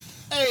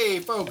Hey,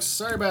 folks,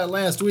 sorry about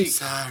last week.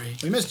 Sorry.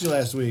 We missed you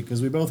last week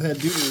because we both had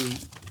doo-doo.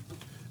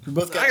 We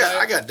both got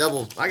I got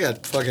double. I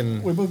got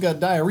fucking. we both got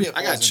diarrhea I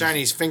poisoning. got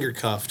Chinese finger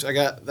cuffed. I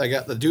got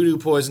the doo-doo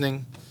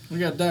poisoning. We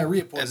got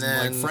diarrhea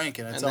poisoning like Frank,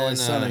 and it's always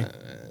sunny.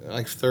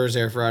 Like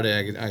Thursday or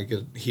Friday, I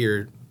could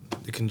hear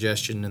the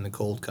congestion and the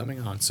cold coming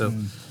on. So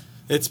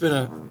it's been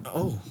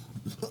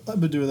I've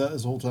been doing that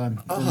this whole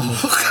time.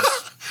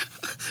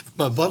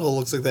 My butthole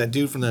looks like that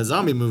dude from that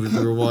zombie movie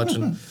we were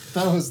watching.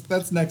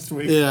 That's next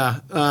week. Yeah.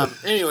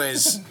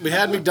 Anyways, we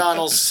had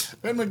McDonald's.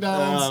 We had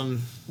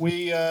McDonald's.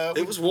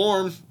 It was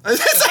warm.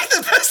 That's like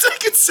the best I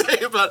could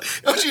say about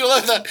it. Don't you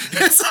love that?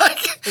 It's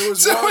like It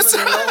was warm and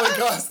it only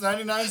cost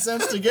 99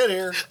 cents to get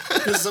here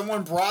because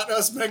someone brought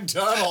us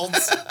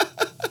McDonald's.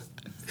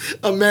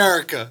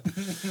 America.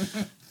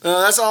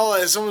 That's all.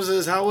 Someone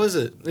says, "How was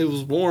it?" It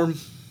was warm.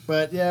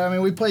 But yeah, I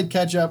mean, we played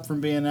catch up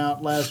from being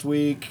out last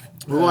week.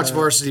 We watched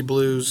Varsity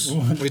Blues.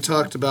 We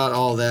talked about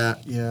all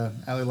that. Yeah,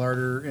 Allie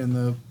Larder in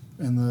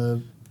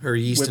the Her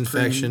yeast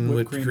infection,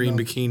 whipped cream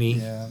milk.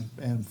 bikini. Yeah,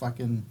 and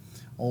fucking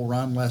old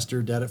Ron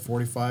Lester dead at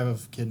 45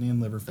 of kidney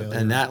and liver failure.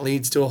 And that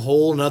leads to a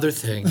whole nother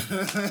thing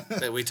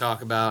that we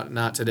talk about,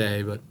 not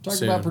today, but Talked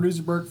soon. about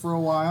Producer Burke for a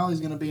while. He's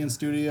going to be in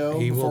studio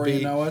He before will be,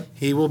 you know it.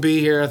 He will be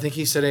here. I think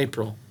he said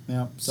April.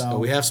 Yeah, So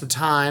we have some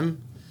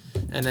time,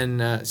 and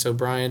then so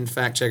Brian,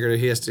 fact checker,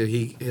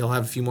 he'll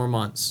have a few more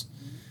months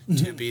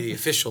to be the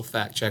official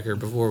fact checker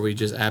before we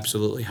just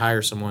absolutely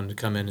hire someone to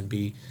come in and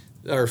be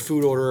our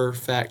food order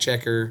fact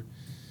checker,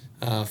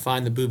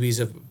 find the boobies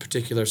of a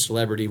particular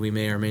celebrity we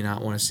may or may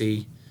not want to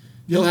see.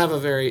 He'll have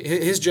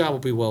his job will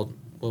be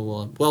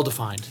well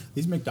defined.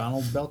 These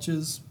McDonald's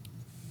belches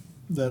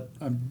that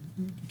I'm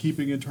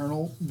keeping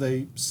internal,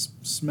 they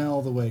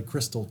smell the way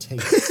Crystal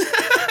tastes.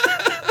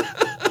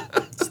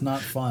 It's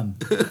not fun.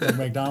 Like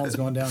McDonald's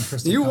going down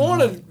Crystal. You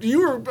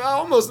were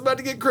almost about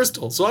to get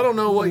Crystal, so I don't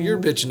know what you're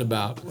bitching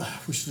about.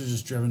 We should have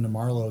just driven to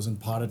Marlowe's and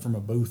potted from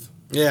a booth.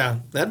 Yeah,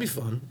 that'd be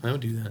fun. I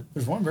would do that.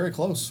 There's one very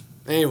close.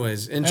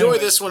 Anyways, enjoy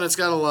this one. It's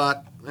got a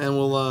lot, and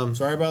we'll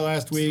Sorry about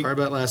last week. Sorry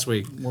about last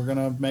week. We're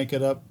gonna make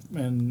it up,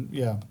 and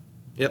yeah.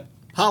 Yep.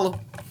 Holla.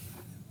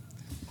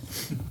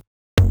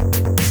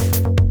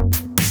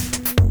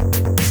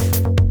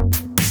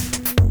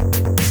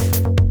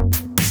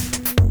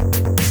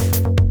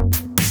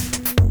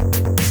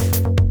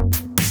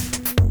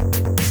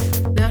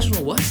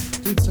 National what?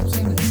 Dude, stop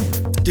saying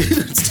that.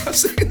 Dude, stop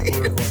saying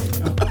We're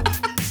that.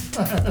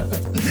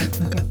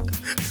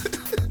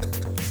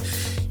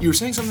 You were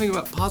saying something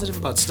about positive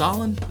about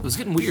Stalin? It was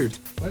getting weird.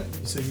 What?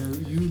 So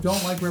you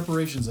don't like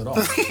reparations at all?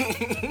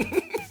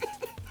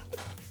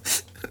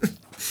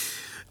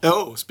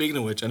 Oh, speaking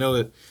of which, I know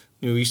that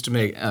we used to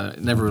make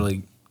it never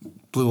really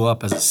blew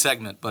up as a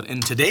segment, but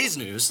in today's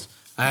news,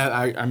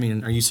 I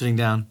mean, are you sitting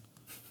down?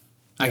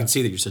 I can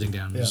see that you're sitting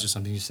down. It's just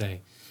something you say.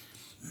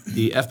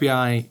 The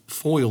FBI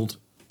foiled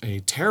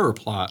a terror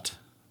plot.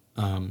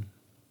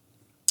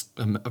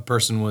 A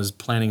person was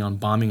planning on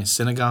bombing a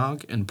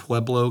synagogue in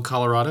Pueblo,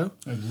 Colorado.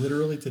 Like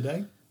literally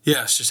today?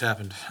 Yes, just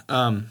happened.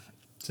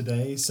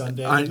 Today,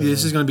 Sunday.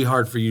 This is going to be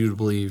hard for you to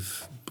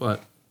believe,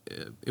 but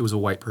it was a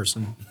white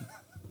person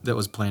that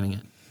was planning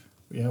it.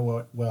 Yeah.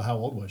 Well, how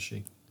old was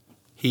she?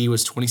 He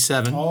was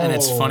 27, and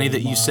it's funny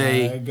that you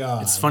say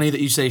God. it's funny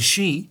that you say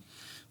she,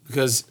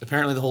 because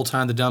apparently the whole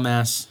time the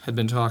dumbass had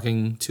been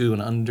talking to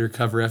an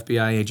undercover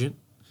FBI agent,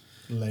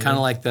 kind of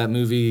like that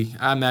movie.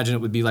 I imagine it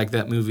would be like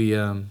that movie,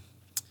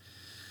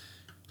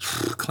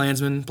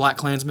 Klansman, Black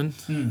Klansman,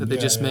 that they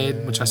just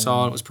made, which I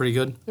saw and it was pretty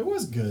good. It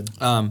was good.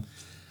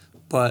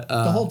 But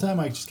the whole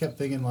time I just kept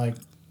thinking, like,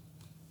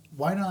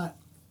 why not?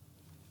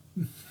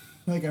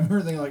 Like, I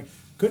remember thinking, like,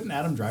 couldn't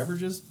Adam Driver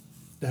just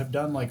have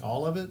done, like,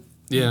 all of it?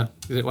 Yeah.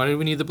 Why did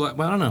we need the black?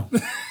 Well, I don't know.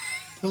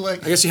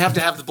 Like, I guess you have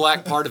to have the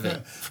black part of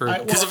it.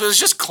 Because if it was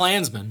just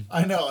Klansman.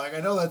 I know. Like, I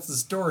know that's the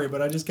story,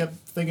 but I just kept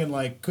thinking,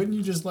 like, couldn't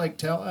you just, like,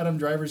 tell Adam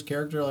Driver's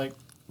character, like,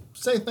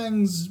 say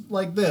things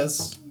like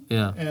this?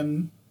 Yeah.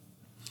 And...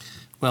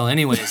 Well,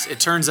 anyways, it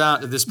turns out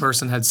that this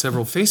person had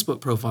several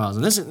Facebook profiles,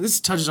 and this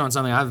touches on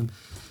something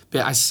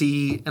I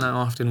see and I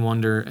often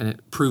wonder, and it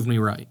proved me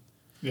right.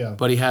 Yeah.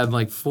 But he had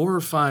like 4 or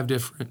 5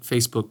 different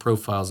Facebook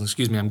profiles. And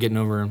excuse me, I'm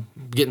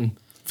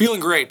feeling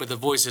great, but the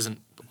voice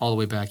isn't all the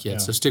way back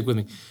yet, so stick with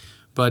me.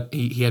 But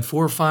he had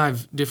 4 or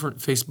 5 different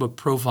Facebook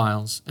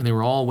profiles, and they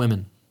were all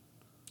women.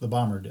 The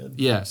bomber did.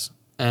 Yes,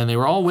 and they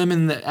were all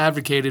women that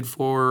advocated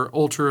for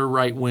ultra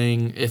right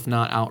wing, if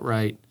not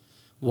outright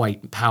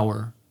white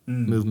power.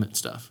 Movement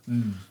stuff.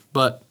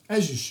 But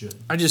as you should.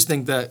 I just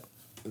think that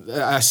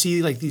I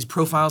see like these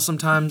profiles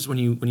sometimes when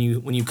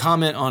you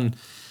comment on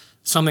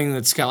something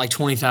that's got like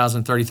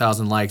 20,000,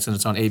 30,000 likes and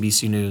it's on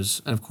ABC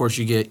News, and of course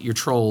you get your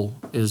troll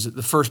is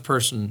the first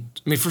person.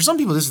 I mean, for some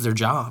people this is their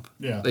job.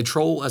 Yeah. They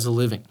troll as a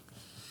living.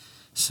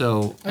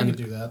 So I could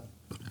do that.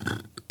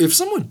 If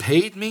someone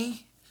paid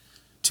me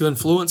to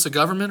influence a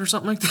government or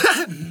something like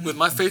that with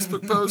my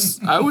Facebook posts,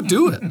 I would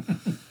do it.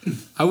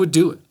 I would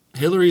do it.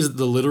 Hillary's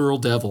the literal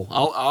devil.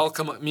 I'll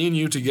come. Me and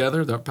you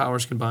together, the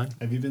powers combined.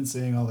 Have you been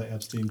seeing all the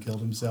Epstein killed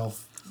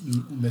himself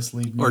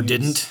mislead Or memes.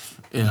 didn't.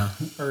 Yeah.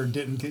 Or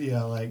didn't.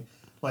 Yeah,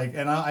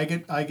 and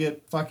I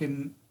get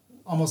fucking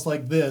almost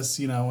like this,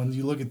 you know, when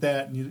you look at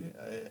that and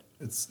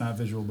it's not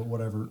visual, but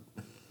whatever.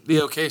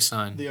 The okay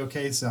sign. The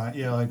okay sign,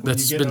 yeah, like when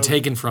That's you get been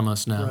taken from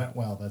us now. Right,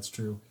 well, that's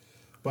true.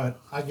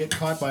 But I get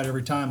caught by it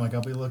every time. Like,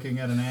 I'll be looking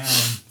at an ad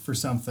for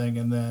something,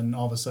 and then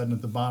all of a sudden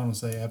at the bottom will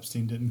say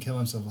Epstein didn't kill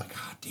himself. Like,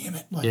 God damn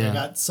it. Like, I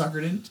got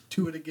suckered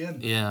into it again.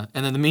 Yeah.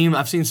 And then the meme,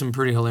 I've seen some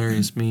pretty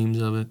hilarious memes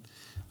of it.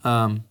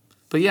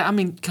 But yeah, I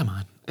mean, come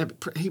on.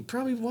 He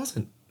probably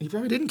wasn't. He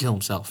probably didn't kill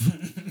himself.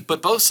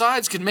 But both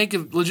sides could make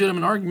a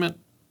legitimate argument.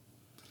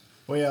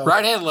 Well, yeah.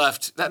 Right and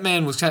left. That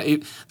man was kind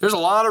of... There's a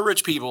lot of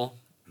rich people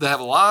that have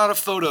a lot of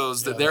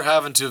photos that they're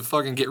having to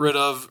fucking get rid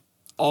of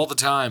all the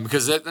time,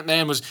 because that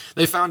man was...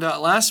 They found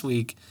out last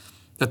week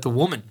that the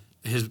woman,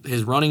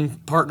 his running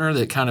partner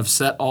that kind of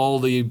set all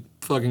the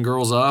fucking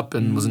girls up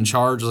and was in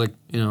charge, like,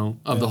 you know,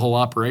 of the whole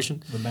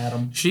operation. The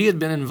madam. She had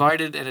been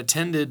invited and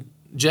attended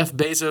Jeff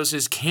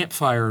Bezos'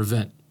 campfire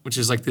event, which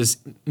is like this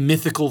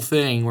mythical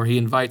thing where he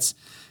invites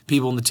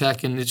people in the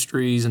tech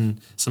industries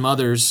and some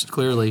others,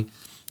 clearly,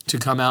 to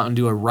come out and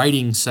do a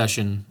writing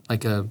session,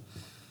 like a...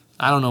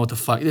 I don't know what the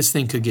fuck. This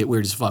thing could get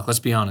weird as fuck. Let's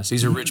be honest.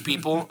 These are rich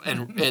people,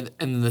 and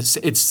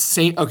it's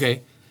same.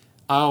 Okay,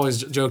 I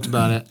always joked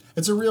about it.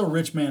 It's a real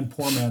rich man,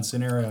 poor man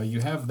scenario.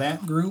 You have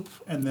that group,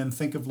 and then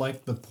think of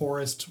like the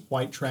poorest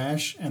white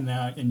trash, and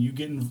you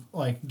get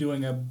like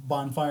doing a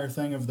bonfire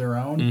thing of their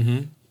own. Mm-hmm.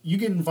 You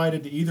get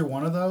invited to either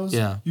one of those.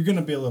 Yeah, you're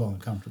gonna be a little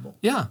uncomfortable.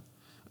 Yeah,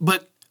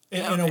 but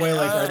in a way,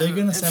 like, are they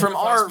gonna from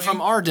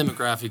our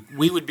demographic,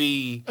 we would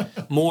be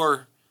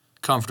more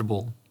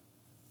comfortable,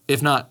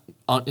 if not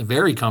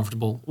very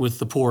comfortable, with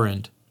the poor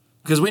end,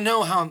 because we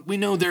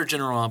know their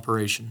general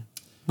operation.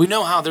 We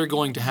know how they're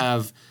going to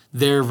have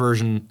their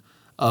version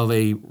of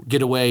a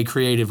getaway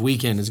creative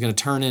weekend is going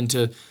to turn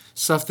into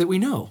stuff that we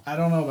know. I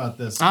don't know about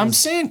this. I'm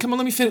saying, come on,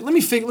 let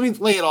me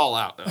lay it all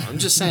out. Though. I'm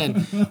just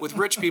saying, with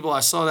rich people,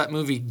 I saw that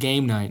movie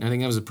Game Night, and I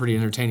think that was a pretty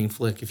entertaining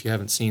flick. If you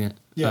haven't seen it,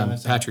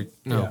 what's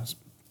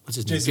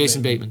his name?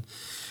 Jason Bateman.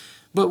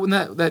 But when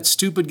that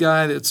stupid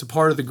guy that's a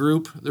part of the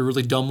group, the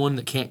really dumb one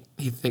that can't,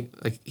 he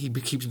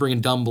keeps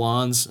bringing dumb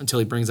blondes until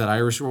he brings that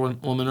Irish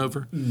woman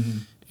over. Mm-hmm.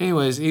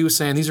 Anyways, he was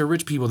saying, these are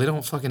rich people. They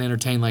don't fucking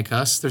entertain like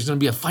us. There's going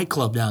to be a fight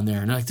club down there.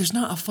 And they're like, there's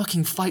not a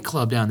fucking fight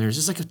club down there. It's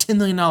just like a $10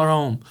 million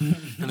home. And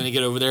then you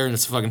get over there and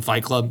it's a fucking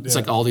fight club. It's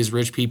like all these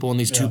rich people and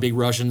these two big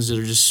Russians that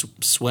are just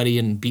sweaty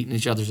and beating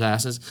each other's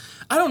asses.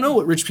 I don't know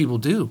what rich people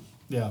do.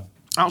 Yeah.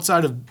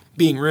 Outside of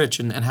being rich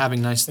and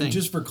having nice things. And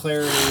just for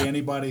clarity,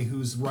 anybody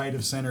who's right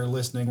of center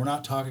listening, we're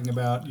not talking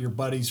about your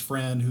buddy's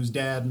friend whose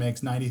dad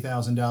makes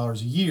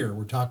 $90,000 a year.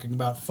 We're talking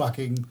about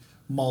fucking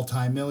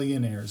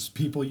multimillionaires,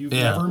 people you've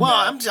never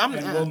met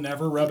and will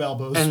never rub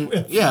elbows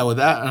with. Yeah, with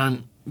that,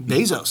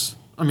 Bezos.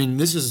 I mean,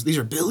 these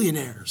are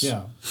billionaires.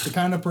 Yeah, the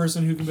kind of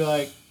person who can be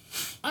like,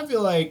 I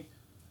feel like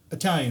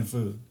Italian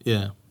food.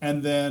 Yeah,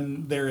 and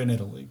then they're in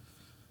Italy.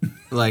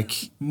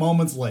 Like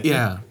moments later.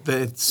 Yeah,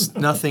 it's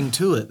nothing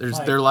to it.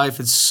 Their life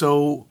is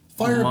so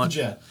fire up the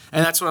jet,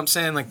 and that's what I'm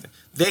saying. Like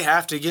they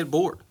have to get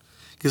bored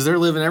because they're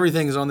living.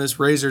 Everything is on this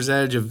razor's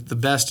edge of the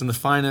best and the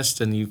finest,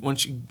 and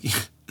once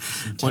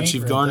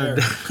you've garnered.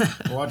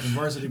 We're watching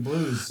Varsity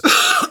Blues.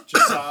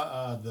 Just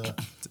saw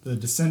the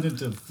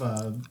descendant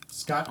of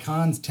Scott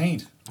Caan's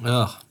taint.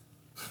 Oh,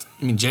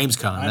 you mean James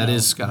Caan? That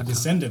is Scott.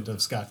 Descendant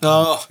of Scott Caan.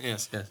 Oh,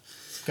 yes.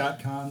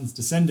 Scott Caan's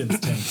descendant's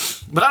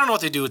taint. But I don't know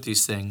what they do with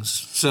these things.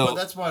 So but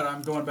that's what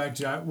I'm going back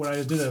to. When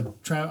I did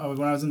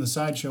when I was in the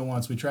sideshow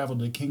once, we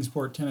traveled to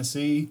Kingsport,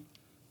 Tennessee,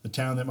 the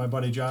town that my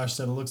buddy Josh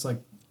said it looks like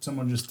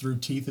someone just threw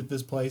teeth at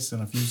this place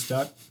and a few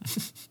stuck.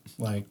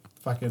 Like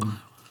fucking,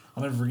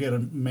 I'll never forget a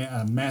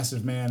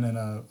massive man in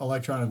an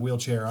electronic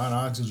wheelchair on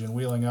oxygen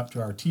wheeling up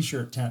to our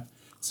T-shirt tent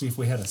to see if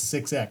we had a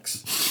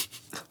 6X.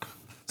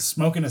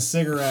 Smoking a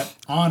cigarette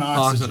on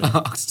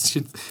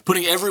oxygen.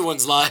 Putting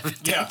everyone's life in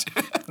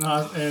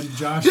and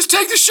Josh... Just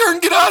take the shirt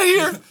and get out of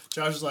here!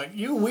 Josh is like,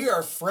 we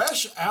are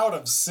fresh out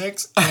of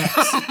 6X.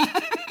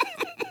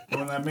 And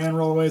when that man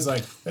rolled away, he's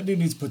like, that dude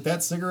needs to put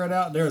that cigarette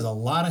out. There's a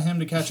lot of him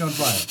to catch on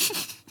fire.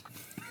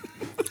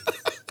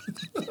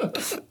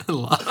 A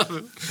lot of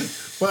it.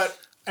 But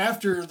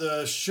after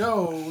the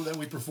show that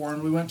we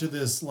performed, we went to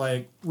this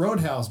like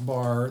Roadhouse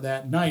bar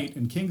that night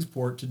in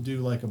Kingsport to do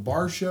like a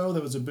bar show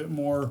that was a bit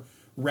more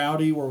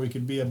rowdy, where we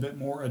could be a bit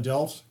more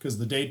adult, because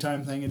the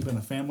daytime thing had been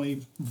a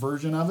family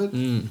version of it.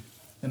 And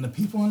the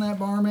people in that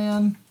bar,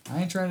 man,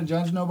 I ain't trying to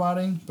judge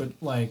nobody, but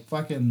like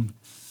fucking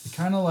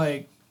kind of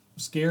like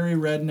scary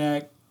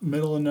redneck,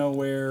 middle of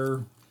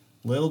nowhere,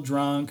 little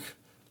drunk,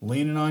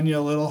 leaning on you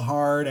a little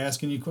hard,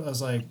 asking you. I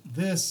was like,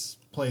 this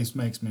place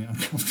makes me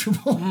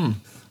uncomfortable.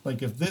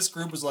 Like if this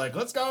group was like,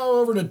 let's go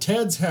over to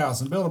Ted's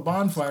house and build a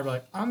bonfire,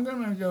 like, I'm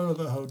gonna go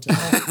to the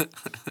hotel.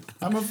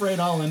 I'm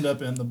afraid I'll end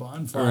up in the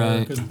bonfire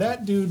because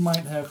that dude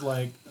might have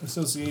like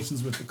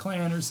associations with the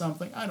Klan or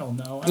something. I don't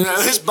know.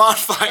 This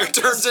bonfire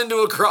turns into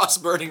a cross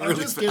burning really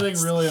fast. I'm just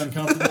getting really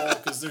uncomfortable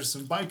because there's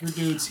some biker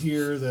dudes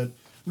here that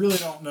really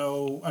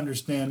don't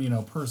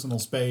understand, personal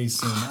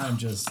space, and I'm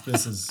just,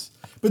 this is.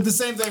 But the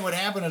same thing would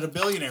happen at a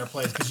billionaire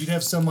place because you'd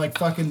have some like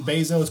fucking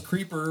Bezos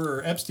creeper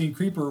or Epstein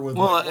creeper with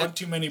one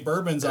too many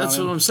bourbons on him. That's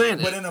what I'm saying.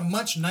 But in a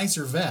much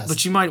nicer vest.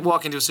 But you might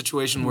walk into a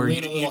situation where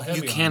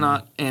you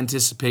cannot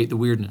anticipate the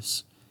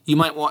weirdness. You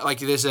might walk, like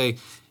they say,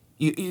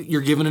 you're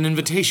given an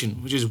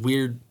invitation, which is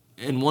weird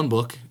in one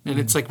book, and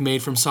it's like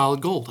made from solid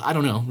gold. I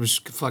don't know. We're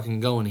just fucking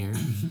going here.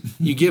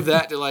 You give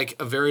that to like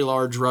a very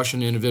large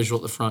Russian individual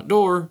at the front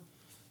door.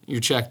 You're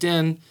checked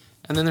in.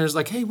 And then there's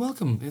like, hey,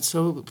 welcome. And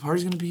so the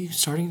party's going to be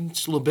starting in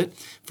just a little bit.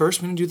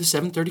 First, we're going to do the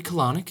 7:30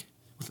 colonic.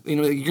 You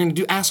know, you're going to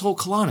do asshole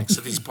colonics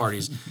at these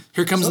parties.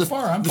 Here comes so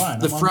far, I'm fine.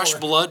 The fresh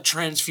blood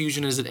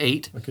transfusion is at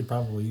 8. I could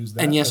probably use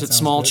that. And yes, that it's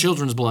small good.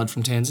 children's blood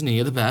from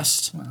Tanzania, the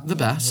best. Well, the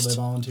best. Will they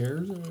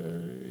volunteer?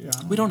 Yeah,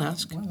 we don't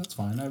ask. Well, that's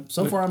fine.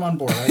 So far, I'm on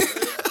board.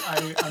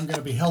 I'm going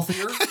to be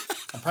healthier.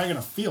 I'm probably going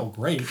to feel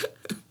great.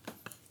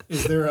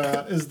 Is there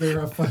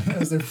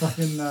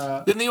fucking...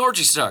 Then the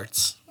orgy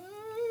starts.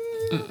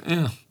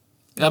 Yeah.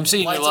 I'm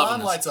seeing lights you loving on,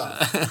 this. lights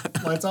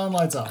off. Lights on,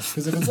 lights off.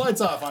 Because if it's lights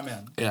off, I'm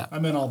in. Yeah.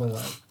 I'm in all the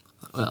way.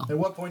 Well. At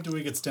what point do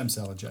we get stem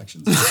cell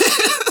injections?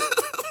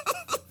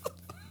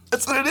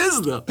 That's what it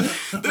is, though.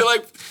 They're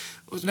like,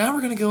 well, now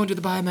we're going to go into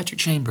the biometric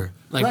chamber.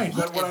 Like, right,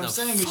 but what I'm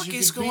saying is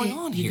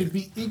you could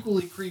be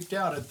equally creeped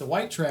out at the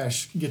white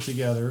trash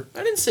get-together.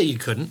 I didn't say you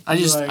couldn't. I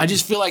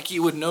just feel like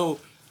you would know.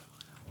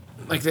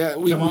 Like that.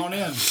 Come on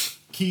in.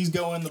 Keys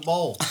go in the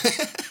bowl.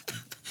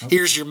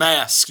 Here's your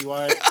mask.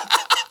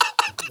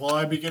 Will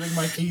I be getting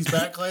my keys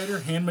back later?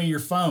 Hand me your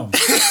phone.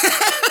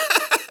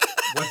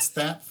 What's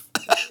that?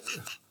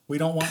 We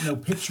don't want no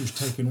pictures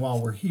taken while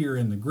we're here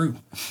in the group.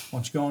 Why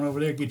don't you go on over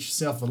there, get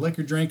yourself a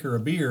liquor drink or a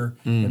beer,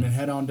 and then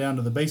head on down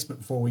to the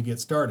basement before we get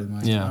started.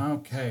 Like,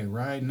 okay,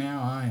 right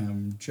now I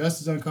am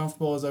just as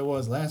uncomfortable as I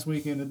was last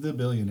weekend at the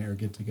billionaire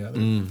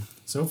get-together.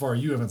 So far,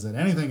 you haven't said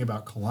anything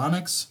about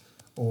colonics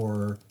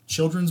or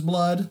children's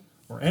blood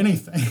or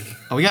anything.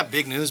 Oh, we got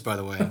big news, by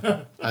the way.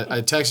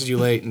 I texted you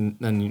late, and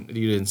then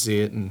you didn't see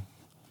it. And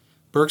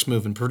Burke's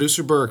moving.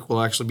 Producer Burke will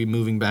actually be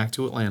moving back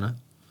to Atlanta.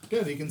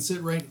 Good. He can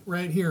sit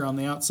right here on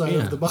the outside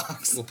of the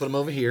box. We'll put him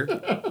over here.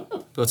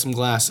 Put some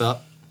glass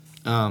up.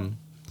 But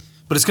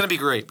it's going to be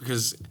great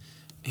because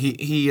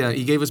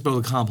he gave us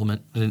both a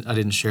compliment. I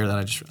didn't share that.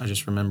 I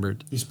just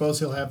remembered. You suppose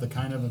he'll have the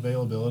kind of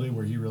availability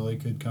where he really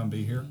could come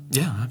be here?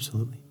 Yeah,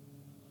 absolutely.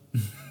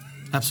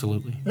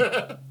 Absolutely.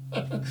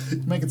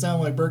 Make it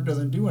sound like Burke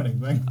doesn't do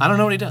anything. I don't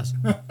know what he does.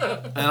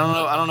 I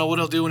don't know what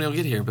he'll do when he'll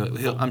get here, but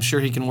I'm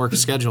sure he can work a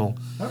schedule.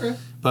 Okay.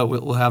 But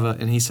we'll have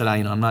and he said,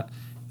 I'm not.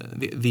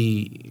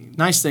 The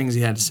nice things he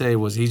had to say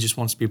was he just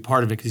wants to be a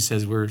part of it because he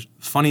says we're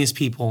funniest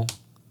people.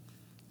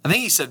 I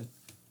think he said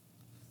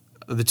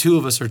the two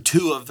of us are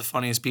two of the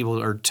funniest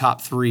people, or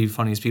top 3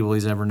 funniest people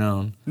he's ever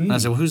known. And I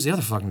said, well, who's the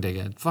other fucking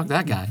dickhead? Fuck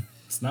that guy.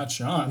 It's not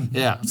Sean.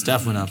 Yeah, it's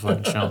definitely not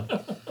fucking Sean.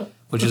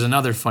 Which is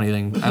another funny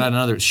thing. I had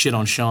another shit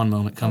on Sean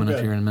moment coming up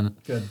here in a minute.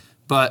 Good.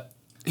 But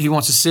he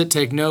wants to sit,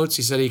 take notes.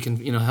 He said he can,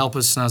 help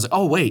us. And I was like,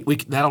 oh,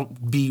 wait, that'll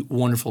be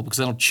wonderful because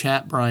that'll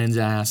chat Brian's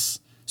ass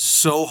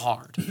so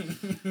hard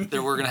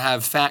that we're going to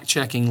have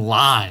fact-checking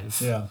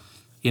live. Yeah.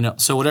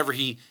 So whatever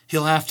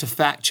he'll have to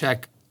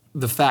fact-check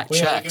the fact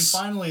checks. Yeah, we can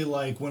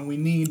finally, when we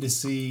need to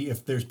see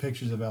if there's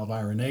pictures of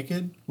Elvira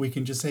naked, we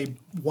can just say,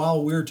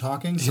 while we're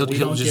talking, so we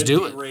don't get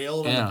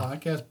derailed on the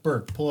podcast,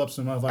 Burke, pull up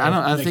some Elvira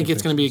naked I think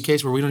it's going to be a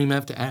case where we don't even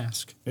have to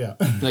ask. Yeah.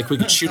 We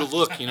can shoot a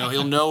look,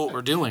 he'll know what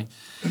we're doing.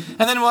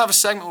 And then we'll have a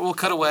segment where we'll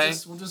cut away.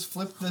 We'll just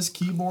flip this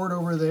keyboard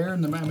over there,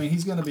 and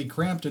he's going to be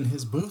cramped in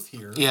his booth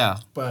here. Yeah.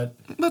 But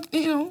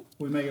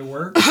we make it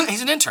work.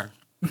 He's an intern.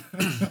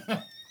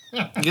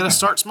 You got to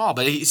start small.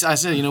 But I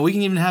said, we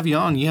can even have you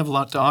on. You have a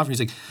lot to offer. He's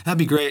like, that'd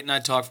be great. And I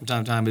talk from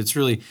time to time. But it's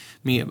really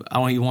me.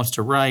 He wants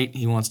to write.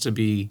 He wants to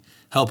be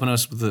helping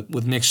us with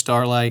Mick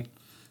Starlight,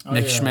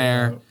 Mick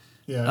Schmer.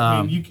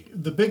 Yeah.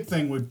 The big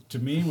thing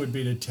would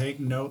be to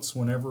take notes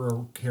whenever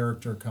a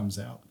character comes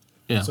out.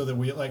 Yeah. So that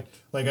we like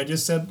I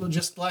just said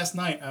just last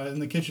night I was in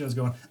the kitchen. I was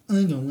going,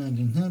 I don't want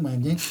to have my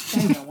dick.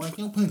 I don't want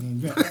to put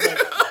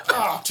it.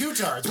 Oh,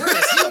 Two-Tards. Where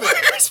has he been?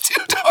 Where's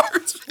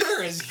Two-Tards?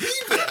 Where has he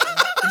been?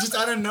 Just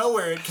out of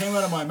nowhere, it came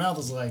out of my mouth. It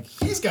was like,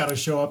 he's got to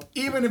show up.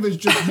 Even if it's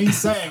just me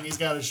saying he's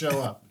got to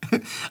show up.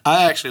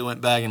 I actually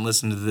went back and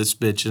listened to this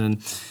bitch,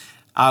 and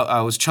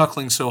I was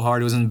chuckling so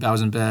hard. I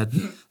was in bed.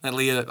 And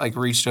Leah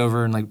reached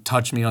over and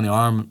touched me on the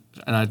arm,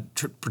 and I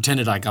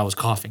pretended like I was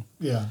coughing.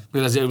 Yeah.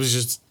 Because it was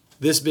just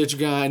this bitch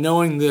guy,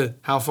 knowing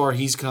how far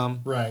he's come.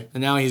 Right.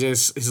 And now he's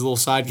his little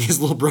sidekick, his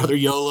little brother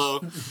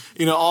YOLO.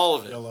 All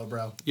of it. YOLO,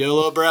 bro.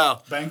 YOLO, bro.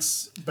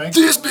 Banks.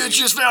 This bitch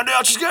just found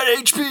out she's got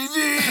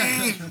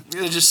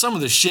HPV. Just some of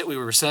the shit we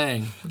were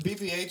saying.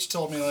 BPH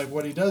told me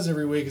what he does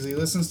every week is he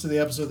listens to the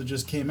episode that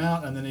just came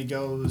out and then he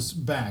goes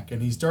back.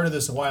 And he started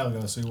this a while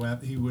ago, so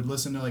he would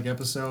listen to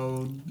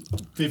episode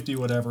 50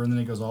 whatever, and then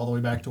he goes all the way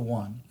back to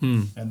 1.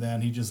 And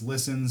then he just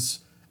listens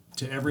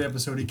to every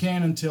episode he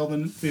can until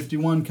the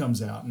 51 comes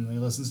out, and he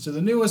listens to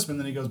the newest, and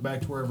then he goes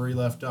back to wherever he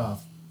left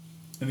off.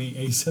 And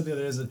he said the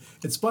other day,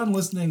 it's fun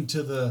listening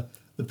to the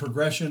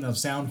progression of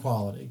sound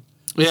quality.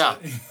 Yeah,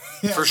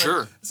 Yeah, for it's sure.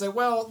 Like, it's like,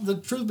 well, the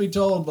truth be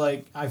told,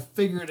 like, I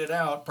figured it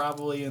out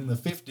probably in the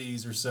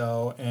 50s or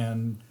so,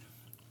 and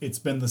it's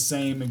been the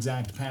same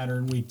exact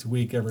pattern week to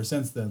week ever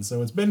since then.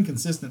 So it's been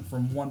consistent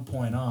from one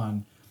point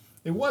on.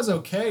 It was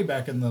okay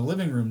back in the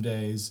living room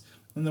days,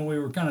 and then we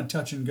were kind of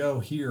touch and go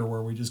here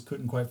where we just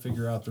couldn't quite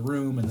figure out the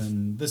room, and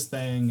then this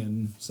thing,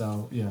 and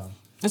so, yeah.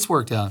 It's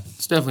worked out.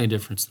 It's definitely a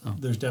difference, though.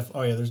 There's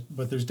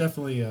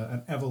definitely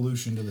an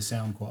evolution to the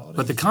sound quality.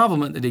 But the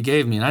compliment that he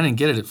gave me, and I didn't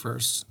get it at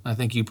first. I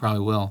think you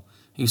probably will.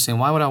 He was saying,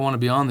 "Why would I want to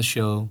be on the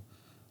show?"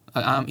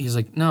 He's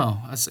like,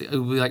 "No, it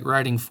would be like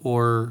writing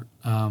for,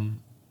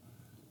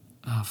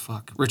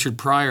 Richard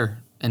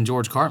Pryor and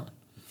George Carlin."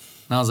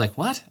 And I was like,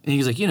 "What?" And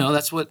he's like, "You know,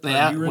 that's what they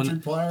Are you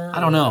Richard Pryor? I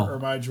don't know. Or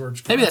am I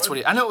George Carlin? Maybe that's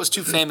what I know it was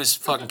two famous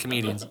fucking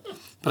comedians.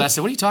 But I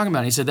said, "What are you talking about?"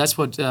 And he said, "That's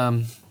what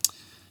John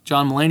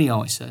Mulaney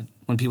always said.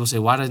 When people say,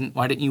 why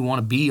didn't you want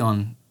to be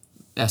on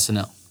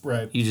SNL?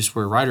 Right. You just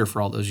were a writer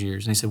for all those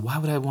years." And he said, "Why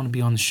would I want to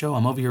be on the show?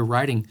 I'm over here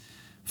writing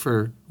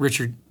for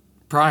Richard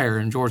Pryor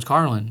and George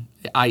Carlin,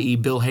 i.e.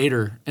 Bill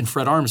Hader and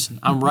Fred Armisen.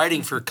 I'm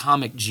writing for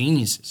comic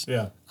geniuses.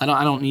 Yeah. I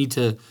don't need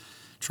to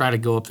try to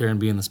go up there and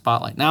be in the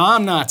spotlight." Now,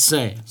 I'm not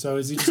saying. So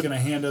is he just going to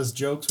hand us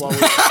jokes while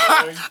we're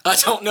recording? I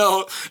don't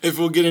know if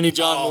we'll get any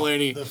John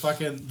Mulaney.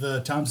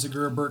 The Tom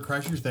Segura, Burt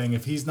Kreischer thing,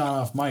 if he's not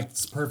off mic,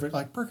 it's perfect.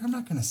 Like, Burt, I'm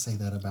not going to say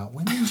that about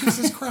women.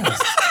 Jesus Christ.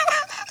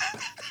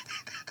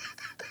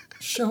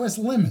 Show us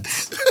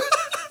limits.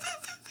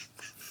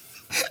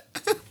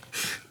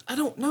 I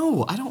don't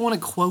know. I don't want to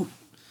quote.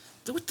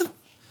 What the?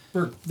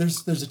 Burt,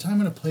 there's a time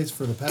and a place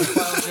for the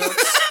pedophile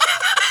jokes.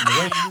 And the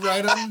way you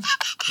write them,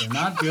 they're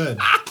not good.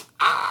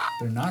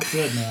 They're not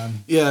good,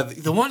 man. Yeah,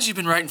 the ones you've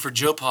been writing for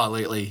Joe Pa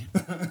lately,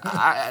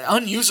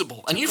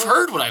 unusable. And you've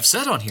heard what I've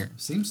said on here.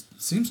 Seems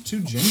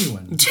too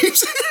genuine.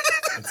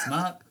 It's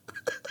not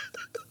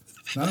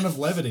enough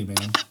levity,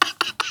 man.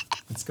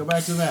 Let's go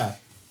back to that.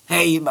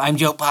 Hey, I'm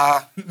Joe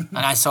Pa, and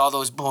I saw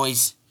those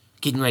boys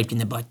getting raped in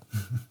the butt.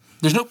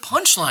 There's no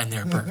punchline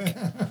there, Burke.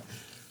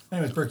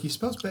 Anyways, Burke, you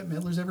suppose Bette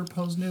Midler's ever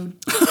posed nude?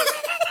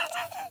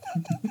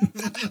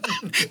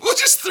 We'll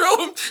just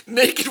throw him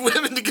naked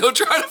women to go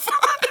try to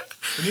find.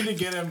 We need to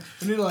get him.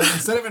 We need to, like,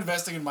 instead of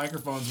investing in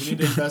microphones, we need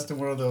to invest in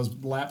one of those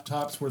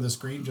laptops where the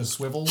screen just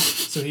swivels,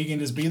 so he can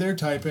just be there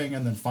typing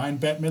and then find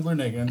Bette Midler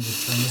naked and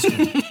just turn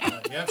the screen.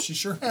 Yep, she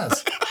sure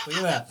has. Look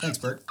at that. Thanks,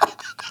 Bert.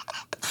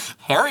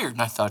 Hairier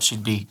than I thought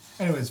she'd be.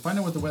 Anyways, find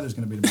out what the weather's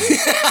going to be tomorrow.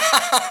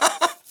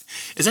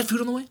 Is that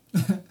food on the way?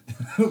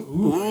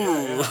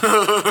 Ooh.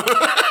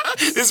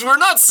 We're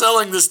not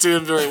selling this to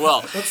him very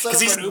well because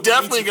he's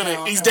definitely gonna.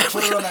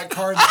 Put it on that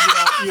card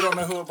that you don't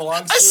know who it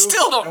belongs to. I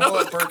still don't know.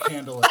 We'll let Burke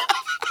handle it.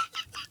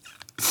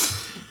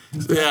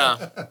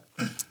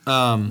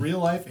 Yeah. Real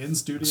life in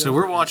studio. So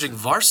we're watching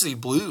Varsity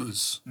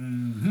Blues.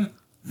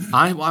 Mm-hmm.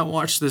 I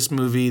watched this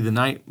movie the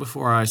night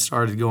before I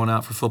started going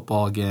out for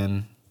football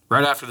again,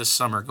 right after this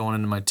summer, going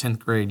into my 10th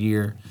grade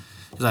year,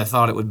 because I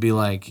thought it would be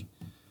like,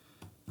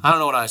 I don't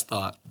know what I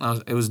thought.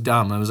 It was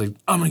dumb. I was like,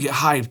 I'm going to get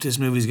hyped. This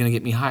movie's going to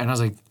get me hyped. And I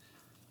was like,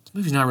 this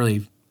movie's not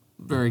really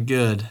very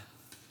good.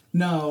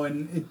 No,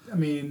 and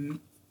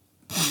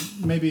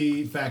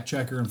maybe fact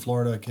checker in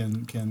Florida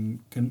can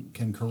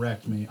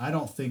correct me. I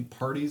don't think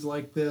parties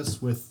like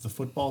this with the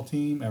football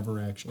team ever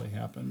actually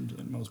happened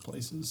in most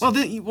places. Well,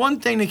 one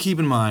thing to keep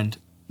in mind,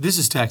 this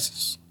is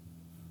Texas,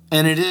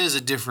 and it is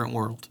a different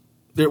world.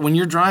 When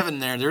you're driving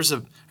there, there's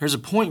a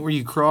point where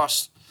you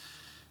cross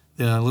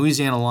the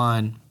Louisiana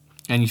line,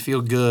 and you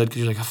feel good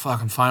because you're like, oh,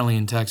 fuck, I'm finally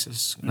in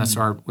Texas. And that's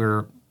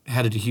we're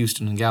headed to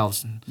Houston and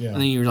Galveston. Yeah. And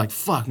then you're like,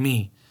 fuck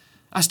me,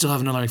 I still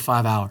have another like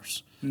 5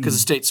 hours because the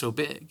state's so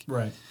big.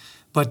 Right.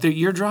 But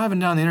you're driving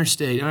down the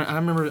interstate. And I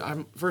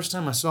remember first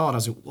time I saw it, I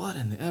was like, what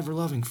in the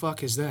ever-loving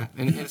fuck is that?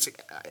 And it's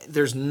like,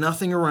 there's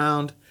nothing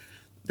around.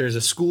 There's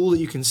a school that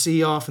you can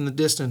see off in the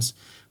distance.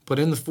 But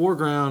in the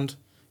foreground,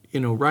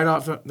 right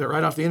off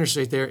the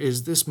interstate there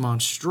is this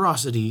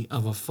monstrosity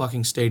of a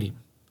fucking stadium.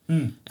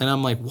 And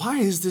I'm like, why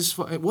is this?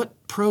 What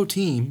pro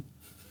team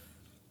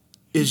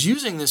is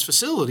using this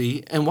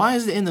facility, and why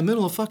is it in the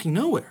middle of fucking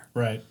nowhere?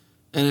 Right.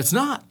 And it's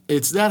not.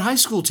 It's that high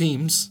school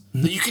teams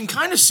that you can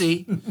kind of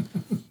see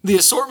the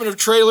assortment of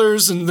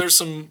trailers, and there's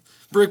some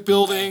brick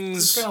buildings.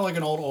 It's kind of like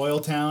an old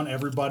oil town.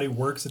 Everybody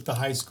works at the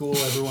high school.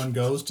 Everyone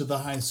goes to the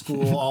high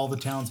school. All the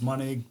town's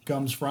money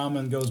comes from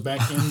and goes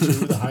back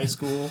into the high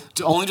school.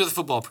 Only to the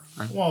football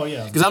program. Well,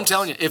 yeah. Because I'm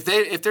telling you, if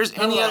there's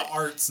any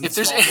Texas.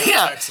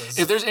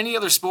 if there's any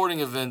other sporting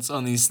events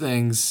on these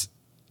things,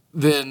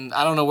 then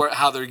I don't know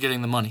how they're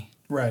getting the money.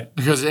 Right.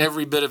 Because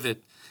every bit of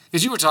it.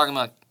 Because you were talking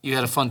about you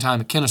had a fun time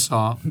at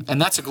Kennesaw,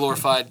 and that's a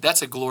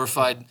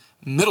glorified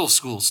middle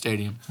school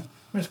stadium.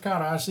 Miss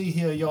Carter, I see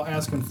here you're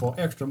asking for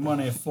extra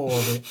money for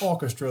the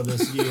orchestra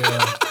this year.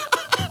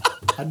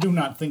 I do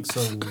not think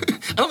so.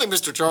 I don't think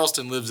Mr.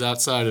 Charleston lives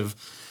outside of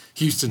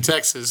Houston,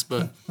 Texas,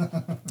 but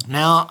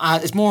now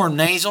it's more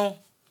nasal.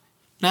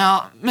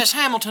 Now, Miss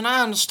Hamilton,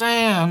 I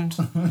understand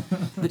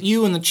that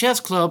you and the chess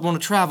club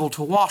want to travel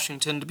to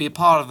Washington to be a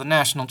part of the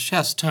national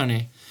chess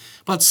tourney.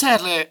 But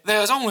sadly,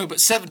 there's only but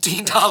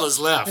 $17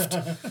 left.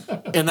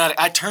 And that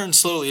I turned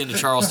slowly into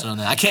Charleston on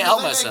that. I can't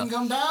help They myself. can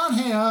come down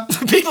here.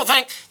 People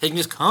think they can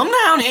just come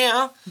down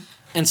here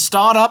and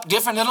start up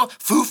different little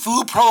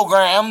foo-foo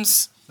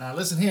programs. Now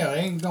listen here, there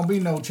ain't gonna be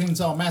no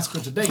Chainsaw Massacre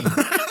today.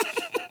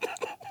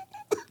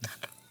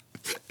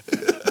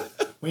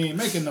 We ain't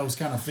making those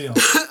kind of films.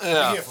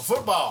 We're here for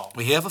football.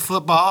 We have a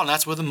football, and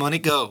that's where the money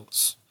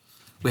goes.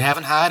 We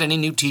haven't hired any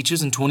new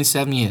teachers in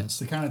 27 years. It's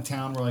the kind of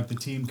town where like the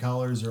team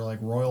colors are like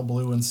royal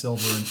blue and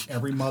silver, and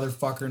every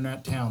motherfucker in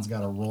that town's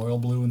got a royal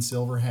blue and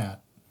silver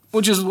hat.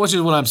 Which is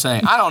what I'm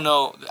saying. I don't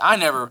know.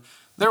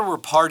 There were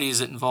parties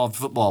that involved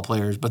football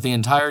players, but the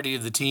entirety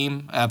of the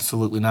team,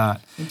 absolutely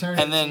not. Entire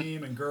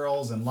team and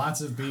girls and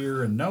lots of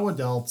beer and no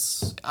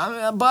adults.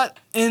 But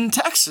in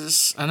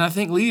Texas, and I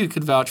think Leah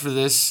could vouch for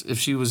this if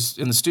she was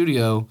in the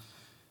studio,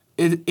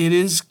 it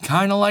is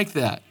kind of like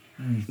that.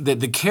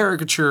 The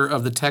caricature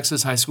of the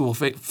Texas high school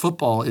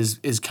football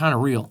is kind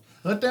of real.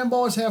 Let them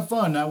boys have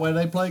fun. That way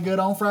they play good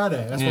on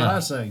Friday. That's what I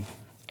say.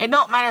 It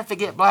don't matter if they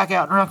get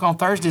blackout drunk on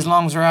Thursday as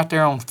long as they're out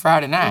there on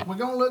Friday night. We're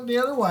going to look the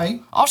other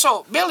way.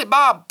 Also, Billy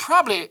Bob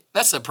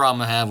that's the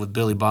problem I have with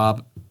Billy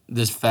Bob,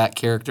 this fat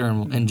character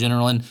in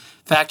general. And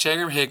fact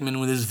checker Hickman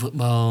with his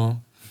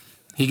football.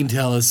 He can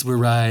tell us we're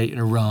right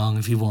or wrong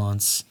if he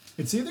wants.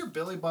 It's either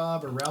Billy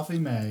Bob or Ralphie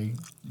May.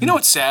 You know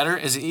what's sadder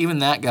is even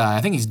that guy.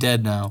 I think he's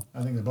dead now.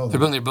 I think they're both.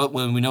 They're both.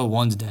 Well, we know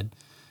one's dead,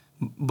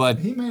 but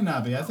He may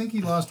not be. I think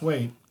he lost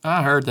weight.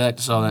 I heard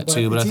that, saw that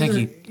too. But I it's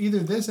think either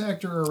this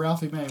actor or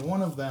Ralphie May.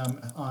 One of them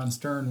on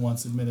Stern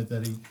once admitted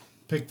that he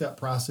picked up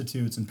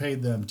prostitutes and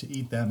paid them to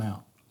eat them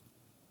out.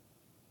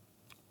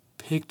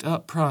 picked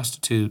up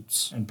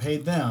prostitutes And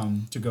paid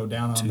them to go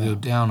down on to them. go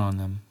down on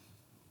them.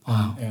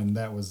 Wow, And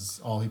that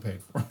was all he paid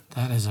for.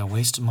 that is a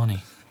waste of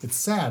money. It's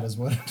sad, is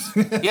what.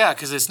 Yeah,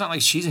 because it's not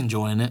like she's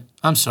enjoying it.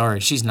 I'm sorry,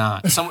 she's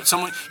not.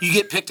 Someone you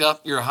get picked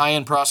up, you're a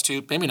high-end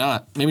prostitute. Maybe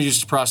not. Maybe you're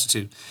just a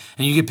prostitute,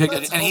 and you get picked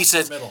up. And he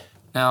says,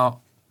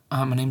 "Now,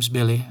 my name's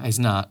Billy." He's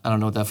not. I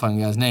don't know what that fucking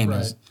guy's name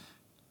is,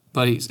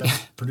 but he's.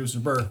 Producer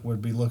Burke would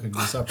be looking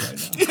this up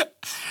right now.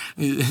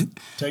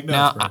 Take notes,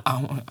 Now, Burke.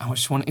 I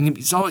just want, and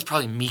he's always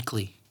probably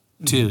meekly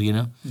too, you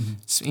know.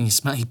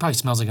 Mm-hmm. And he probably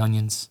smells like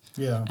onions.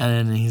 Yeah.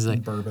 And then he's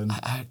like, Bourbon.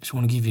 I just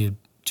want to give you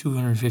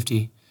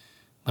 $250,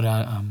 but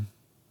I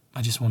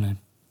just want to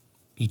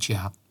eat you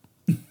out.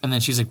 And then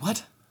she's like,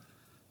 what?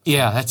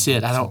 Yeah, that's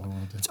it.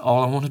 That's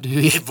all I want to do.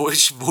 Yeah,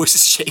 voice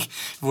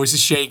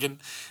is shaking,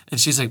 and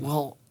she's like,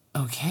 well,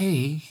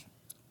 okay,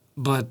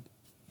 but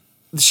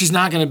she's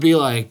not gonna be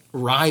like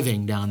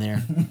writhing down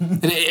there.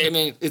 And I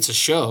mean, it's a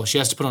show. She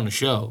has to put on a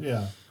show.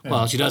 Yeah.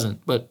 Well, she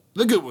doesn't, but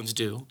the good ones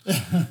do.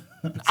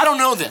 I don't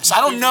know this. I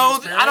don't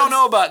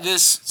know about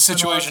this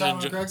situation.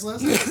 On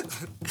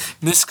Craigslist?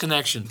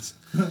 Misconnections.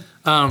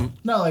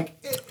 No, like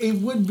it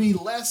would be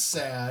less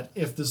sad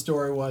if the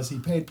story was he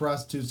paid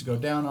prostitutes to go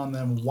down on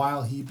them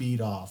while he beat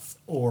off,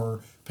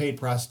 or paid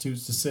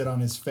prostitutes to sit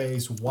on his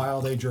face while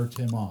they jerked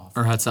him off,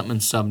 Or had something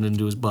shoved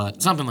into his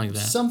butt. Something like that.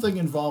 something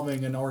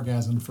involving an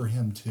orgasm for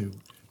him too.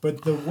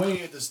 But the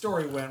way the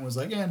story went was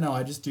like, yeah, no,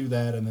 I just do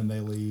that, and then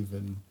they leave,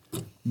 and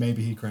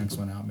maybe he cranks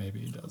one out, maybe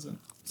he doesn't.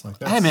 It's like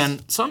that's, Hey man,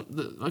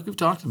 like we've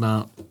talked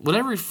about,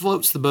 whatever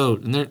floats the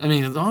boat, and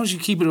as long as you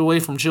keep it away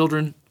from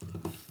children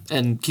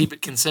and keep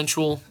it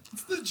consensual,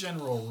 it's the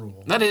general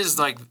rule. that is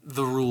like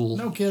the rule.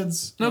 No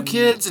kids. No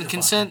kids and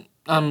consent.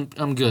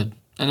 I'm good,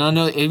 and I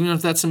know even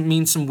if that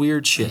means some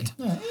weird shit.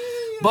 Yeah,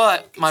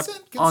 But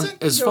consent can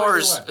as go far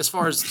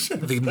either way. as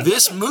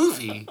this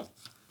movie,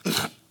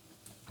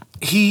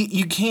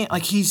 you can't,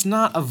 like, he's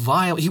not a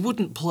violent. He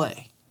wouldn't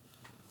play.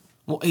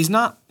 Well, he's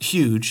not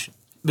huge.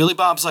 Billy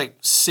Bob's like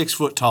 6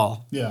 foot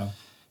tall. Yeah.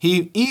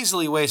 He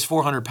easily weighs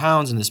 400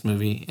 pounds in this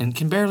movie and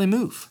can barely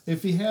move.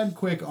 If he had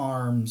quick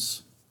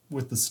arms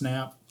with the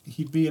snap,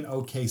 he'd be an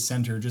okay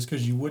center just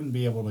because you wouldn't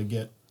be able to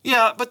get.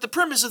 Yeah, but the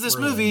premise of this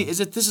Really? movie is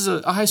that this is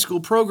a high school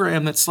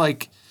program that's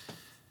like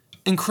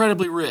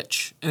incredibly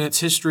rich in its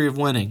history of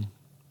winning.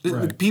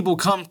 Right. People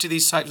come to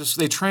these types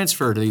they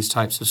transfer to these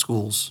types of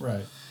schools.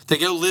 Right. They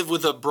go live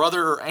with a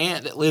brother or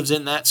aunt that lives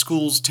in that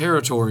school's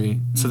territory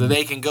so that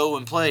they can go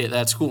and play at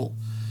that school.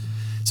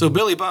 So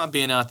Billy Bob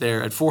being out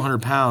there at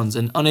 400 pounds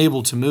and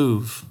unable to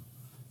move,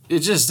 it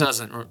just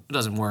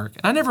doesn't work.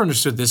 And I never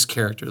understood this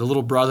character, the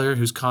little brother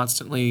who's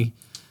constantly,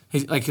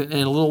 he's like in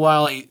a little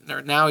while,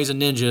 now he's a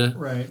ninja.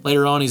 Right.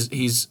 Later on,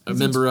 he's a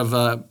member of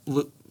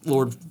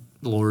Lord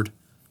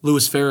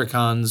Louis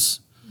Farrakhan's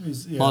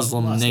He's,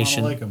 Muslim Assalamu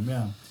nation. alaikum,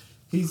 yeah.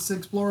 He's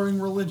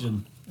exploring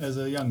religion as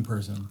a young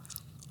person.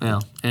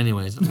 Well,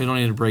 anyways, we don't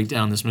need to break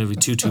down this movie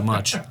too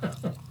much.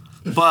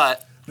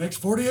 But The next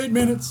 48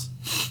 minutes,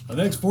 the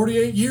next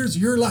 48 years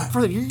of your life.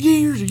 for the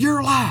years of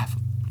your life.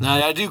 Now,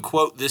 I do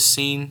quote this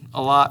scene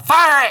a lot.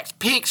 Fire X,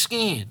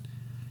 pigskin.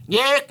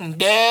 Yeah, can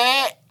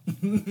that.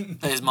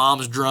 His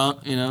mom's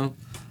drunk, you know.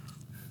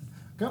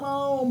 Come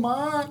on,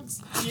 Max.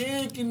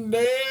 You can do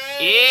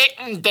it.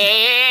 Yeah, can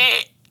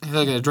that. He's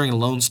like drinking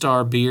Lone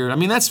Star beer. I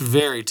mean, that's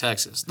very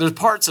Texas. There's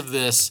parts of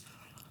this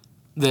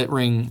that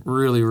ring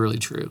really, really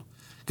true.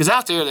 Because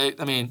out there,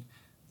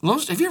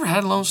 Have you ever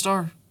had a Lone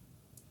Star?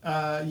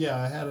 Yeah,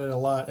 I had it a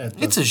lot at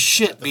the, It's a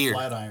shit at the beer.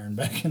 Flatiron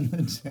back in the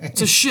day.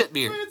 It's a shit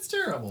beer. It's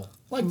terrible.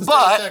 Like the state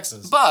of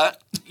Texas.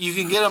 But you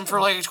can get them for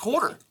like a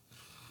quarter.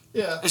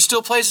 Yeah. There's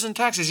still places in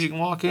Texas you can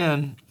walk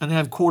in and they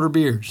have quarter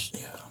beers.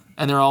 Yeah.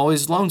 And they're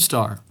always Lone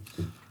Star.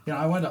 You know,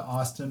 I went to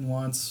Austin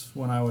once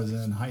when I was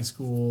in high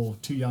school,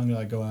 too young to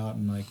like go out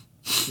and like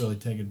really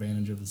take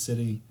advantage of the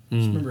city.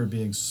 Just remember it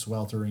being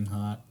sweltering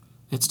hot.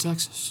 It's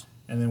Texas.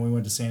 And then we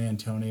went to San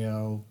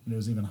Antonio, and it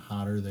was even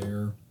hotter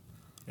there.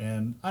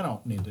 And I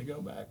don't need to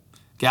go back.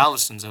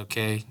 Galveston's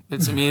okay.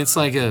 It's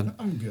like a...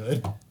 I'm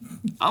good.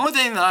 The only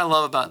thing that I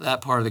love about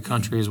that part of the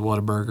country is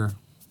Whataburger.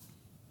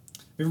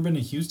 You ever been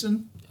to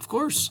Houston? Of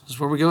course. That's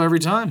where we go every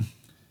time.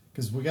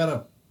 Because we got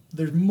a...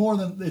 There's more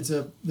than... There's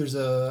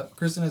a...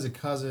 Kristen has a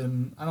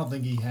cousin. I don't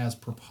think he has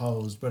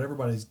proposed, but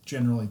everybody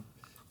generally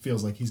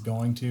feels like he's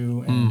going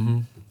to.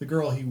 And the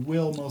girl he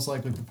will most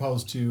likely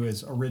propose to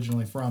is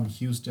originally from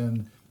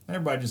Houston. And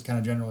everybody just kind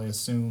of generally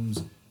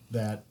assumes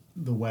that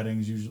the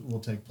weddings usually will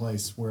take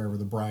place wherever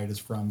the bride is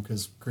from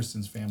because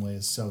Kristen's family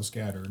is so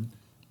scattered.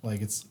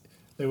 Like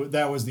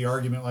that was the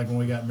argument like when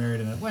we got married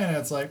in Atlanta.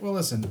 It's like, well,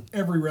 listen,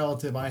 every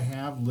relative I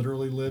have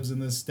literally lives in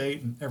this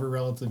state and every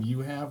relative you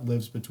have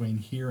lives between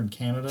here and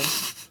Canada.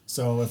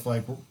 So if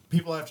like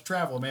people have to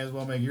travel, may as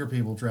well make your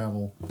people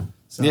travel.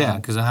 So, Yeah,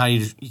 because how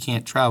you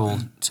can't travel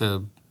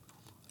to...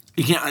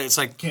 You can't. It's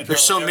like Can't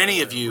there's so travel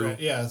many of everywhere, you right?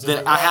 Yeah, so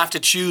that like, I have to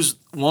choose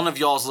one of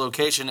y'all's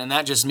location, and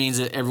that just means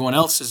that everyone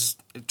else is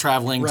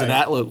traveling to Right.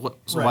 that.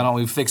 So why Right. don't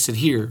we fix it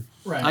here?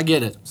 Right. I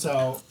get it.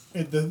 So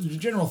the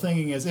general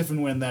thinking is if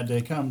and when that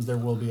day comes, there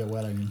will be a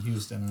wedding in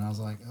Houston. And I was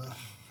like, ugh,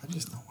 I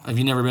just don't want Have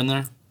you never been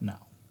there? No.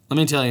 Let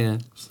me tell you.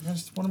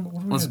 What are we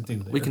going to do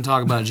there? We can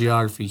talk about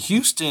geography.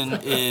 Houston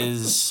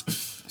is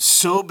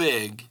so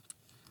big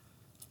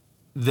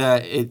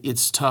that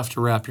it's tough to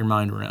wrap your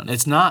mind around.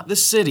 It's not the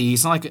city.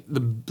 It's not like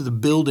the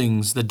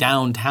buildings, the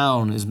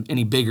downtown is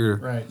any bigger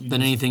Right,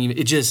 than anything.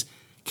 It just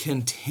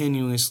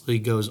continuously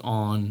goes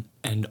on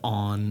and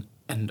on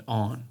and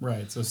on.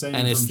 Right. So saying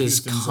And you're it's from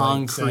this Houston's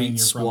concrete like saying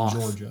you're swath.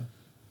 from Georgia.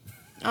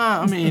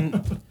 I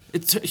mean,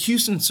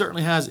 Houston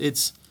certainly has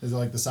its Is it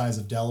like the size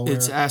of Delaware?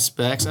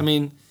 aspects. I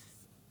mean,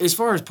 as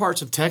far as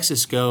parts of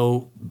Texas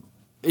go,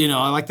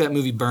 I like that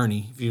movie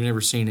Bernie. If you've never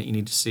seen it, you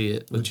need to see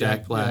it with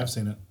Jack Black. Yeah, I've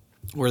seen it.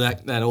 Where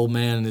that old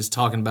man is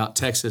talking about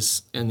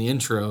Texas in the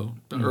intro,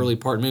 the early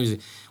part of the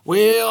movie.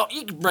 Well,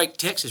 you can break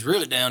Texas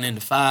really down into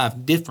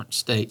 5 different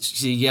states. You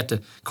see, you got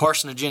the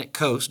carcinogenic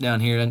coast down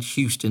here in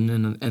Houston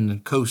and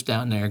the coast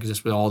down there because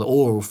that's where all the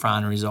oil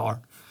refineries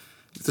are.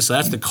 So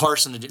that's the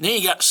carcinogen.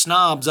 Then you got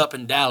snobs up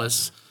in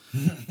Dallas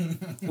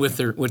with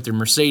their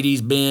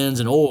Mercedes Benz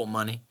and oil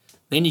money.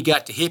 Then you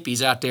got the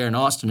hippies out there in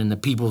Austin in the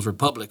People's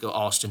Republic of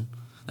Austin.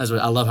 That's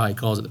what I love how he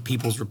calls it, the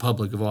People's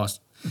Republic of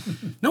Austin.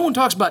 No one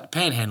talks about the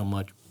Panhandle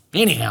much,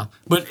 anyhow.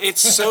 But it's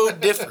so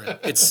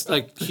different. It's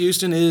like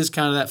Houston is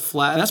kind of that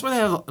flat. That's why they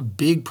have a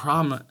big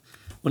problem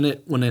when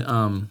it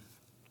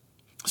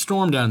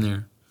stormed down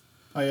there.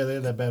 Oh yeah, they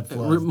had that bad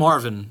flood.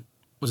 Marvin,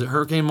 was it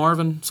Hurricane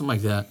Marvin? Something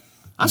like that.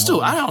 I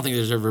don't think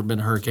there's ever been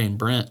a Hurricane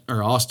Brent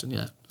or Austin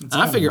yet. And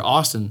I figure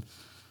Austin,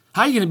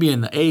 how are you going to be in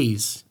the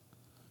A's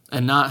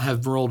and not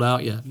have rolled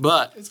out yet?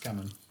 But It's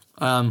coming.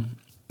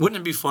 wouldn't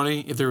it be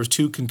funny if there was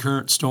 2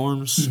 concurrent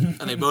storms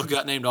and they both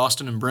got named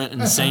Austin and Brent in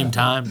the same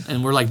time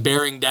and we're like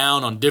bearing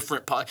down on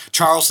different...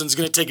 Charleston's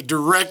going to take a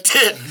direct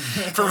hit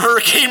from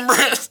Hurricane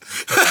Brent.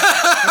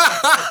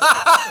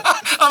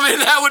 I mean,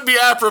 that would be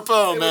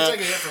apropos, We'll man.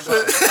 take a hit for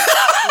both. We'll take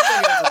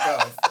a hit for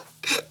both.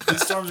 The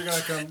storms are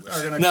gonna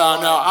come.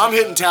 No, I'm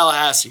hitting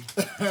Tallahassee.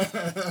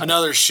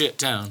 Another shit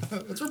town.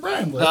 That's where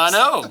Brian lives. I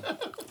know.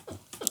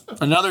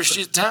 Another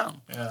shit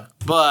town. Yeah.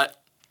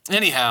 But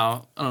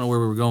anyhow, I don't know where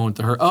we were going with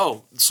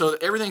the so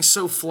everything's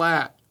so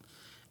flat.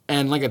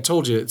 And like I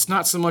told you, it's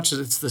not so much as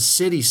it's the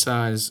city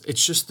size,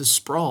 it's just the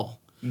sprawl.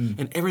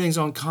 And everything's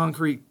on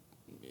concrete.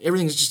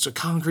 Everything's just a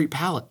concrete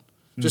pallet.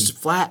 Just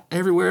flat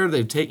everywhere.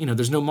 They take,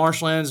 there's no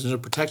marshlands, there's no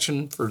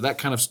protection for that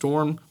kind of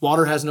storm.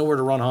 Water has nowhere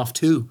to run off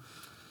to.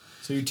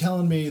 So you're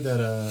telling me that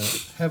a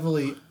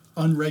heavily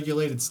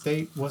unregulated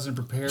state wasn't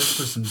prepared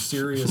for some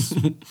serious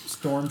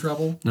storm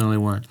trouble? No, they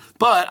weren't.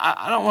 But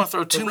I don't want to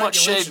throw too much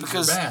shade regulations are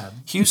because bad.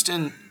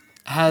 Houston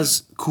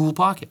has cool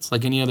pockets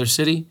like any other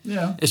city.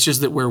 Yeah. It's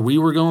just that where we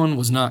were going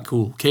was not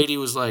cool. Katy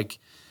was like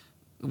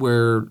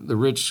where the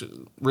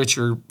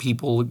richer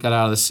people got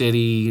out of the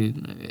city.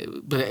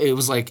 But it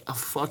was like a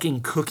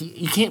fucking cookie.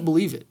 You can't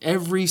believe it.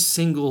 Every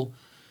single...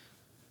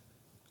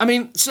 I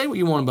mean, say what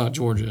you want about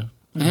Georgia.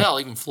 And hell,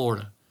 even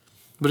Florida.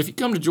 But if you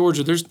come to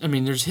Georgia,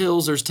 there's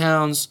hills, there's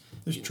towns,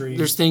 There's trees.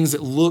 there's things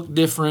that look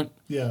different.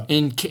 Yeah.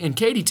 In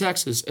Katy,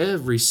 Texas,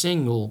 every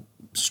single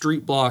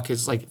street block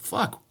is like,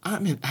 fuck. I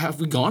mean,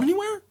 have we gone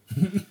anywhere?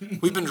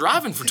 We've been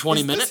driving for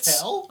 20 Is this minutes.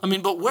 hell? I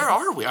mean, but where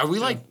are we? Are we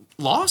like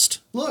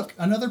lost? Look,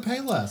 another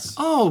Payless.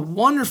 Oh,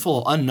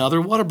 wonderful! Another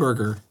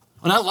Whataburger.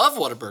 And I love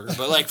Whataburger,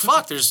 but like,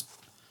 fuck, there's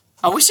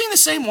Are we seeing the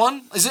same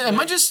one? Is it? Am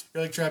I just?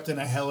 You're like trapped in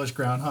a hellish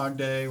Groundhog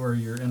Day where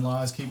your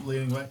in-laws keep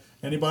leading away.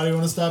 Anybody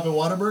want to stop at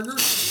Whataburger?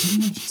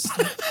 Didn't we just stop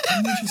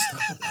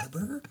at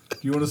Whataburger? Do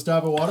you want to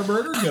stop at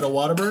Whataburger? Get a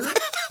Whataburger?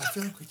 I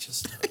feel like we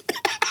just stopped.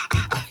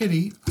 I could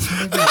eat.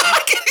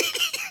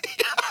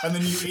 And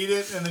then you eat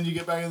it, and then you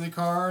get back in the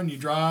car and you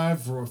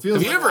drive for what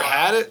feels Have you ever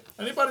had it?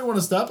 Anybody want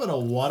to stop at a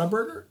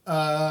Whataburger?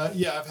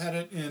 Yeah, I've had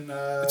it in.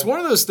 It's one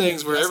of those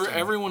things where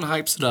everyone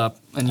hypes it up,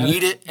 and you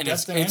eat it, and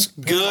it's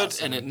good,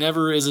 and it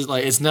never is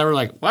like it's never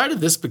like, why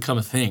did this become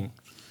a thing?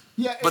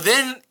 Yeah, but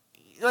then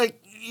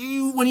like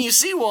when you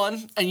see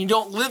one and you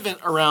don't live it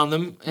around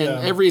them,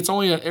 and it's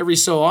only every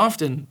so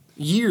often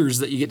years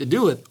that you get to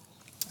do it.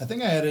 I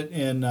think I had it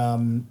in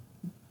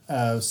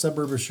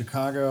suburb of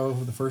Chicago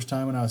the first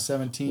time when I was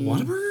 17.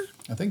 Whataburger?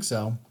 I think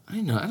so. I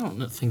know. I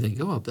don't think they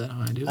go up that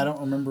high, do they? I don't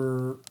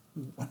remember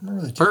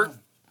the Bert, town.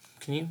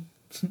 can you?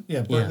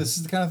 Yeah, Bert, this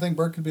is the kind of thing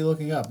Bert could be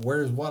looking up.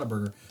 Where is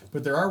Whataburger?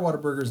 But there are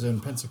Whataburgers in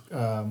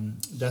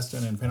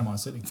Destin and Panama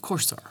City. Of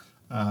course there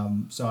are.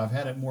 So I've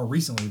had it more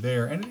recently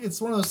there. And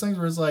it's one of those things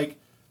where it's like,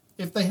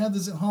 if they had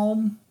this at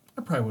home,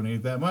 I probably wouldn't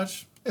eat that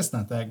much. It's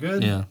not that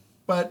good. Yeah.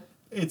 But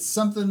it's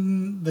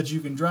something that you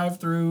can drive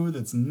through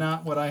that's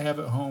not what I have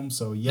at home.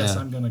 So, yes,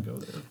 I'm going to go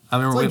there. I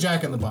remember it's like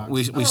Jack in the Box.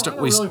 I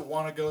don't really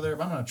want to go there,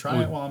 but I'm going to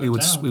try it while I'm in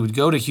town. We would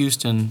go to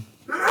Houston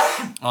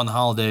on the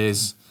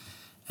holidays.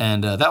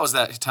 And that was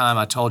that time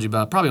I told you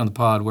about, probably on the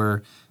pod,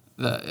 where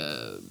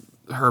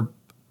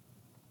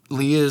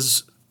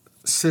Leah's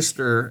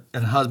sister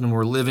and husband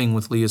were living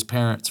with Leah's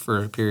parents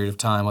for a period of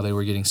time while they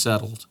were getting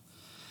settled.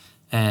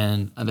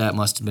 And that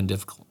must have been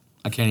difficult.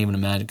 I can't even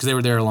imagine, because they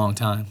were there a long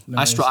time.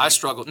 I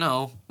struggled.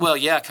 No. Well,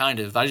 yeah, kind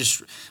of.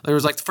 There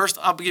was like the first,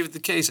 I'll give you the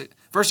case.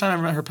 First time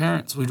I met her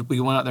parents,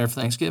 we went out there for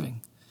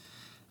Thanksgiving.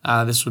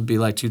 This would be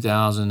like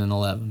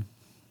 2011,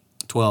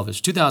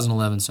 12-ish.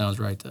 2011 sounds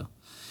right, though.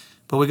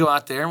 But we go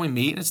out there and we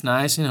meet, and it's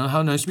nice,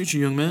 how nice to meet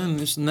you, young man, and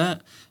this and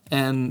that.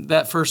 And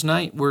that first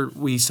night,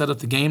 we set up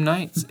the game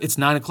night. It's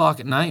 9 o'clock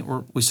at night.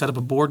 We set up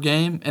a board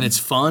game, and it's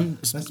fun.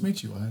 Nice to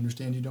meet you. I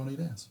understand you don't eat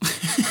ass.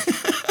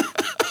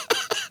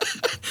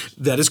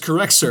 That is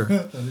correct, sir.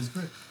 That is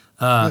great.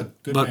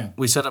 Good but man.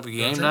 We set up a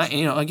game night.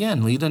 And,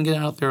 again, Lee doesn't get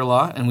out there a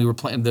lot, and we were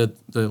playing.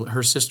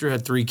 Her sister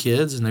had 3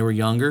 kids, and they were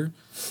younger,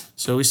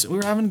 so we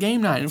were having game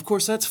night, and of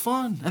course that's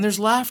fun, and there's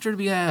laughter to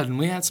be had, and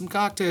we had some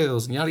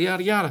cocktails, and yada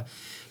yada yada.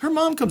 Her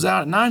mom comes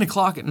out at 9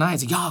 o'clock at night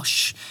and says, "Yo,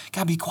 shh,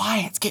 gotta be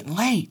quiet. It's getting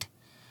late."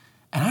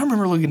 And I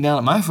remember looking down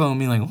at my phone,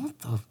 being like, "What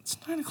the? It's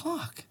 9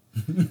 o'clock."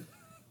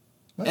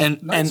 and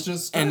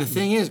the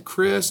thing is,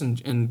 Chris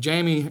and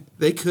Jamie,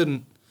 they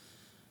couldn't.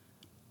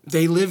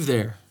 They live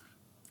there.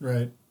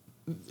 Right.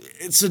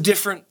 It's a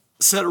different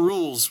set of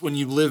rules when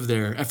you live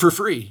there, and for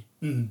free,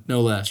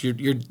 no less.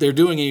 They're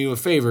doing you a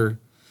favor.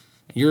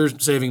 You're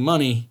saving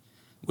money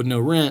with no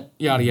rent,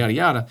 yada yada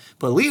yada.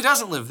 But Leah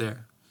doesn't live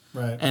there.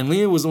 Right. And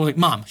Leah was the one like,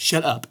 "Mom,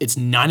 shut up. It's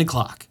 9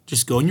 o'clock.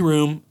 Just go in your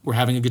room. We're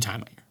having a good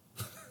time out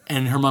here."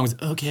 And her mom was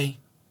okay.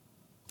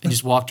 And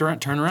just walked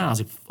around, turned around. I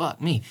was like,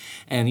 fuck me.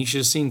 And you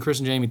should have seen Chris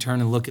and Jamie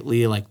turn and look at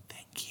Leah like,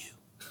 "Thank you."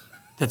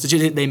 That's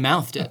what they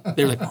mouthed it.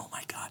 They were like, "Oh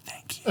my God,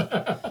 thank you."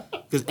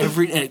 Because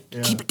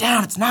keep it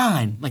down, it's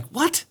 9. Like,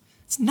 what?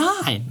 It's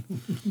 9.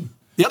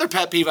 The other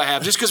pet peeve I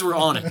have, just because we're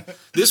on it,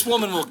 this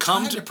woman will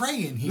come to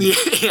pray in here.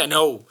 Yeah,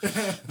 no.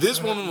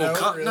 This woman will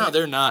come. Really? No,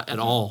 they're not at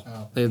all.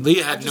 Oh.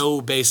 Leah had no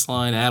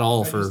baseline at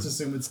all I just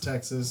assume it's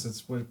Texas.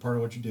 It's part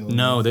of what you're dealing with.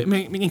 No,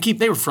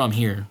 they were from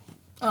here.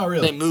 Oh,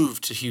 really? They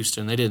moved to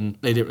Houston.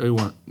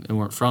 They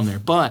weren't from there.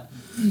 But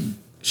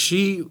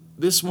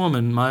this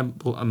woman, my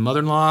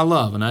mother-in-law, I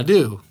love, and I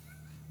do,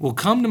 will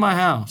come to my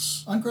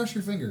house. Uncross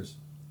your fingers.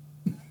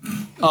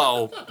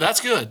 Oh,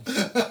 that's good.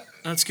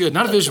 That's good.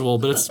 Not a visual,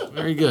 but it's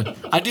very good.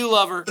 I do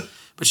love her,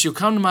 but she'll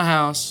come to my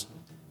house,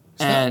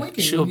 and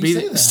she'll be.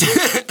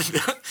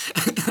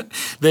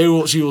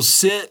 She will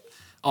sit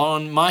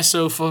on my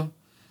sofa,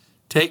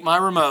 take my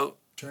remote,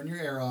 turn your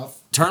air off.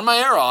 Turn my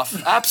air off.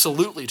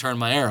 Absolutely, turn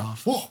my air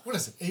off. Whoa! What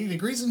is it? 80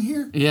 degrees in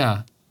here?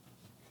 Yeah.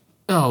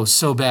 Oh,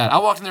 so bad. I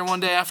walked in there one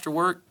day after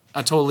work.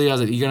 I told Leah, I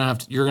was like, "You're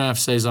gonna have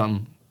to say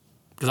something,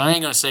 because I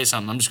ain't gonna say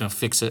something. I'm just gonna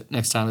fix it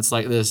next time it's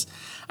like this."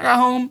 I got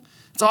home.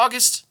 It's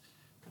August.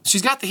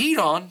 She's got the heat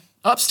on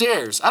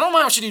upstairs. I don't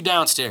mind what you do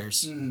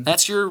downstairs. Mm-hmm.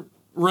 That's your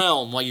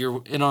realm while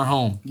you're in our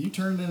home. You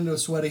turn it into a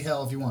sweaty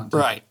hell if you want to.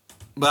 Right.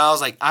 But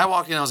I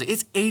walk in, I was like,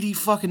 it's 80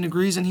 fucking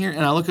degrees in here,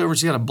 and I look over and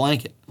she's got a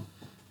blanket.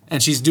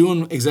 And she's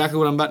doing exactly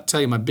what I'm about to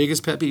tell you, my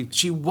biggest pet peeve.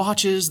 She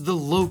watches the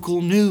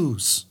local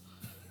news.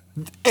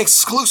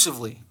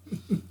 Exclusively.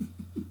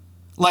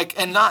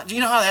 And not, you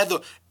know how they had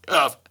the...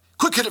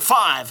 Quick hit at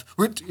 5.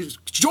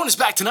 Join us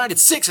back tonight at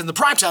 6 in the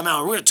primetime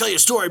hour. We're going to tell you a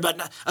story about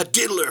a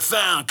diddler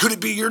found. Could it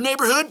be your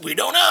neighborhood? We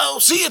don't know.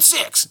 See you at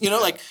 6.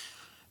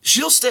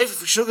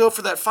 She'll go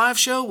for that 5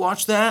 show,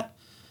 watch that,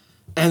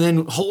 and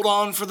then hold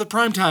on for the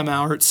primetime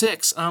hour at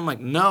 6. And I'm like,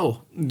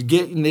 no.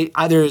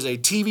 There is a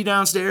TV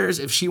downstairs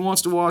if she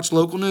wants to watch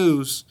local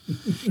news.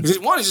 Because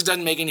one, it just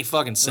doesn't make any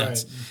fucking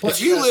sense. Right. Plus,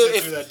 If you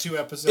live, through that 2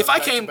 episodes if I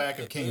back came, to back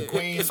of King and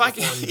Queen, if I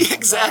before you come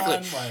exactly,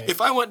 on, like- if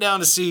I went down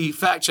to see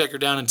Fact Checker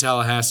down in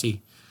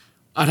Tallahassee,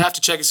 I'd have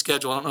to check his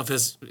schedule. I don't know if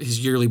his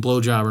yearly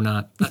blowjob or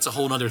not. That's a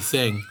whole other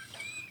thing.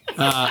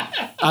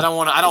 I don't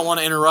want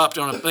to interrupt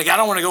on it. Like, I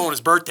don't want to go on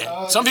his birthday.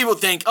 Some people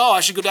think, oh,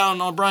 I should go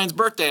down on Brian's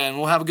birthday and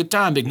we'll have a good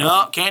time. Big,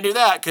 no, can't do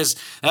that because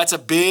that's a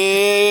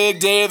big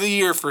day of the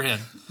year for him.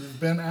 You've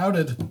been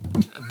outed.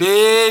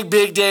 Big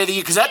day of the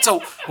year because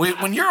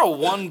when you're a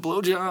one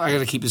blowjob. I got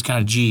to keep this kind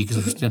of G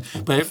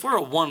but if we're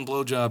a one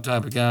blowjob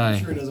type of guy,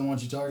 Sure, he doesn't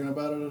want you talking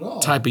about it at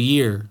all. type of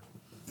year.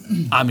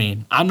 I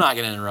mean, I'm not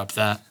going to interrupt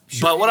that.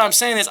 Sure. But what I'm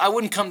saying is I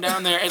wouldn't come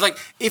down there. Like,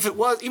 even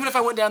if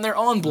I went down there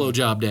on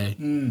blowjob day,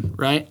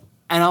 right?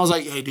 And I was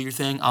like, hey, do your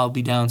thing. I'll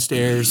be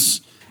downstairs.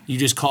 You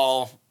just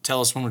call,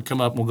 tell us when we come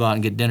up, and we'll go out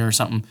and get dinner or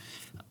something.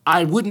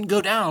 I wouldn't go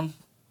down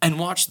and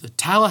watch the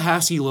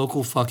Tallahassee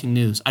local fucking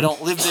news. I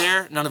don't live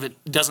there. None of it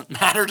doesn't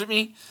matter to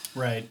me.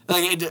 Right.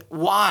 Like,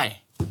 why?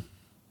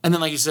 And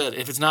then, like you said,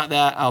 if it's not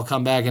that, I'll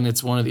come back and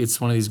it's one of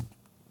these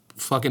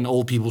fucking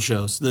old people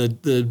shows.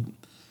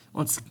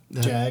 What's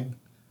that? Jag.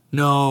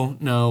 No. What's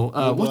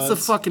the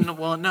Bloods? fucking?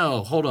 Well,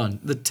 no. Hold on.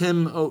 The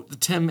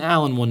Tim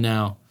Allen one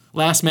now.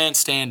 Last Man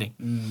Standing,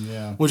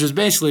 Yeah. which is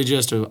basically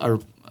just a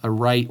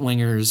right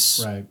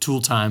winger's Right.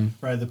 tool time.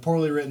 Right. The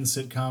poorly written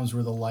sitcoms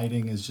where the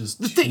lighting is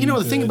just. The thing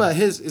good. about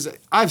his is that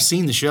I've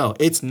seen the show.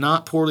 It's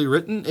not poorly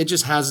written. It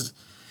just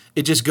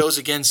goes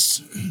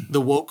against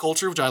the woke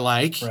culture, which I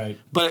like. Right.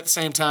 But at the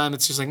same time,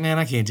 it's just like, man,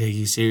 I can't take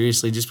you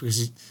seriously just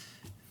because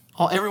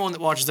everyone that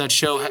watches that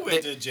show,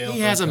 went to jail he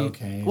for has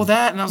cocaine. Well,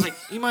 that, and I was like,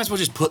 you might as well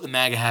just put the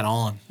MAGA hat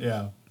on.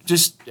 Yeah.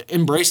 Just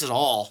embrace it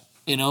all,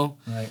 you know?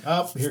 Right.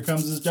 Up, here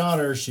comes his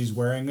daughter. She's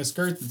wearing a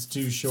skirt that's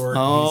too short.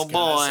 Oh, He's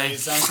gonna boy. say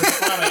something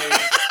funny.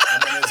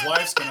 And then his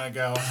wife's going to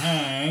go,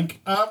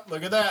 Hank, up,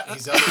 look at that.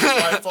 He's helping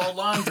his wife fold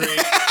laundry.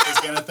 He's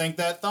going to think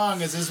that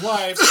thong is his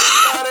wife's,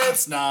 but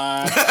it's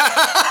not.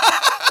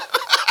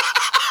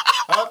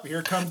 Up,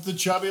 here comes the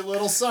chubby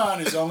little son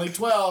who's only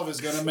 12, is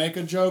going to make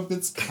a joke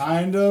that's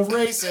kind of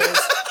racist.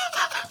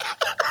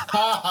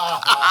 Ha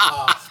ha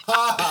ha ha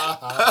ha ha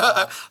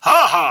ha.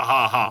 Ha ha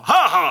ha ha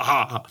ha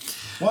ha ha.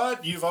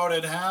 What? You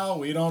voted how?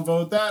 We don't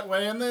vote that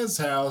way in this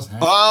house. Hank,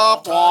 Blah,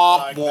 don't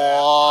talk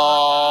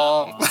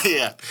blah, like blah.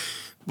 Yeah.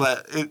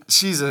 But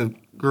she's a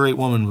great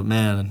woman, but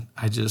man,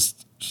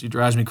 she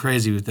drives me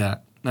crazy with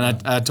that.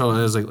 And I told her,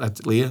 I was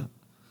like, Leah,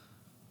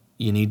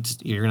 you're going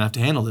to have to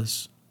handle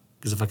this.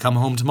 Because if I come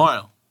home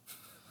tomorrow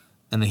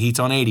and the heat's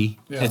on 80,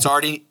 Yeah. it's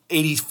already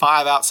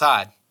 85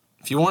 outside.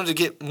 If you wanted to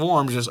get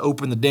warm, just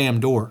open the damn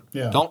door.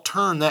 Yeah. Don't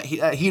turn that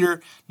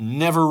heater.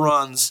 Never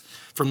runs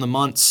from the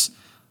months.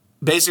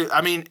 Basically,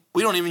 I mean,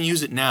 we don't even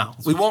use it now.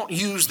 We won't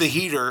use the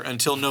heater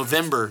until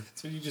November,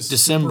 So you just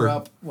December. super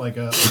up like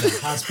a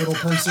hospital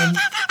person,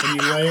 and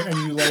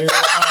you lay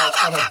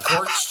on a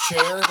porch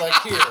chair. Like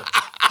here,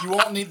 you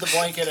won't need the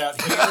blanket out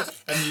here,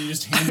 and you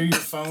just hand her your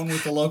phone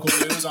with the local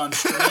news on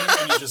stream,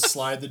 and you just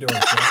slide the door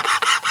shut.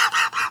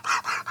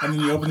 And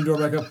then you open the door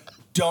back up.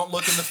 Don't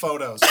look in the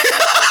photos.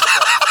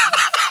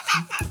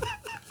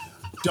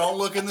 Don't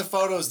look in the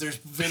photos. There's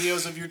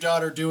videos of your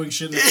daughter doing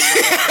shit.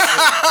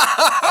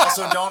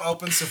 Also, don't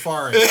open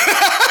Safari.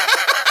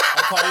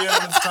 I'll call you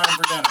when it's time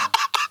for dinner.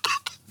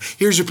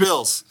 Here's your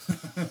pills.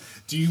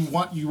 Do you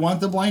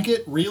want the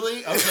blanket?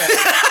 Really? Okay.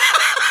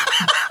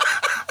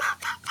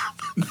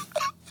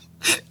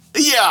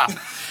 Yeah,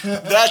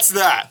 that's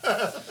that.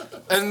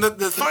 And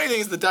the funny thing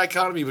is the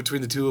dichotomy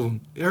between the two of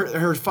them.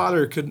 Her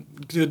father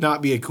could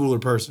not be a cooler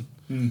person.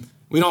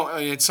 We don't. I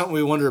mean, it's something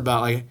we wonder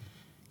about, like,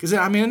 because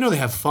I mean I know they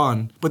have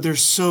fun, but they're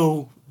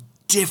so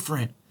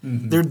different.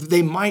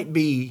 They might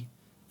be,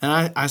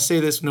 and I say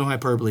this with no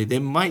hyperbole. They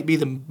might be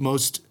the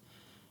most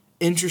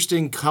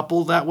interesting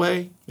couple that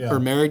way, Yeah. or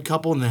married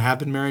couple, and they have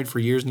been married for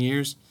years and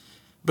years,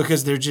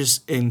 because they're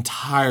just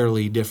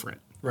entirely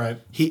different.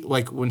 Right.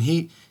 When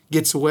he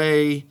gets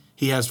away,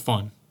 he has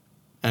fun.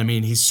 I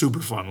mean, he's super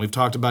fun. We've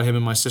talked about him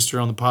and my sister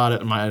on the pod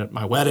at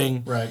my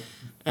wedding. Right.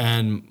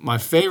 And my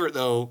favorite,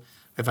 though,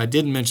 if I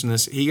didn't mention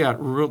this, he got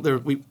real.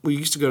 We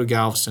used to go to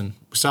Galveston.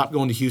 We stopped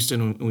going to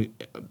Houston.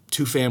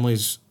 Two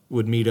families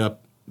would meet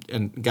up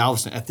in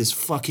Galveston at this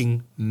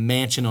fucking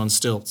mansion on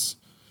stilts.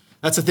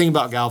 That's the thing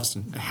about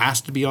Galveston. It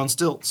has to be on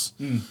stilts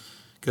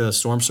because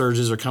storm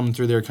surges are coming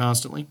through there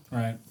constantly.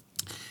 Right.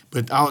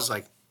 But I was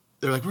like,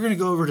 they're like, we're going to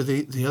go over to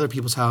the other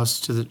people's house,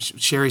 to the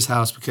Sherry's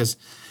house, because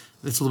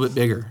it's a little bit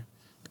bigger.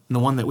 And the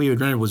one that we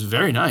had rented was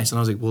very nice. And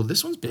I was like, well,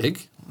 this one's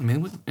big. I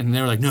mean, and they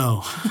were like,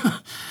 no.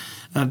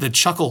 The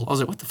chuckle. I was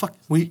like, what the fuck?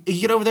 You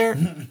get over there?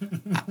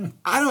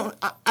 I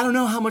don't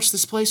know how much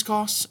this place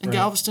costs in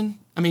Galveston.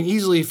 I mean,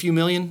 easily a few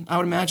million, I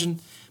would imagine.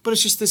 But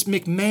it's just this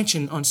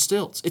McMansion on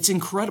stilts. It's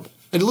incredible.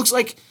 And it looks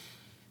like,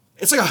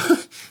 it's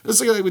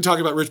like we talk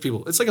about rich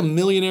people. It's like a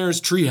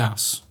millionaire's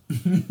treehouse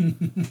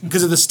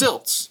because of the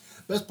stilts.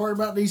 Best part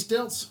about these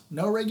stilts,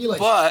 no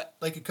regulation. But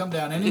they could come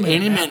down any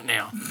minute.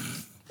 Now.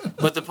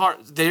 But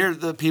they're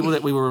the people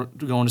that we were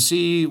going to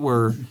see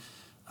were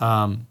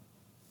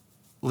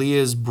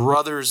Leah's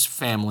brother's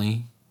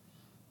family,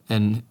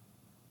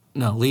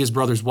 Leah's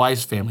brother's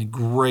wife's family.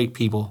 Great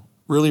people,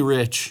 really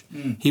rich.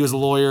 He was a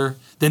lawyer.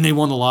 Then they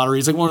won the lottery.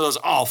 He's like one of those.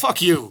 Oh,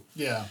 fuck you.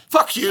 Yeah.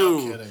 Fuck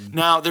you. No kidding.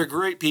 Now they're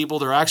great people.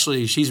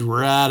 She's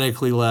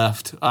radically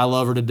left. I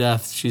love her to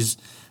death. This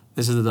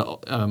is the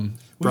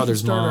brother's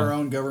we should start mom. our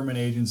own government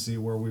agency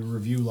where we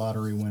review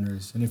lottery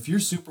winners. And if you're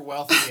super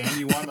wealthy and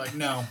you won, like,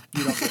 no,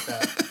 you don't get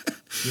that.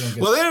 You don't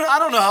get that. I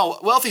don't know how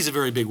wealthy is a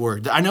very big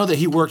word. I know that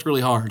he worked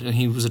really hard and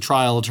he was a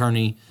trial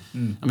attorney.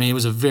 I mean, it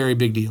was a very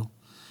big deal.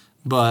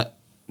 But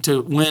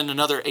to win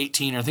another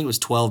 18, or I think it was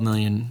 12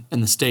 million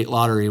in the state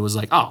lottery was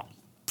like, oh,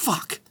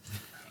 fuck.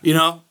 You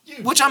know?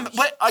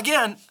 But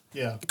again,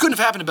 it couldn't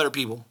have happened to better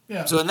people.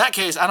 Yeah. So in that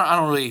case, I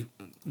don't really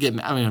get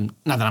mad. I mean,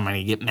 not that I'm going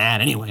to get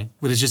mad anyway,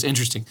 but it's just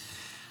interesting.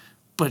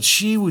 But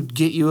she would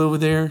get you over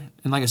there.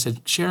 And like I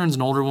said, Sharon's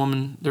an older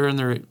woman. They're in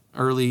their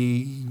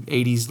early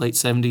 80s, late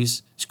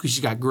 70s. She's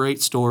got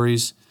great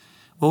stories.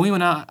 Well, I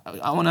went out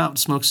and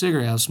smoked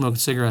cigarettes. I was smoking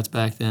cigarettes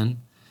back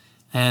then.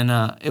 And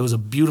it was a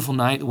beautiful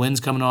night. The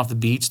wind's coming off the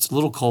beach. It's a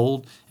little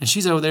cold. And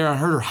she's over there. I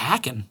heard her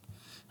hacking.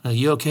 I'm like,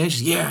 you okay?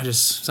 She's yeah,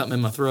 just something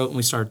in my throat. And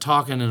we started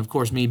talking. And, of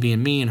course, me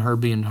being me and her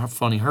being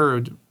funny,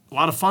 a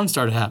lot of fun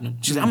started happening.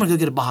 She's like, I'm going to go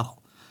get a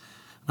bottle.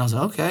 And I was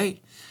like,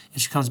 okay.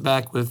 And she comes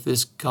back with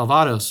this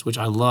Calvados, which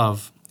I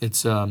love.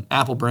 It's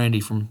apple brandy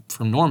from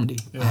Normandy.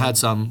 Yeah. I had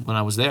some when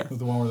I was there. With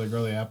the one where they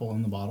grow the apple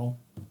in the bottle?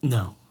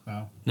 No.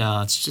 Wow.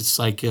 No, it's just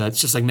like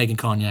making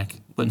cognac,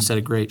 but instead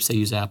of grapes, they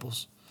use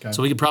apples. Okay.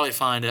 So we could probably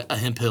find a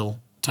hemp hill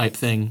type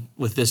thing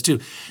with this too.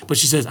 But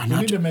she says, I'm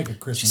not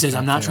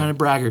trying to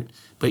braggart,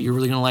 but you're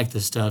really gonna like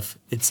this stuff.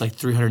 It's like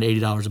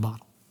 $380 a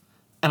bottle.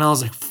 And I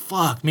was like,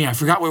 fuck me, I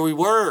forgot where we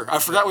were. I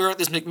forgot we were at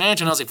this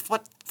McMansion. I was like,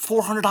 what,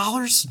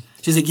 $400?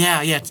 She's like,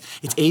 yeah,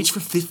 it's aged for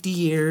 50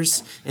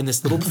 years in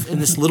this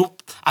little.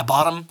 I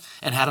bought them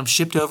and had them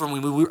shipped over, and we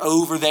were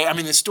over there. I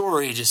mean, the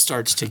story just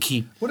starts to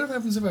keep. What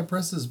happens if I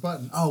press this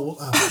button? Oh,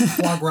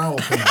 foie gras will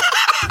come out.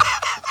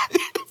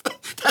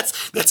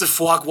 That's a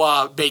foie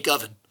gras bake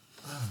oven.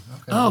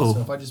 Okay. Oh. So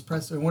if I just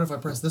press, what if I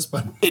press this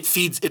button? It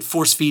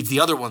force feeds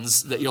the other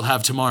ones that you'll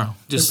have tomorrow.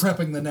 They're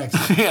prepping the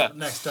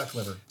next duck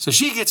liver. So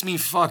she gets me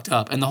fucked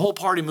up, and the whole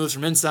party moves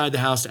from inside the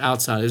house to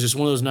outside. It was just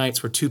one of those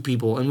nights where two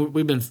people, and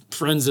we've been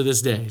friends to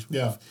this day.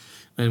 Yeah.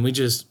 And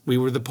we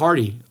were the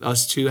party,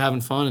 us two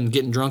having fun and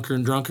getting drunker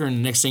and drunker, and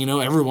the next thing you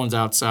know, everyone's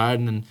outside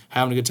and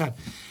having a good time.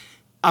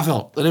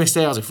 The next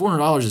day I was like,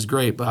 $400 is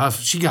great, but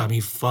she got me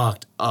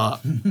fucked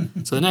up.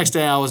 So the next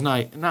day I was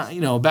not,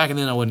 back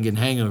then I wasn't getting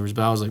hangovers,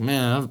 but I was like,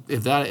 man,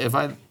 this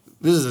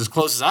is as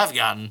close as I've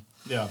gotten.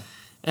 Yeah.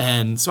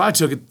 And so I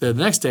took it. The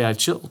next day I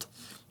chilled.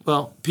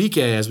 Well, PK,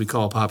 as we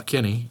call Papa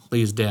Kenny,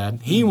 Lee's dad,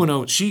 he went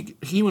over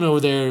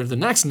there the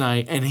next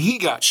night and he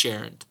got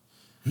Sharoned.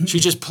 She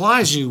just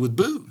plies you with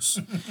booze,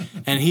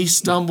 and he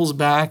stumbles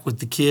back with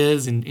the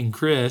kids and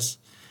Chris.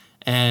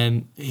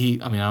 And I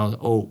was,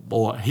 oh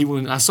boy.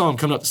 I saw him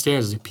coming up the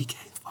stairs, I was like, PK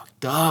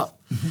fucked up.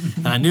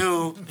 And I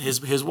knew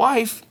his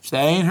wife,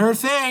 that ain't her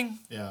thing.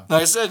 Yeah.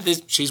 Like I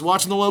said, she's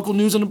watching the local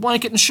news on the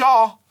blanket in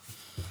Shaw.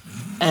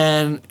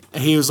 And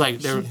he was like,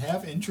 does she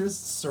have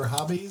interests or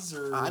hobbies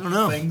or I don't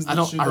know. Things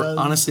that she does?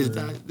 Honestly,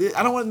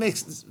 I don't want to make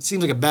it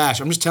seem like a bash.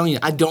 I'm just telling you,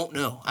 I don't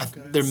know.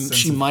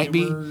 She might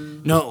be.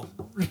 No.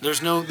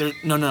 There's no.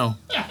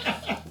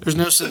 There's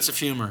no sense of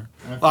humor.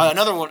 Okay.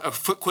 Another one,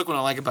 quick one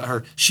I like about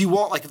her. She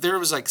won't, like, if there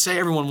was, like, say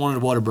everyone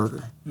wanted a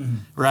Whataburger,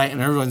 right?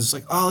 And everyone's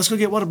like, oh, let's go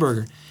get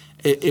Whataburger.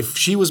 If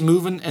she was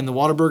moving and the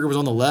Whataburger was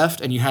on the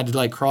left and you had to,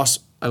 like, cross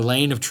a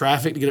lane of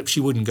traffic to get up, she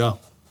wouldn't go.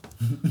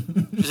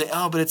 She's like,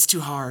 oh, but it's too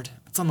hard.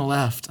 It's on the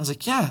left. I was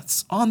like, yeah,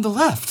 it's on the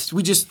left.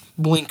 We just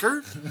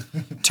blinker,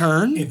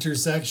 turn.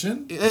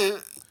 Intersection.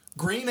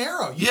 Green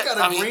arrow. You got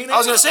a green arrow. I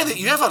was going to say that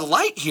you have a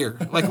light here.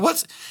 Like,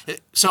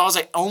 so I was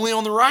like, only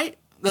on the right?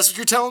 That's what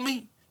you're telling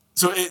me?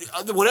 So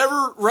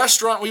whatever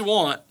restaurant we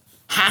want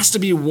has to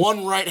be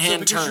one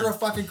right-hand turn. Because you're a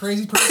fucking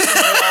crazy person.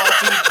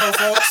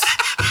 Folks.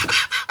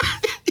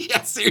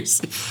 Yeah,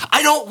 seriously.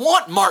 I don't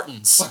want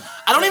Martin's.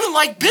 I don't even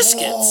like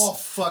biscuits. Oh,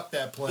 fuck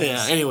that place.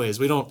 Yeah, anyways,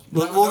 we'll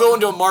go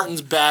into a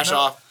Martin's bash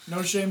off.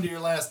 No shame to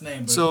your last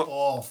name,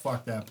 but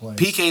fuck that place.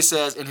 PK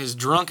says in his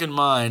drunken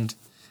mind,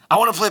 I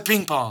want to play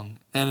ping pong.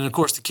 And then, of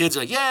course, the kids are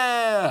like,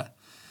 yeah.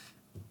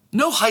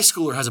 No high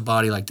schooler has a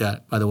body like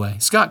that, by the way.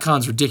 Scott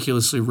Kahn's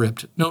ridiculously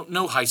ripped.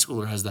 No high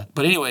schooler has that.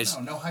 But anyways.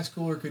 No high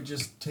schooler could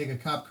just take a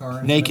cop car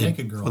and naked, have a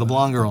naked girl. With a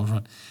blonde girl in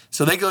front.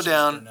 So they go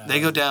down,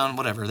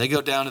 whatever. They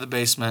go down to the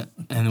basement,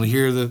 and we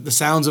hear the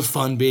sounds of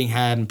fun being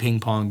had and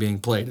ping pong being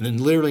played. And then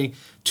literally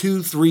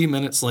 2-3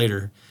 minutes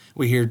later,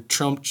 we hear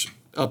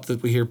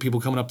we hear people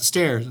coming up the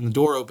stairs, and the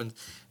door opens.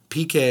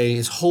 PK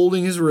is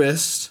holding his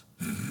wrist,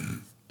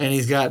 and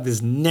he's got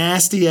this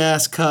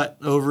nasty-ass cut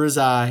over his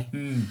eye.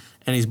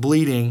 And he's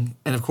bleeding,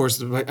 and of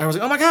course, I was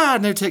like, oh my God,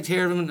 and they take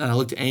care of him. And I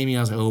looked at Amy, I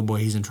was like, oh boy,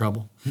 he's in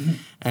trouble.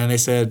 And they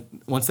said,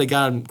 once they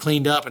got him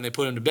cleaned up and they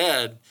put him to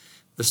bed,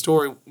 the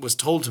story was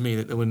told to me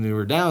that when we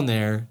were down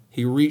there,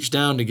 he reached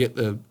down to get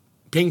the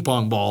ping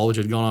pong ball, which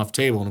had gone off the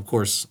table, and of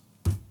course,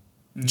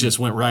 just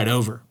went right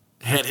over.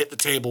 Head hit the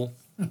table,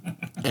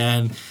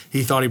 and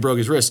he thought he broke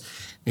his wrist.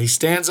 And he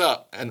stands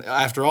up, and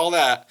after all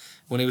that,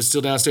 when he was still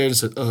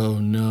downstairs, and said, "Oh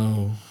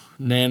no,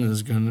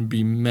 Nana's gonna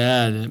be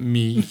mad at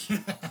me."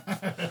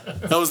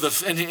 That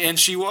was and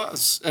she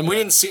was, and we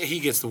didn't see. He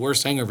gets the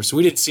worst hangover, so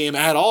we didn't see him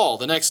at all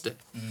the next day.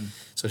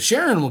 So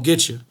Sharon will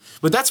get you,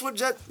 but that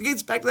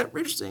gets back to that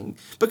rich thing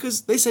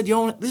because they said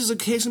this is a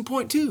case in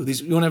point too.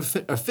 You want to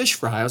have a fish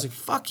fry? I was like,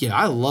 fuck yeah,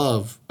 I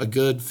love a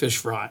good fish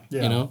fry.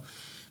 Yeah. You know,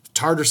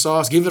 tartar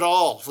sauce, give it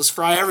all. Let's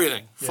fry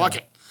everything. Yeah. Fuck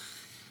it.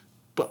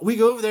 But we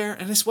go over there,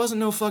 and this wasn't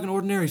no fucking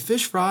ordinary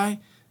fish fry.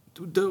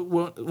 Some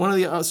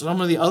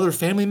of the other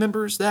family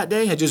members that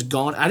day had just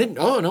gone.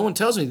 No one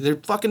tells me they're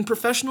fucking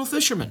professional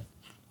fishermen.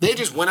 They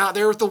just went out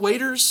there with the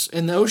waiters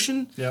in the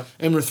ocean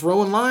and were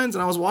throwing lines,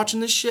 and I was watching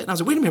this shit, and I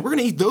was like, wait a minute, we're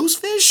going to eat those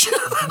fish?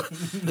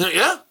 They're like,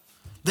 yeah.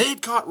 They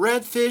had caught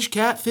redfish,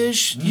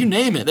 catfish, you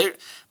name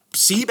it.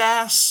 Sea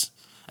bass,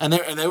 and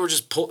they were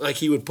just,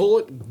 he would pull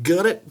it,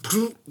 gut it,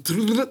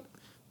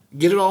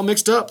 get it all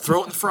mixed up, throw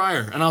it in the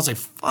fryer. And I was like,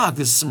 fuck,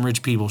 this is some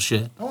rich people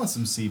shit. I want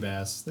some sea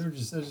bass. I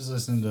was just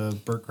listening to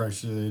Bert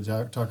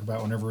Kreischer talk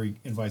about whenever he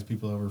invites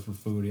people over for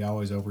food, he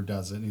always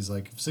overdoes it. And he's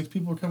like, if 6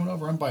 people are coming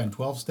over, I'm buying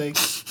 12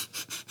 steaks.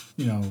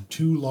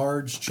 2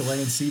 large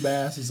Chilean sea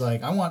bass. He's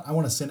like, I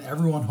want to send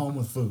everyone home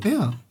with food.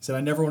 Yeah. He said,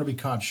 I never want to be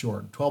caught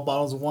short. 12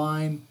 bottles of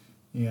wine.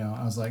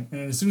 I was like,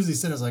 and as soon as he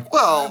said it, I was like,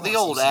 well, the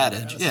old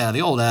adage. Yeah,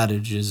 the old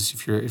adage is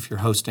if you're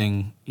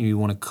hosting, you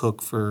want to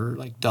cook for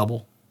like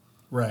double.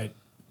 Right.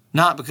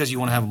 Not because you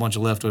want to have a bunch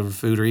of leftover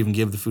food or even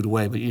give the food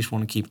away, but you just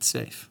want to keep it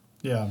safe.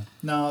 Yeah.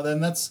 No,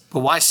 then that's. But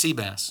why sea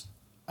bass?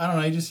 I don't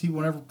know.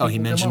 Whenever people he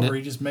mentioned come over,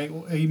 it. He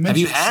mentioned. Have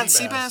you had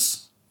sea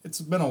bass? It's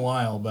been a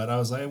while, but I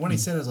was like, when he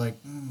said it, I was like,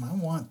 I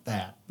want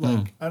that.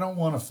 Like, I don't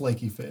want a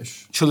flaky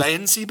fish.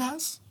 Chilean sea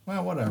bass?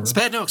 Well, whatever.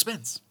 Spared no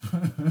expense.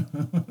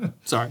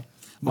 Sorry.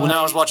 When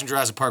I was watching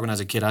Jurassic Park when I was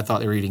a kid, I thought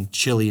they were eating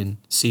Chilean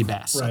sea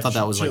bass. Right. I thought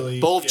that was Chile,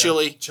 like both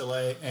chili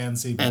and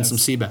sea bass. and some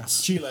sea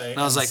bass. Chile. And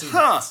I was like, sea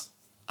huh, bass.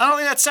 I don't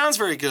think that sounds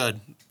very good.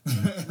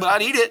 But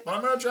I'd eat it. But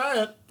I'm gonna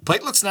try it.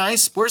 Plate looks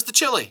nice. Where's the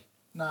chili?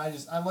 No,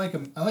 I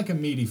like a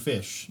meaty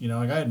fish.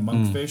 Like I had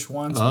monkfish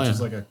once, which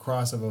is like a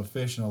cross of a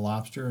fish and a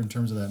lobster in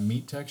terms of that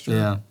meat texture.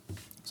 Yeah.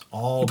 It's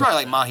all. You probably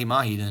like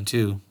mahi-mahi then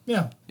too.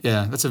 Yeah.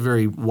 Yeah, that's a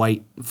very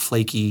white,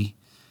 flaky,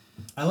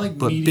 I like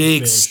but meaty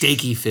big, fish.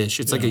 steaky fish.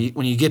 It's like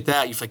when you get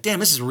that, you're like, damn,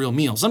 this is a real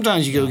meal.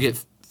 Sometimes you go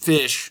get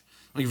fish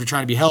if you're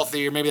trying to be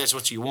healthy, or maybe that's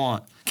what you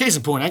want. Case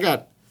in point, I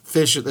got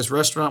fish at this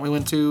restaurant we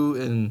went to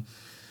in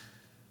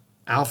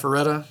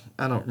Alpharetta.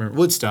 I don't remember.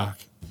 Woodstock.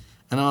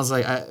 And I was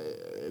like,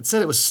 it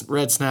said it was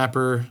red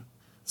snapper.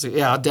 I was like,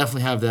 yeah, I'll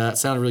definitely have that. It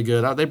sounded really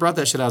good. They brought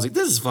that shit out. I was like,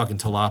 this is fucking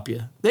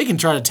tilapia. They can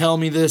try to tell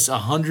me this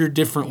 100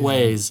 different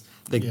ways.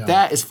 Like,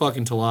 that is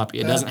fucking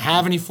tilapia. It doesn't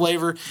have any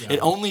flavor. Yeah. It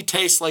only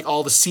tastes like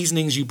all the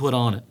seasonings you put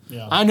on it.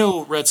 Yeah. I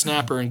know red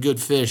snapper and good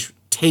fish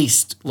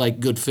taste like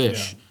good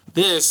fish. Yeah.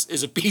 This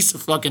is a piece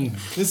of fucking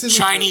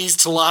Chinese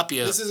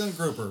tilapia. This isn't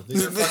grouper.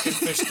 These are fucking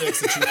fish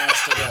sticks that you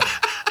mash together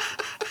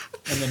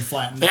and then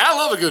flatten. Hey, I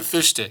love a good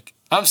fish stick.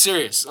 I'm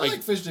serious. I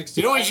like fish sticks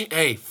too. You know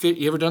what?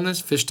 You ever done this?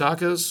 Fish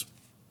tacos?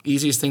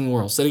 Easiest thing in the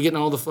world. Instead of getting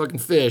all the fucking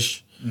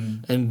fish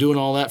and doing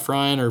all that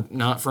frying or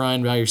not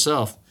frying by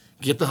yourself,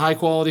 get the high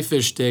quality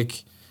fish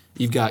stick.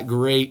 You've got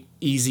great,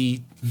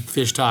 easy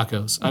fish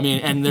tacos. I mean,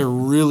 and they're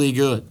really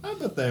good. I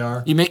bet they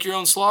are. You make your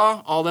own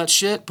slaw, all that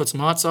shit, put some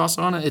hot sauce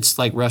on it. It's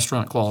like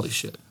restaurant quality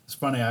shit. It's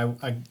funny.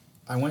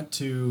 I went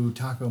to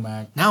Taco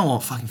Mac. Now I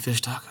want fucking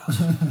fish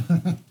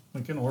tacos.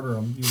 I can order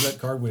them. Use that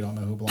card. We don't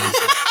know who belongs to.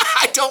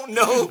 I don't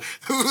know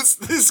whose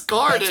this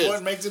card is. That's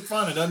what makes it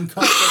fun. It doesn't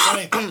cost us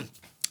anything.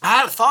 I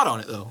had a thought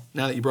on it, though,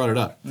 now that you brought it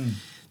up.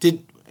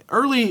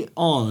 Early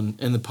on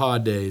in the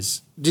pod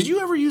days, did you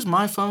ever use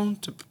my phone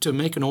to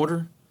make an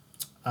order?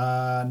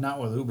 Not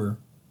with Uber.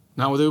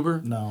 Not with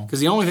Uber? No. Because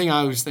the only thing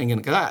I was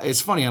thinking,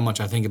 it's funny how much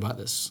I think about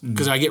this.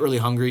 Because I get really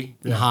hungry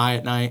and high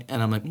at night,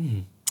 and I'm like,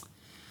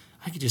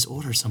 I could just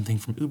order something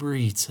from Uber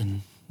Eats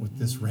and with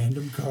this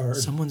random card.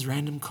 Someone's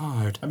random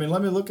card. I mean,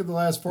 let me look at the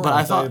last 4. But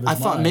I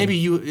thought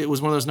maybe it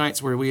was one of those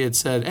nights where we had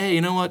said, hey,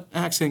 you know what?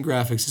 Accent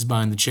Graphics is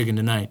buying the chicken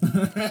tonight.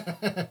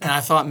 And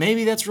I thought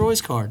maybe that's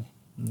Roy's card.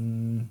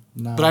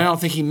 No. But I don't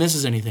think he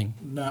misses anything.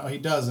 No, he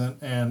doesn't.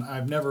 And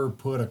I've never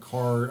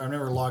I've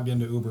never logged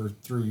into Uber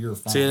through your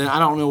phone. See, I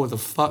don't know what the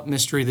fuck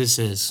mystery this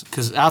is.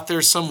 Because out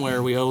there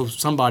somewhere we owe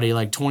somebody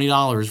like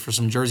 $20 for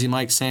some Jersey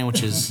Mike's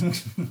sandwiches.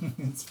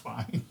 It's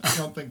fine. I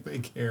don't think they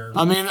care.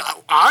 I mean,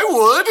 I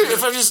would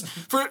if I just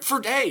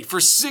for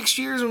 6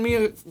 years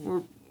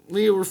when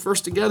Leah were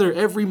first together,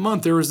 every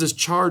month there was this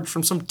charge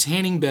from some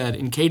tanning bed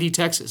in Katy,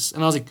 Texas.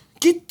 And I was like,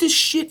 get this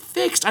shit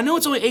fixed. I know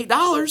it's only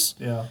 $8.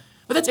 Yeah.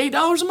 But that's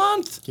 $8 a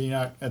month. Can you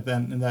not,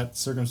 in that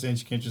circumstance,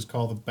 you can't just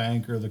call the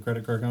bank or the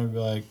credit card company and be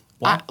like,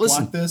 block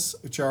this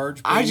charge,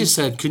 please? I just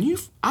said,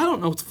 I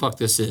don't know what the fuck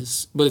this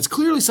is, but it's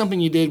clearly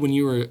something you did when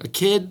you were a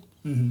kid.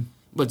 Mm-hmm.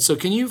 But so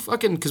can you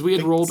fucking, because we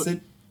had rolled,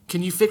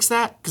 can you fix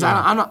that? Because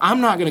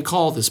I'm not going to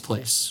call this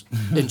place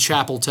in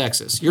Chapel,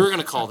 Texas. You're going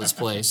to call this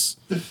place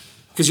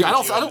because I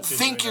don't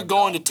think you're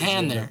going to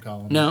tan there.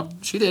 No,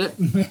 she did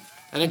it.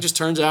 And it just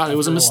turns out it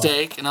was a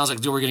mistake. And I was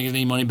like, "Dude, we're gonna get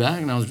any money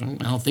back?" And I was like,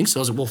 "I don't think so."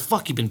 I was like, "Well,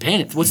 fuck, you've been paying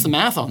it. What's the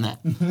math on that?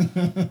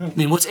 I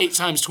mean, what's 8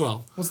 times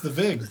 12? What's the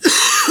VIG?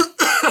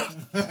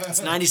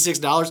 It's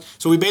 $96.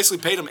 So we basically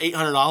paid them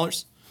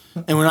 $800,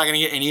 and we're not gonna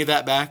get any of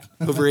that back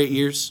over 8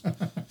 years.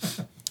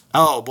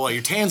 Oh boy,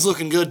 your tan's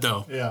looking good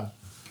though. Yeah.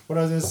 What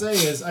I was gonna say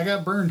is I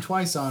got burned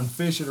twice on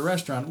fish at a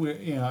restaurant.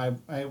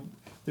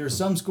 There are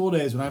some school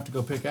days when I have to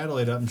go pick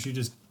Adelaide up, and she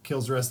just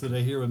kills the rest of the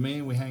day here with me,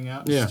 and we hang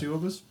out. Just 2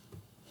 of us.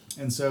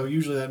 And so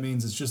usually that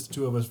means it's just the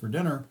 2 of us for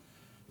dinner.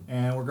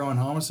 And we're going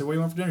home. I said, "What do you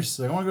want for dinner?" She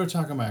said, "I want to go to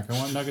Taco Mac. I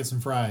want nuggets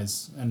and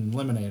fries and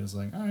lemonade." I was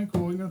like, "All right,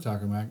 cool. We can go to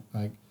Taco Mac."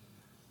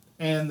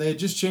 And they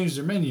just changed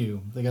their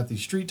menu. They got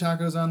these street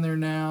tacos on there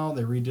now.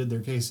 They redid their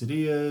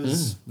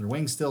quesadillas. Their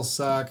wings still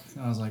suck.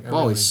 And I was like,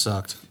 Always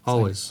sucked.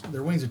 Always.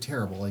 Their wings are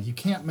terrible. Like you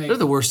can't make. They're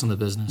the worst in the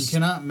business. You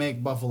cannot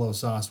make buffalo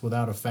sauce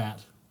without a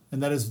fat,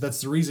 and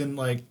that's the reason.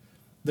 Like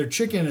their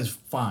chicken is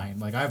fine.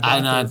 Like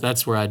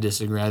that's where I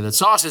disagree. The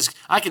sauce is.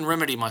 I can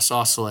remedy my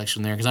sauce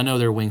selection there because I know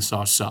their wing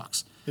sauce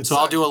sucks.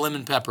 I'll do a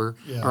lemon pepper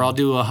or I'll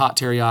do a hot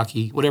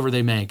teriyaki, whatever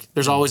they make.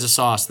 There's always a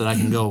sauce that I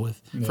can go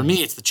with. For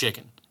me, it's the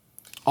chicken.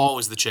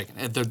 Always the chicken.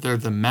 They're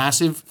the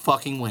massive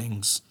fucking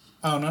wings.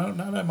 Oh, no,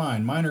 not at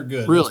mine. Mine are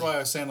good. Really? That's why I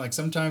was saying, like,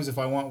 sometimes if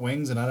I want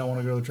wings and I don't want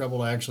to go to the trouble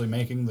to actually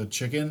making the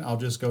chicken, I'll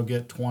just go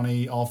get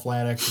 20 all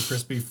flat extra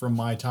crispy from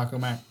my Taco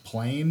Mac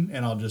plain,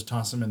 and I'll just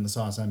toss them in the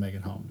sauce I make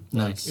at home.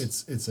 Nice. Like,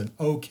 it's an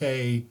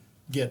okay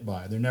get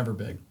by. They're never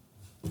big.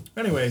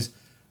 Anyways,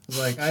 it's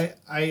like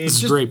This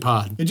is a great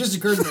pod. It just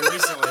occurred to me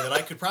recently that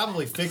I could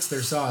probably fix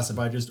their sauce if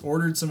I just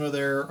ordered some of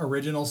their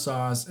original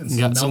sauce and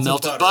some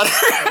melted butter.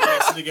 And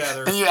mix it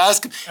together. And you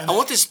ask, I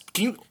want this.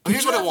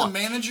 Here's what I want. The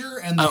manager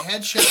and the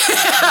head chef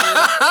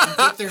and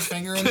dip their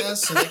finger in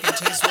this so they can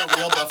taste what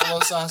real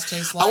buffalo sauce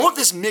tastes like. I want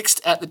this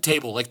mixed at the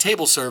table, like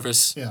table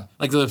service. Yeah.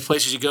 Like the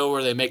places you go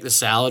where they make the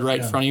salad right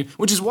in front of you,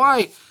 which is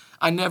why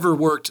I never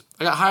worked.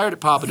 I got hired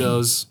at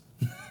Pappadeaux's.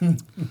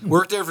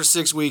 Worked there for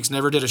 6 weeks,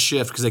 never did a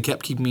shift because they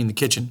kept keeping me in the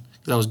kitchen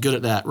because I was good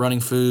at that,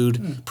 running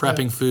food,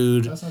 prepping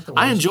food. That's not the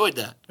I worst. enjoyed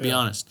that, to be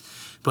honest.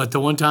 But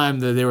the one time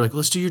that they were like,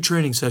 "Let's do your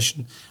training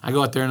session," I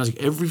go out there and I was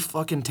like, every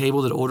fucking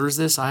table that orders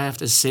this, I have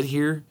to sit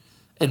here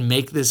and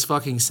make this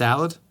fucking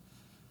salad.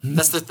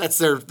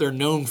 They're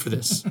known for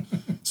this.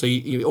 So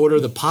you order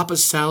the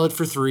Papa's salad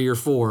for 3 or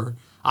 4.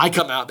 I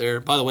come out there.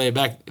 By the way,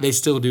 they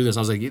still do this.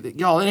 I was like,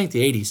 y'all, it ain't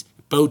the 80s.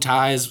 Bow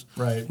ties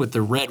with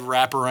the red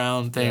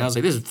wraparound thing. I was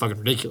like, this is fucking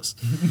ridiculous.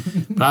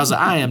 But I was like,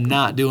 I am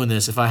not doing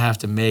this if I have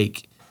to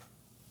make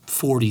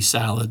 40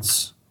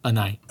 salads a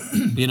night.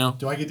 You know?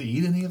 Do I get to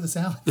eat any of the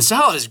salad? The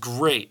salad is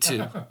great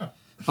too.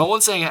 But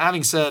one thing,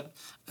 having said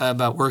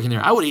about working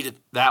there, I would eat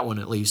that one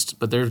at least.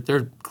 But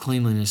their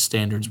cleanliness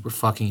standards were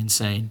fucking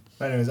insane.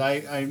 But anyways,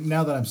 I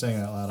now that I'm saying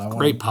it out loud, I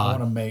want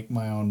to make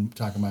my own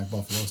Taco Mac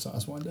buffalo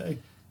sauce one day.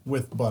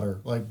 With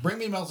butter. Like, bring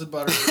me melted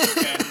butter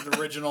and the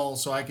original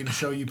so I can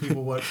show you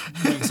people what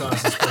wing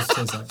sauce is supposed to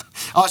taste like.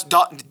 Oh,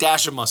 it's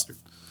dash of mustard.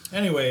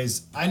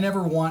 Anyways, I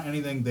never want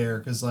anything there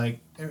because, like,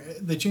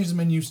 they change the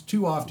menus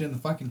too often. The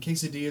fucking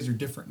quesadillas are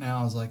different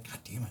now. I was like, God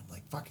damn it.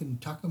 Like, fucking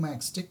Taco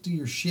Mac, stick to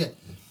your shit.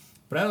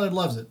 But Adelaide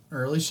loves it,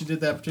 or at least she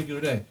did that particular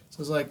day. So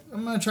I was like,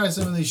 I'm going to try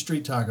some of these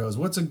street tacos.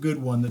 What's a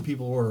good one that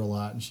people order a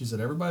lot? And she said,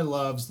 everybody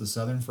loves the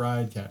Southern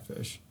fried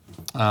catfish.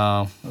 Oh.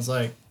 I was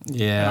like,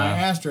 yeah. And I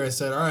asked her, I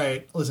said, all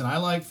right, listen, I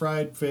like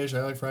fried fish.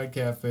 I like fried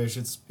catfish.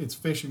 It's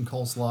fish and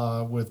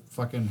coleslaw with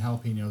fucking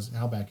jalapenos.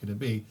 How bad could it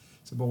be?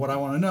 So, but what I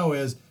want to know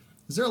is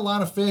there a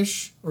lot of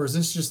fish, or is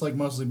this just like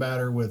mostly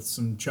batter with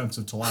some chunks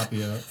of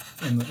tilapia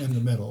in the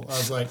middle? I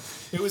was like,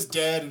 it was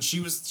dead, and she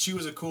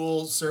was a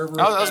cool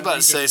server. I was about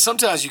to say,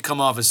 sometimes you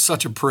come off as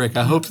such a prick.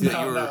 I hope that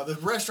you were. No, the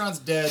restaurant's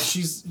dead.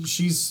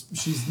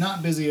 She's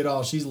not busy at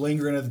all. She's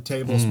lingering at the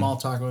table, small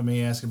talking with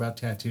me, asking about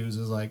tattoos.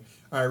 I was like,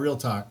 all right, real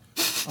talk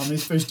on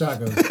these fish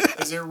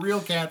tacos. Is it real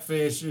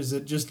catfish? Is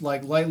it just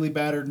like lightly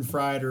battered and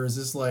fried, or is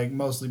this like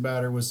mostly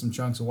battered with some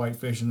chunks of white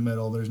fish in the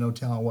middle? There's no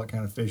telling what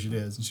kind of fish it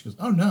is. And she goes,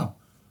 oh no,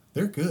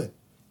 they're good.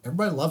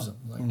 Everybody loves them.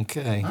 I was like,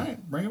 okay. All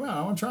right, bring them out.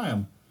 I want to try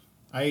them.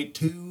 I ate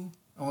 2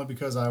 only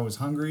because I was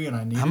hungry and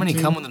I needed. How many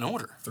 2. come with an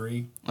order?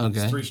 3. Okay.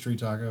 It's 3 street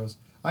tacos.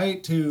 I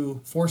ate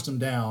 2, forced them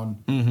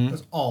down. It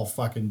was all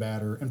fucking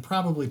batter and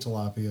probably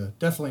tilapia.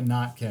 Definitely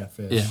not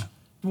catfish. Yeah.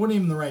 It wasn't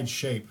even the right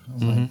shape. I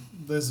was like,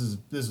 this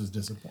is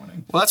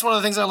disappointing. Well, that's one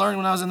of the things I learned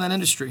when I was in that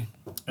industry.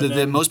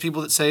 That most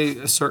people that say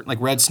a certain, like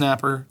red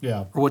snapper,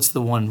 or what's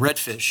the one,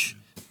 redfish.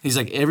 He's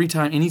like,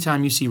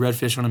 anytime you see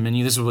redfish on a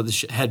menu, this is what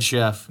the head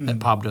chef at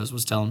Pappadeaux's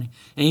was telling me.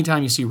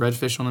 Anytime you see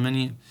redfish on the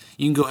menu,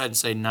 you can go ahead and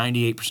say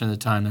 98% of the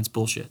time that's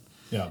bullshit.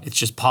 Yeah. It's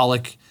just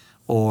pollock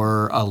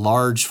or a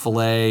large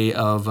fillet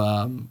of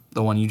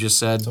the one you just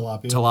said,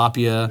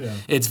 tilapia. Yeah.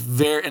 It's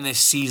and they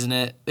season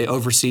it. They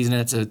over season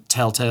it. It's a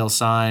telltale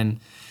sign.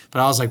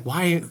 But I was like,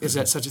 why is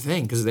that such a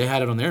thing? Because they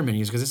had it on their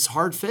menus because it's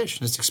hard fish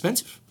and it's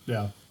expensive.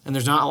 Yeah. And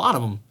there's not a lot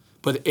of them.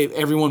 But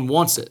everyone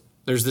wants it.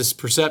 there's this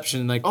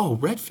perception like, oh,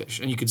 redfish,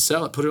 and you could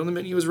sell it, put it on the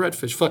menu as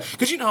redfish.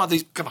 Because you know how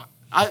these. Come on,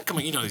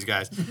 you know these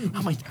guys.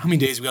 How many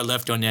days we got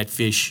left on that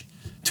fish?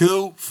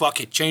 2.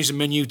 Fuck it. Change the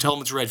menu. Tell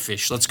them it's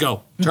redfish. Let's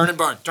go. Turn and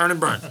burn. Turn and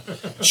burn.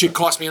 Shit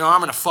cost me an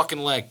arm and a fucking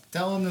leg.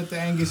 Tell them that the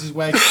Angus is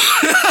Wagyu.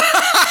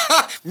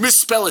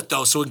 Misspell it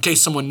though, so in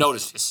case someone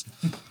notices,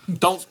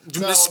 don't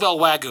misspell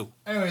Wagyu.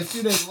 Anyway,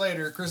 2 days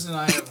later, Chris and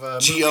I have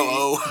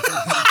G-O-O.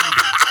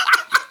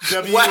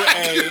 W-A-Y-G-O-O.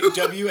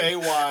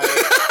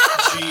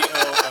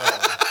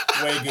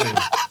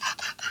 Wagyu.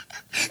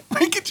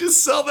 We could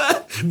just sell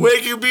that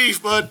Wagyu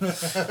beef, bud.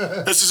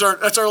 That's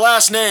our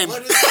last name.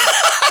 What is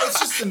that? It's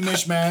just a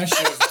mishmash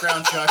of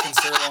ground chuck and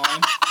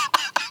sirloin.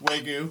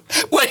 Wagyu.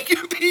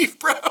 Wagyu beef,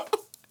 bro.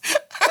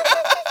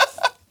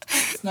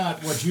 It's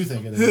not what you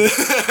think it is.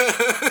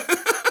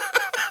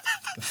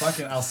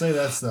 I'll say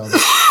this though.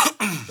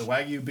 The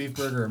Wagyu beef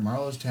burger at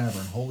Marlowe's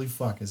Tavern. Holy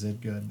fuck, is it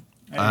good.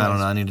 Anyways, I don't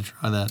know. I need to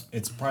try that.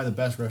 It's probably the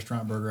best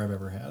restaurant burger I've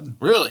ever had.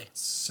 Really?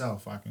 It's so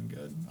fucking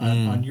good.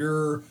 On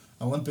your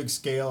Olympic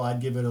scale, I'd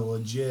give it a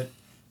legit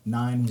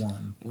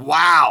 9-1.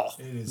 Wow.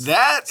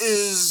 That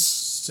is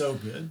so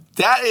good.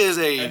 That is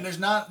And there's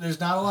not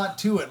a lot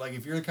to it. Like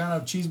if you're the kind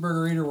of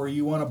cheeseburger eater where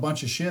you want a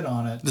bunch of shit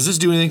on it. Does this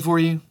do anything for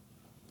you?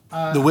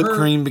 The whipped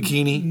cream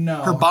bikini?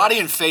 No. Her body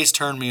and face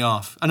turned me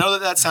off. I know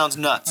that sounds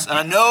nuts. And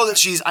I know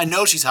she's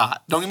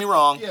hot. Don't get me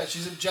wrong. Yeah,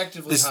 she's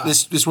objectively hot.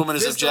 This woman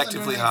is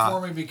objectively hot.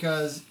 For me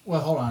because,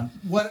 well, hold on.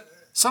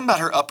 Something about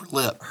her upper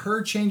lip.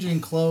 Her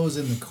changing clothes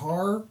in the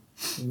car,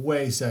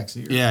 way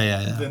sexier.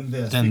 Yeah.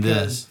 Than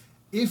this.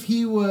 If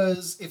he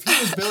was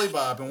Billy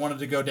Bob and wanted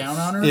to go down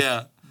on her,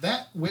 yeah,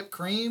 that whipped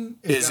cream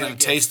is gonna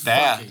taste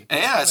bad.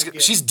 Yeah,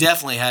 she's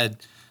definitely had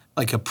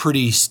like a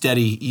pretty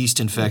steady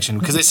yeast infection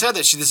because they said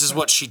that this is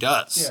what she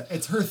does. Yeah,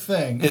 it's her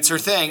thing. It's her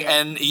thing,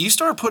 and you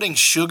start putting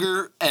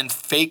sugar and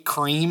fake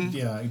cream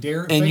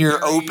in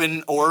your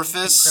open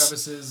orifice.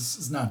 Crevices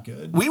is not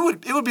good.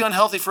 It would be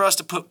unhealthy for us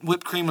to put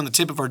whipped cream on the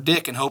tip of our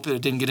dick and hope that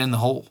it didn't get in the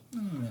hole.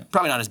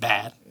 Probably not as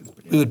bad.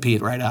 We would pee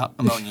it right out,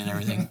 ammonia and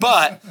everything.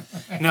 But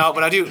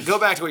I do go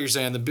back to what you're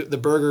saying. The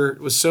burger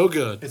was so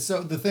good.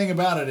 The thing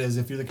about it is,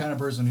 if you're the kind of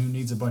person who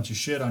needs a bunch of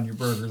shit on your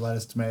burger,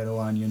 lettuce, tomato,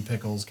 onion,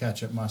 pickles,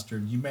 ketchup,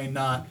 mustard, you may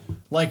not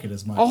like it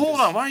as much. Oh, hold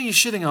on. Why are you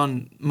shitting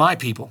on my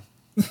people?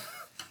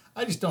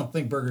 I just don't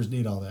think burgers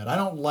need all that. I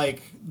don't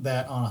like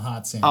that on a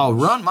hot sandwich. Oh,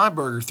 run my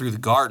burger through the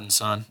garden,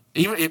 son.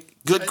 Even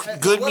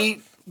good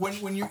meat.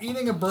 When you're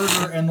eating a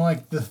burger and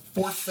like the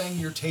fourth thing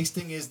you're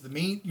tasting is the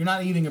meat, you're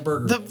not eating a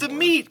burger. The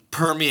meat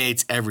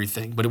permeates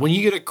everything, but when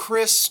you get a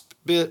crisp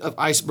bit of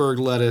iceberg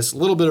lettuce, a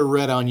little bit of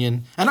red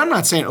onion, and I'm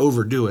not saying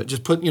overdo it.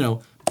 Just put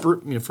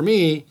for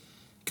me,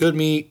 good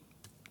meat,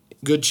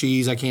 good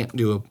cheese. I can't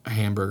do a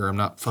hamburger. I'm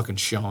not fucking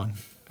Sean.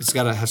 It's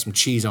got to have some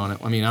cheese on it.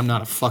 I mean, I'm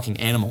not a fucking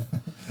animal.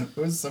 I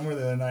was somewhere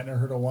the other night and I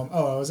heard a woman.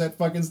 Oh, I was at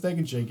fucking Steak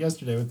and Shake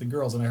yesterday with the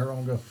girls and I heard a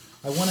woman go,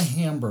 "I want a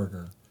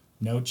hamburger,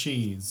 no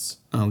cheese.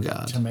 Oh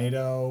God.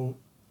 Tomato,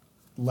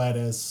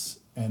 lettuce,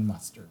 and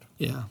mustard."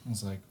 Yeah. I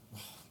was like, oh,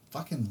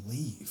 "Fucking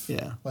leave."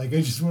 Yeah. Like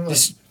I just want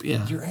to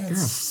you're a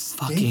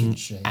fucking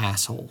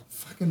asshole.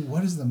 Fucking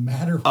what is the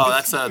matter with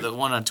that's the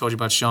one I told you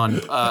about, Sean.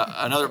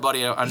 Another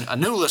buddy, a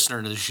new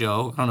listener to the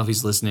show. I don't know if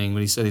he's listening, but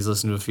he said he's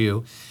listened to a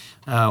few.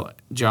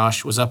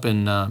 Josh was up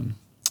in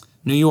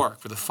New York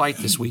for the fight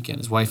this weekend.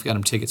 His wife got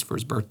him tickets for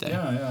his birthday.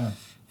 Yeah.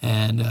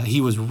 And he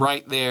was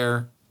right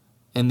there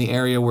in the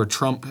area where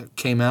Trump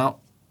came out.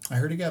 I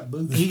heard he got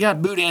booed. He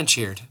got booed and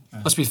cheered.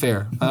 Let's be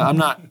fair. I'm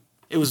not.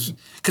 It was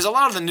because a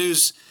lot of the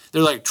news,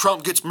 they're like,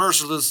 Trump gets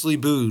mercilessly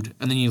booed.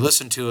 And then you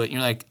listen to it and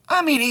you're like,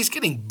 I mean, he's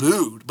getting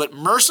booed, but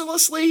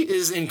mercilessly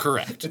is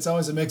incorrect. It's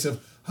always a mix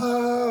of, so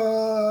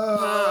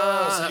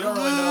you don't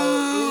really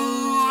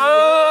know.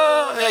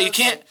 Yeah, you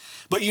can't.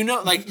 But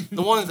like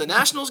the one at the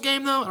Nationals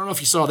game, though, I don't know if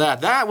you saw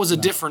that. That was a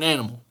different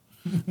animal.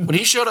 When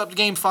he showed up to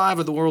Game 5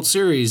 of the World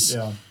Series,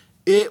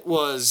 it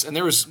was, and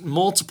there was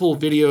multiple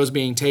videos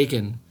being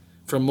taken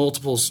from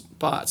multiple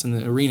spots in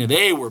the arena.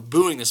 They were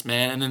booing this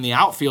man, and in the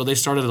outfield, they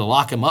started a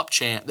lock him up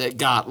chant that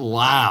got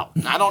loud.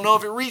 I don't know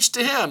if it reached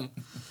to him,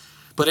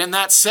 but in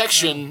that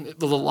section,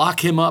 the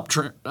lock him up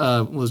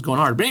was going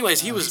hard. But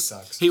anyways, he was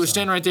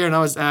standing right there, and I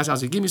was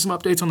like, give me some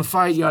updates on the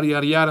fight, yada,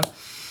 yada, yada.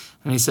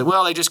 And he said,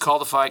 well, they just called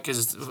the fight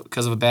because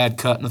of a bad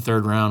cut in the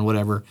third round,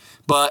 whatever.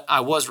 But I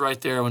was right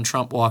there when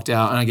Trump walked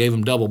out, and I gave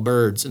him double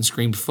birds and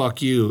screamed,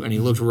 fuck you. And he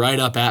looked right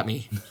up at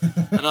me.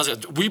 And I was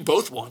like, we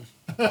both won.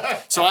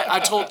 I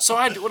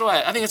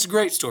think it's a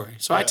great story.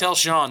 So I tell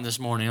Sean this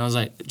morning, I was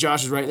like,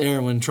 Josh is right there.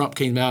 And when Trump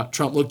came out,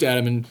 Trump looked at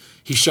him, and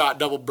he shot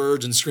double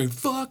birds and screamed,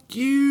 fuck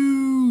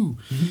you.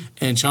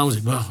 And Sean was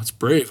like, well, that's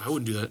brave. I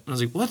wouldn't do that. And I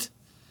was like, what?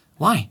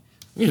 Why?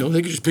 They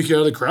could just pick you out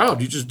of the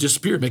crowd. You just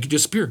disappear, make you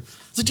disappear. I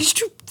was like, did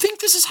you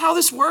think this is how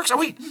this works? Are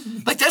we,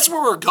 like, that's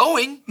where we're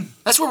going.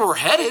 That's where we're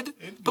headed.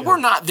 But we're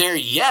not there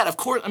yet. Of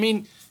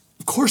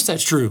course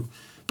that's true.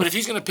 But if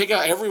he's going to pick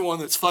out everyone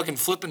that's fucking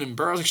flipping and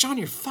burning, I was like, Sean,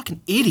 you're a fucking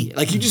idiot.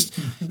 Like,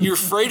 you're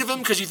afraid of him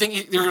because you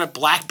think they're going to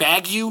black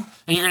bag you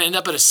and you're going to end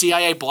up at a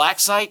CIA black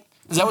site?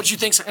 Is that what you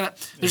think? They're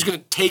just going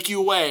to take you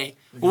away.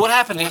 Well, what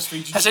happened?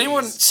 Has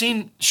anyone cheese.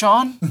 seen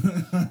Sean?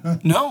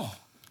 No.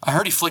 I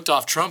heard he flicked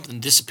off Trump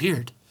and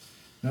disappeared.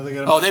 Now they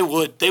got him, Oh, they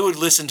would. They would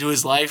listen to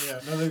his life.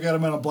 yeah, now they've got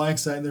him on a blank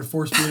site and they're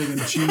force feeding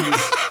him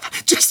cheese.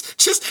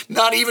 Just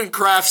not even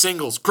Kraft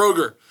singles.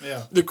 Kroger.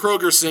 Yeah. The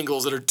Kroger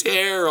singles that are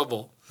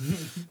terrible.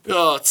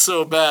 Oh, it's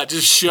so bad.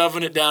 Just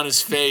shoving it down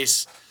his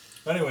face.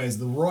 But anyways,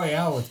 the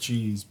Royale with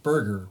cheese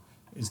burger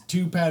is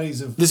 2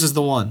 patties of. This is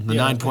the one. The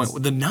Yeah,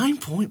 9.1. The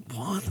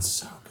 9.1. It's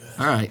so good.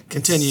 All right,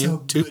 continue. So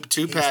two good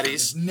two tasting. patties.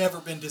 It's never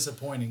been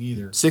disappointing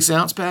either. 6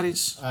 ounce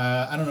patties.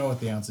 I don't know what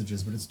the ounceage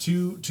is, but it's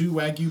two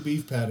Wagyu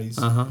beef patties.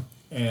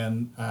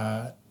 And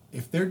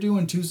if they're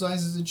doing 2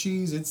 slices of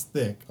cheese, it's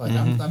thick. Like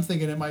I'm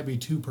thinking it might be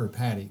 2 per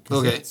patty because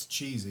Okay. it's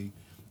cheesy.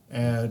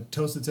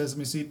 Toasted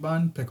sesame seed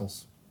bun,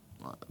 pickles.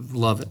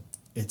 Love it.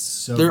 It's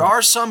so. There good.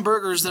 are some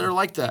burgers that are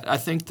like that. I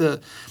think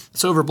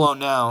it's overblown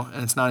now,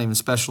 and it's not even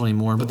special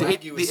anymore. But the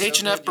Wagyu is so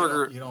H&F good,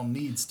 burger, you don't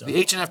need stuff. the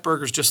H&F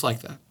burger's just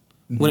like that.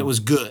 When it was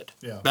good.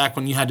 Yeah. Back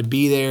when you had to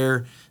be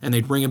there, and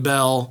they'd ring a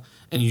bell,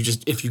 and you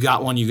just, if you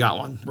got one, you got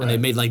one. And they Right.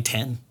 made like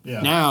 10.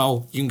 Yeah.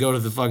 Now, you can go to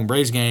the fucking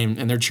Braves game,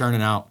 and they're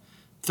churning out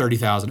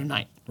 30,000 a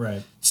night.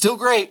 Right. Still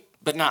great,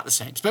 but not the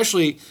same.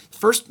 Especially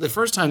the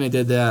first time they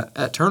did that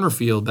at Turner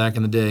Field back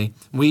in the day.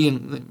 Me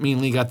and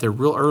Lee got there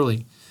real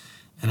early,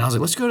 and I was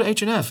like, "Let's go to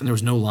H&F," and there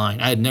was no line.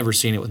 I had never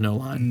seen it with no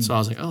line, so I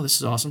was like, "Oh, this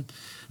is awesome."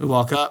 We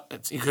walk up.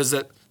 It's because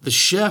the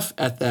chef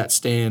at that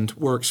stand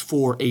works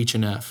for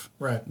H&F.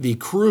 Right. The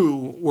crew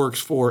works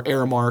for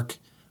Aramark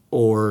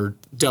or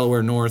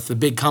Delaware North, the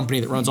big company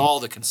that runs all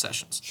the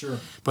concessions. Sure.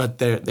 But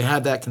they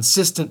had that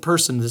consistent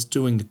person that's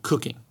doing the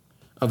cooking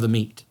of the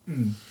meat.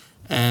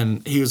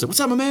 And he was like, "What's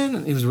up, my man?"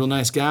 And he was a real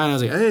nice guy. And I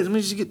was like, "Hey, let me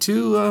just get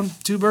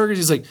two burgers."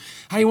 He's like,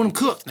 "How do you want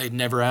them cooked?" And they'd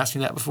never asked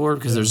me that before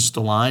because there's just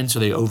a line, so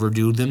they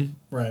overdo them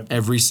Right.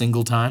 every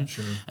single time.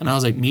 Sure. And I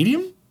was like,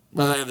 "Medium?"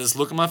 And I had this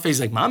look on my face,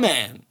 like, "My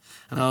man."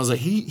 And I was like,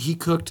 he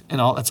cooked, and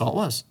that's all it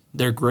was.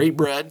 They're great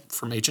bread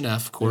from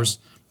H&F, of course.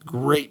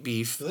 Great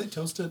beef. Do they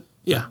toast it?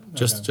 Yeah,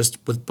 just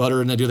with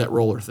butter, and they do that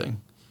roller thing.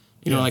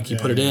 You know, Yeah, like you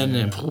yeah, put it yeah, in, yeah,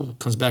 and it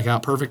comes back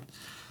out perfect.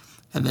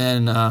 And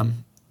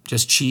then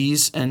just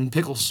cheese and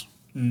pickles.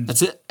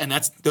 That's it. And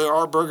there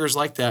are burgers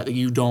like that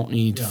you don't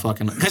need to Yeah.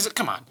 fucking. Because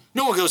come on,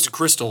 no one goes to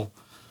Crystal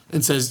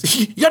and says,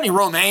 "You got any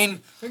romaine?"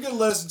 I got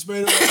lettuce and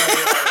tomato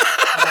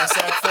on my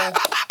sack full.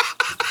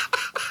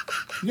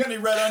 You got any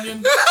red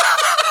onion?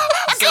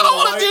 I kind of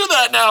want to do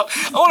that now.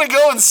 I want to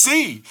go and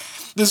see.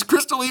 Does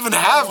Crystal even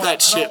have that I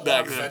don't shit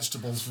back want there?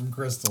 Vegetables from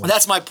Crystal.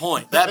 That's my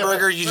point. That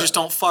burger, you just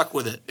don't fuck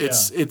with it.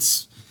 It's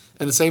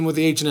and the same with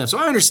the H&F. So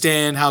I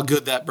understand how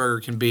good that burger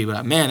can be,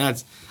 but man,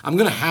 I'm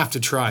gonna have to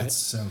try It's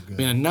it. so good.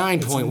 I mean, a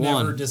 9.1. It's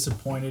never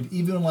disappointed.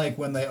 Even like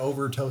when they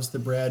over toast the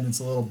bread and it's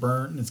a little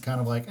burnt and it's kind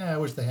of like, I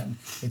wish they hadn't.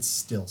 It's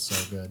still so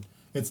good.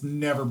 It's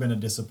never been a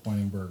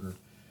disappointing burger.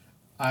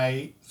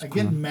 I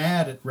get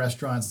mad at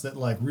restaurants that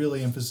like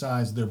really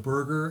emphasize their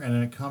burger and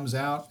then it comes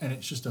out and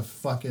it's just a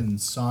fucking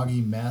soggy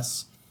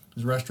mess.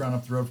 There's a restaurant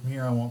up the road from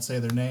here. I won't say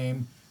their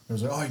name. It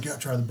was like, oh, you gotta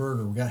try the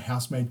burger. We got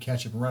house-made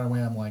ketchup. And right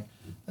away, I'm like,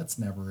 that's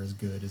never as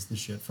good as the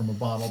shit from a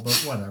bottle, but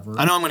whatever.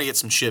 I know I'm gonna get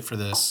some shit for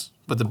this,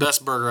 but the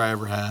best burger I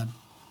ever had.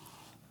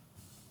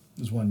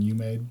 There's one you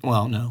made.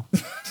 Well, no,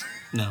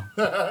 no.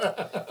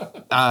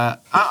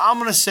 I'm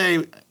gonna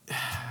say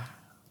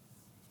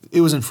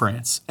it was in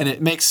France, and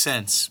it makes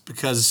sense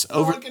because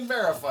No one can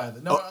verify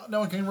that. No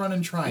one can run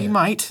and try it. you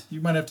might.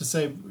 You might have to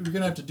say you're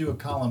gonna have to do a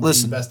column.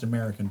 Listen, being best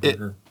American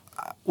burger.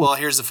 Well,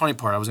 here's the funny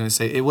part. I was going to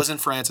say it was in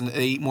France, and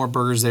they eat more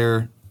burgers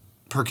there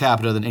per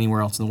capita than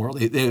anywhere else in the world.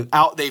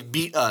 They've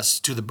beat us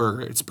to the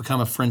burger. It's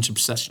become a French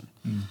obsession.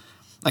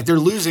 Like they're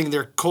losing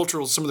their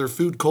some of their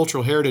food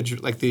cultural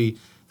heritage. Like the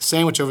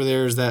sandwich over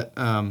there is that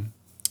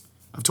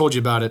I've told you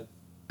about it.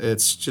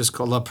 It's just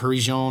called La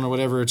Parisienne or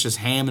whatever. It's just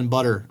ham and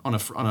butter on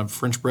a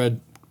French bread,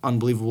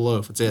 unbelievable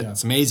loaf. That's it. Yeah.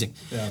 It's amazing.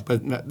 Yeah.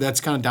 But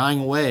that's kind of dying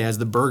away as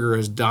the burger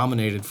has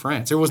dominated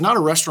France. There was not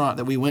a restaurant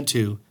that we went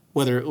to,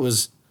 whether it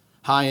was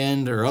high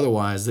end or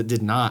otherwise, that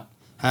did not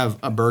have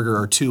a burger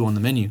or two on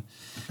the menu.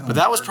 But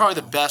that was probably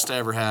the best I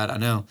ever had. I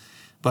know.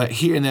 But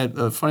here, and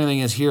the funny thing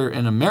is, here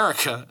in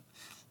America,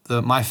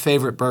 my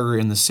favorite burger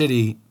in the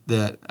city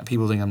that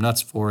people think I'm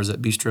nuts for is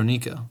at Bistro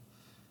Nico,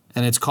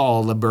 and it's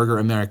called Le Burger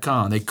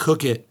Americain. They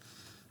cook it.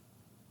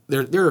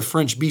 They're a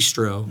French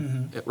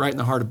bistro right in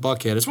the heart of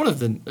Buckhead. It's one of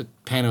the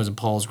Panos and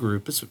Paul's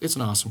group. It's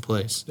an awesome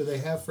place. Do they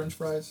have French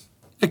fries?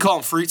 They call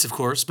them frites, of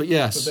course, but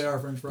yes. But they are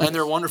French fries. And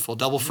they're wonderful,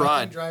 double Nothing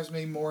fried. drives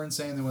me more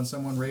insane than when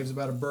someone raves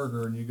about a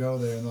burger and you go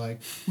there and like,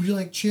 would you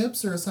like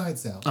chips or a side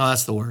salad? Oh,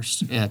 that's the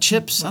worst. Yeah,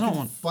 chips. I don't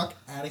want... Fuck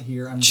out of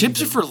here.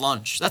 Chips are for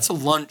lunch. That's a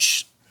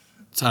lunch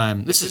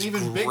time. This is It's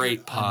an even great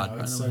bigger, pod. I know,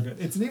 by it's the so way.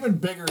 good. It's an even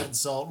bigger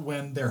insult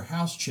when they're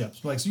house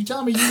chips. Like, so you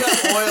telling me you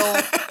got oil,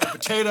 and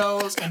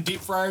potatoes, and deep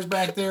fryers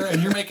back there,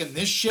 and you're making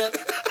this shit?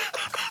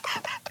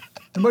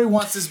 Nobody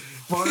wants this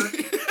burnt.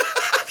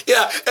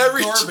 Yeah,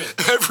 Garbage.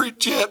 every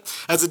chip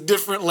has a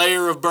different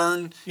layer of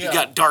burn. Yeah. You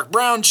got dark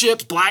brown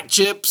chips, black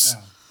chips.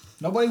 Yeah.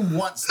 Nobody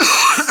wants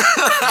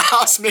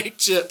House-made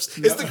chips.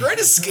 It's the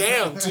greatest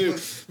scam, too,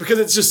 because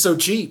it's just so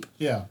cheap.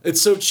 Yeah.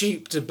 It's so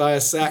cheap to buy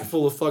a sack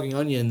full of fucking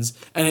onions.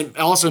 And it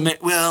also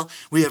meant, well,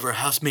 we have our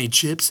house-made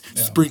chips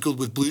sprinkled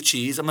with blue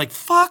cheese. I'm like,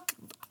 fuck,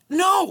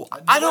 no.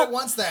 I don't. Nobody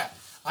wants that.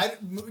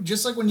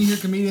 Just like when you hear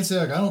comedians say,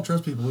 like, I don't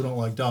trust people who don't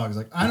like dogs.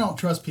 Like, I don't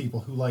trust people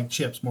who like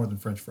chips more than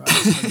French fries.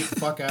 Like, get the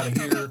fuck out of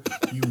here,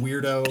 you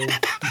weirdo. You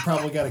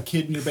probably got a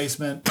kid in your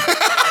basement.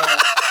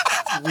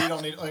 We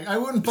don't need. Like, I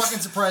wouldn't fucking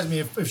surprise me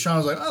if Sean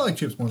was like, I like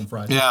chips more than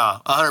fries. Yeah,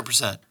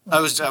 100%. I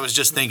was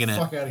just thinking it.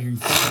 Fuck out of here, you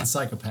fucking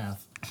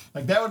psychopath.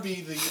 Like that would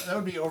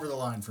be over the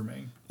line for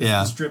me.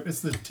 Yeah.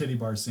 It's the titty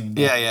bar scene.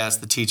 Yeah, it's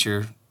the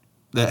teacher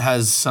that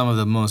has some of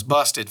the most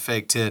busted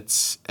fake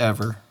tits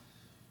ever.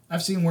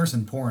 I've seen worse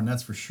in porn,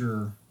 that's for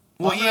sure.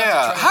 Well,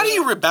 yeah. How do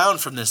you rebound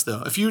from this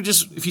though? If you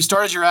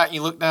started your act and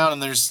you look down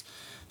and there's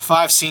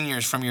 5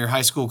 seniors from your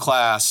high school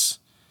class,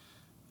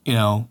 you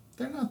know.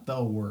 They're not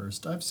the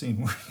worst. I've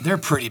seen worse. They're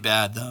pretty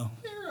bad though.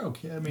 They're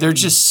okay. I mean, they're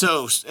just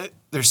so.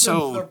 They're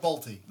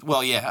bolty.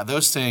 Well, yeah,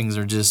 those things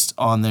are just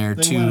on there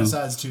They too. went a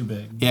size too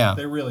big. Yeah,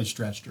 they really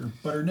stretched her,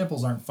 but her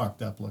nipples aren't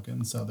fucked up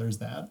looking. So there's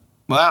that.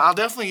 Well, I'll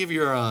definitely give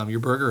your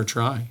burger a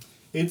try.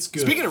 It's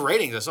good. Speaking of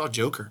ratings, I saw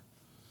Joker.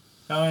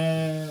 Oh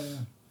yeah.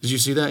 Did you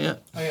see that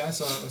yet? Oh yeah, I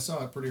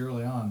saw it pretty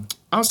early on.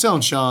 I was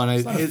telling Sean,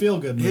 it's not a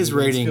feel-good movie, his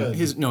rating,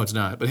 it's good. no, it's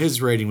not. But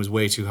his rating was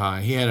way too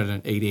high. He had it at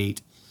an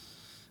 8.8.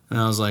 And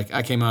I was like,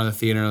 I came out of the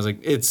theater and I was like,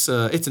 it's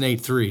an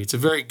 8.3. It's a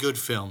very good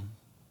film.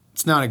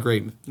 It's not a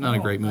great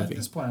movie. At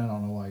this point, I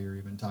don't know why you're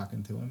even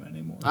talking to him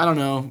anymore. I don't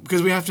know,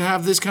 because we have to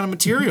have this kind of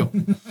material.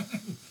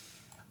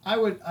 I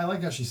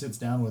like how she sits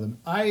down with him.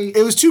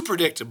 It was too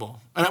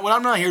predictable. And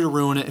I'm not here to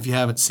ruin it if you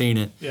haven't seen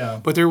it. Yeah.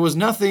 But there was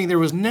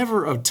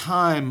never a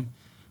time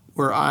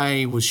where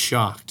I was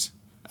shocked.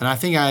 And I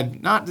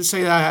think not to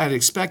say that I had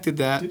expected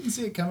that. Didn't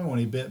see it coming when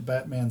he bit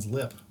Batman's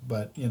lip,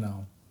 but you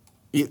know.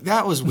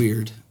 That was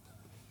weird.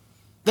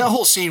 That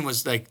whole scene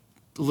was like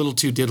a little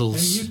too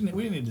diddles. We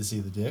didn't need to see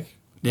the dick.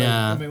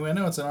 Yeah. Like, I mean, I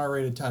know it's an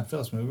R-rated Todd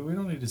Phillips movie. We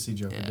don't need to see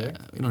Joker dick.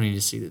 We don't need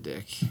to see the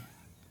dick.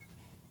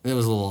 It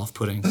was a little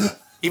off-putting.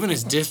 Even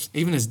his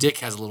dick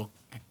has a little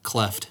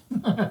cleft.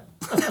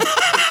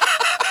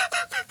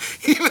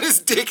 Even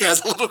his dick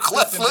has a little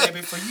cleft Listen, lip.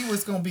 baby, for you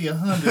it's gonna be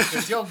 100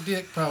 because your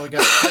dick probably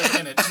got a cleft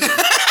in it too.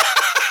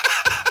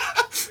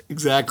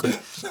 Exactly.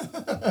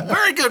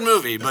 Very good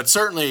movie, but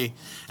certainly,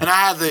 and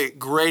I had the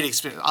great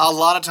experience. A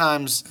lot of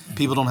times,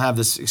 people don't have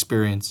this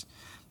experience,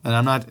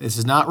 and this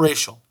is not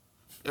racial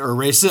or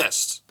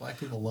racist. Black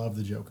people love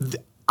the Joker.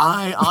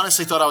 I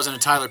honestly thought I was in a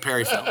Tyler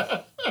Perry film.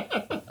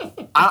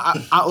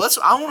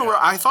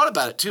 I thought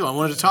about it too. I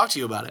wanted to talk to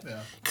you about it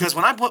because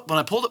when I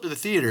pulled up to the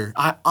theater,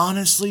 I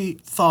honestly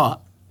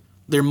thought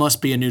there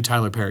must be a new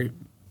Tyler Perry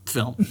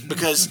film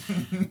because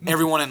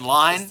everyone in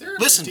line. Is there a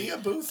Listen, Medea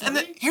booth? and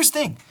here's the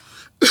thing.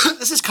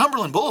 This is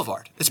Cumberland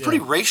Boulevard. It's pretty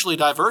racially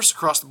diverse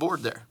across the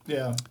board there.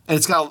 Yeah. And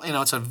it's got,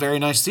 it's a very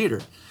nice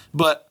theater.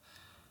 But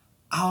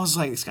I was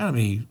like, it's got to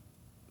be,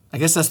 I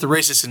guess that's the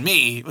racist in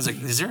me. It was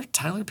like, is there a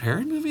Tyler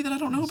Perry movie that I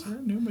don't know Is about? there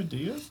a new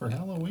Medea for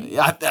Halloween?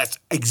 Yeah, that's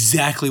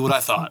exactly what I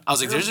thought. I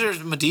was like, there's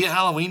a Medea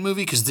Halloween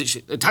movie? Because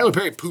Tyler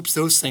Perry poops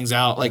those things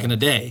out like in a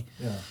day.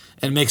 Yeah.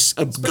 And makes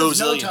a gazillion.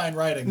 No time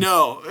writing.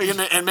 No,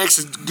 and makes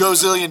a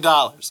gazillion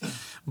dollars.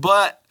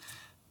 But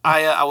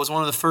I was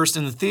one of the first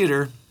in the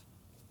theater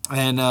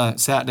and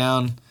sat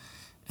down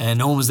and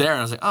no one was there. And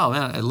I was like, oh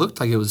man, it looked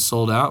like it was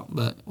sold out,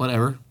 but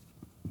whatever.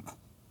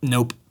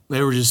 Nope.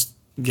 They were just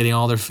getting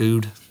all their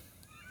food.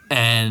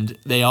 And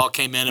they all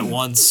came in at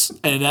once.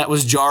 And that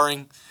was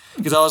jarring.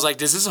 Because I was like,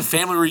 is this a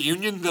family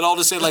reunion that all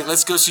just said, like,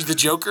 let's go see the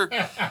Joker?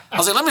 I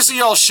was like, let me see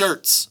y'all's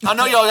shirts. I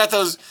know y'all got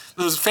those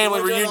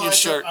family reunion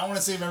shirts. I want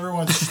to see if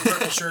everyone's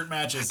shirt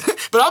matches.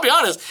 But I'll be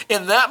honest,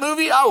 in that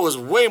movie, I was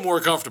way more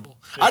comfortable.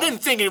 Yeah. I didn't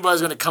think anybody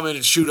was going to come in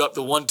and shoot up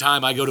the one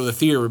time I go to the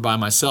theater by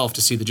myself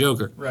to see the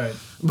Joker. Right.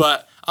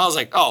 But I was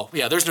like, oh,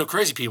 yeah, there's no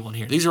crazy people in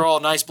here. These are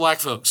all nice black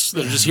folks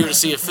that are just here to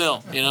see a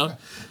film,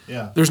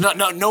 Yeah. There's no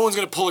one's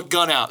going to pull a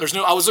gun out.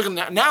 I was looking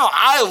at, now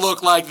I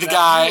look like the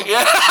guy.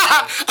 Yeah.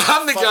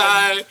 I'm the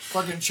guy.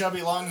 Fucking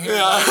chubby long hair.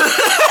 Yeah.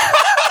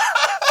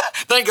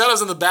 Thank God I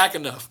was in the back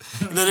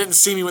enough. And they didn't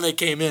see me when they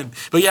came in.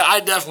 But yeah,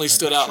 I definitely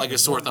stood out like a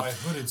sore thumb. My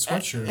hooded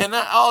sweatshirt. And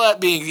all that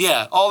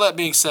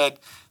being said,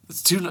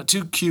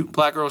 two cute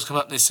black girls come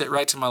up and they sit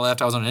right to my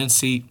left. I was on an end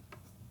seat.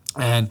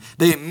 And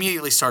they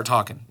immediately start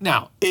talking.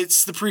 Now,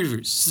 it's the previews,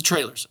 it's the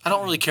trailers. I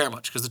don't really care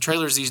much because the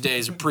trailers these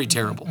days are pretty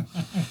terrible.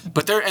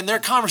 But their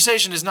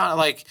conversation is not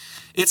like,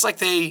 it's like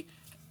they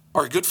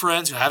are good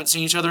friends who haven't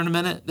seen each other in a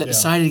minute that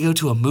decided to go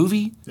to a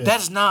movie. Yeah. That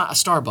is not a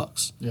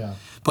Starbucks. Yeah.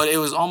 But it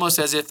was almost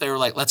as if they were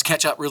like, let's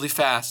catch up really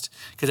fast.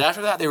 Because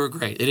after that, they were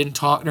great. They didn't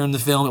talk during the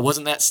film. It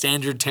wasn't that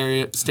standard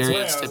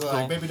stereotypical. I was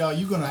like, baby doll,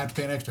 you're going to have to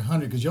pay an extra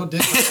 $100 because your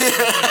dick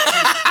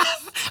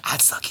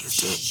I'd suck his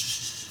dick.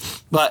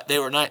 But they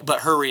were nice.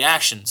 But her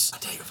reactions. I'll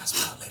tell you if I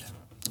smell it later.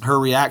 Her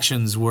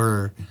reactions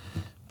were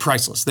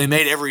priceless. They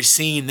made every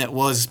scene that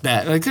was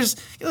bad. Like,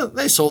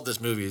 they sold this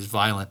movie as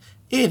violent.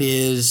 It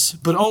is,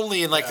 but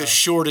only in like the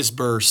shortest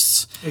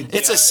bursts.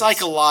 It's a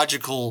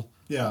psychological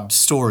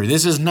story.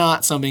 This is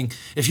not something.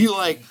 If you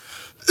like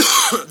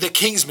The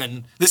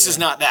Kingsman, this is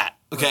not that.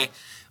 Okay, right.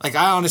 Like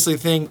I honestly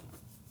think,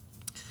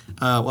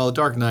 The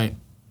Dark Knight.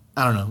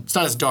 I don't know. It's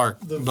not as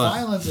dark. The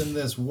violence in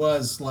this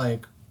was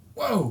like,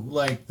 whoa,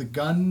 like the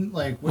gun,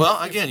 like.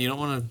 Again, you don't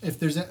want to. If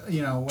there's,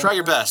 try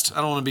your best. I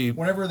don't want to be.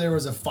 Whenever there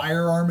was a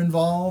firearm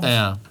involved.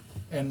 Yeah.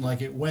 And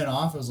like it went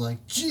off, it was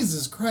like,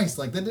 Jesus Christ!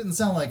 Like that didn't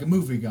sound like a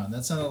movie gun.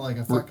 That sounded like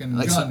a fucking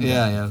gun.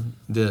 Yeah, it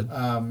did.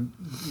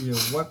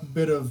 What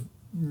bit of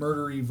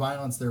murdery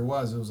violence there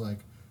was? It was like,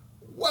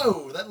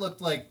 whoa! That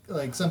looked like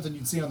something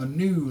you'd see on the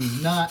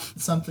news, not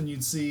something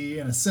you'd see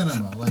in a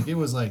cinema. Like it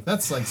was like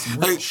that's like some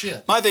real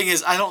shit. My thing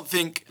is, I don't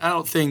think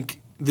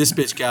this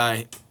bitch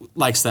guy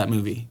likes that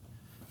movie.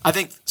 I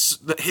think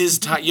his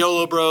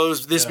YOLO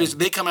bros, this bitch,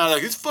 they come out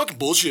like it's fucking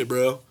bullshit,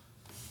 bro.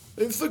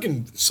 It's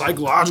fucking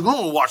psychological. I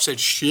don't want to watch that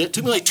shit. It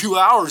took me like 2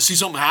 hours to see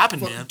something happen,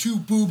 fucking man. 2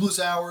 boobless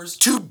hours.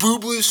 2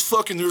 boobless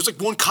fucking. There was like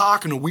one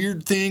cock and a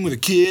weird thing with a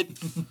kid.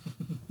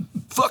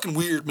 Fucking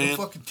weird, man.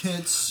 Fucking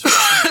tits.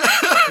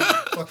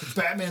 fucking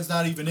Batman's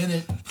not even in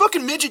it.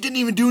 Fucking midget didn't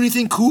even do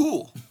anything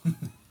cool.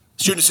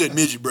 Shouldn't have said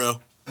midget, bro.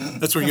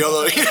 That's where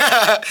YOLO. Hey,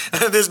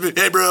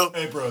 bro.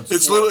 Hey, bro.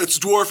 It's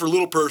dwarf or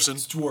little person.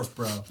 It's dwarf,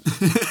 bro.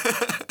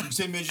 You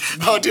say midget to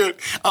me. Oh, dude.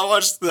 I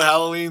watched the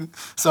Halloween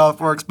South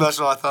Park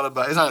special. I thought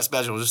about... It's not a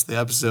special, just the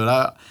episode.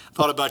 I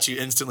thought about you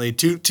instantly.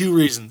 Two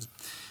reasons.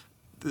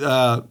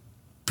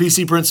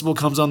 PC Principal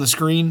comes on the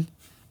screen,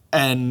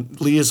 and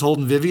Leah's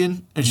holding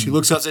Vivian, and she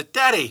looks up and says,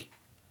 Daddy!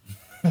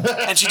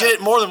 And she did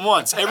it more than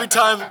once. Every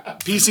time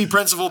PC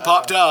Principal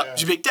popped out,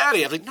 she'd be like,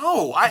 Daddy. I'm like,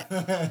 no,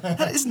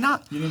 that is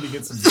not. You need to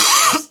get some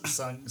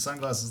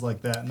sunglasses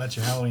like that, and that's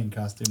your Halloween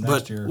costume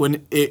next year. But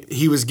when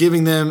he was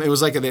giving them, it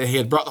was like he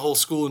had brought the whole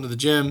school into the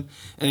gym,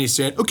 and he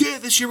said, okay,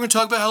 this year we're going to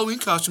talk about Halloween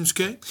costumes,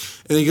 okay?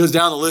 And he goes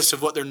down the list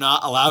of what they're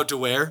not allowed to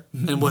wear,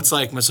 and what's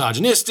like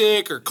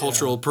misogynistic or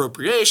cultural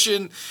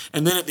appropriation.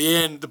 And then at the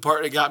end, the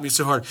part that got me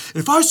so hard,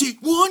 if I see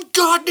one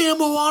goddamn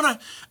Moana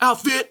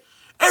outfit,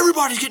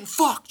 everybody's getting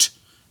fucked.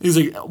 He's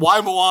like,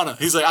 why Moana?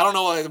 He's like, I don't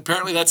know.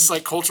 Apparently that's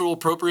like cultural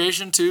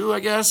appropriation too, I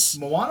guess.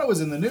 Moana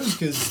was in the news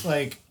because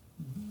like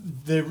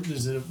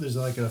there's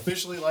like an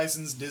officially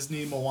licensed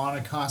Disney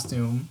Moana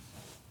costume,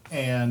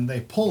 and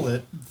they pulled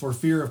it for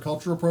fear of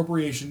cultural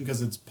appropriation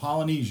because it's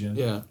Polynesian.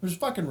 Yeah. Which is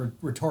fucking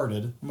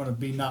retarded. I'm going to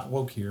be not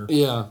woke here.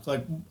 Yeah. It's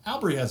like,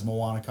 Aubrey has a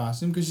Moana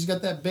costume because she's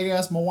got that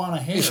big-ass Moana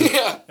hair.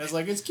 Yeah. And it's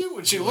like, it's cute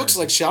when she looks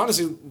like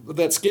Shaughnessy with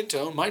that skin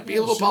tone. Might be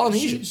a little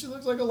Polynesian. She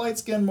looks like a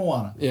light-skinned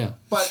Moana. Yeah.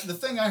 But the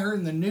thing I heard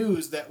in the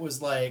news that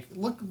was like,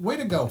 look, way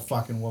to go,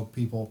 fucking woke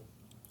people.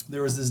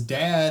 There was this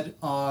dad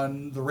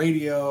on the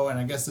radio, and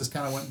I guess this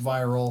kind of went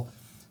viral,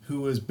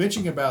 who was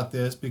bitching about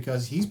this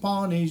because he's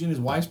Polynesian, his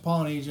wife's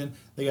Polynesian.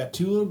 They got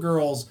 2 little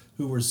girls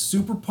who were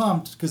super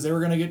pumped because they were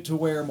going to get to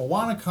wear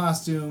Moana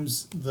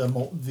costumes,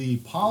 the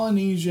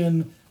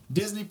Polynesian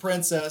Disney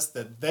princess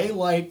that they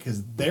like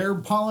because they're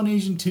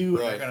Polynesian too.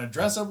 Right. And they're going to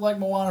dress up like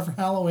Moana for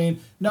Halloween.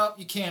 Nope,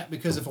 you can't,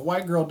 because if a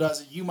white girl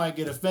does it, you might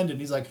get offended.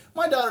 And he's like,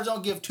 my daughters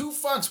don't give 2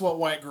 fucks what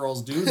white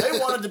girls do. They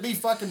wanted to be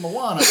fucking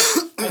Moana,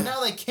 and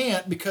now they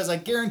can't, because I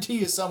guarantee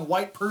you some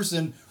white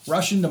person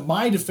rushing to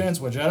my defense,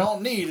 which I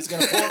don't need, is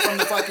going to pull it from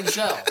the fucking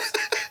shelves.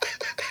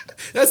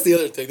 That's the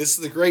other thing. This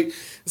is the great.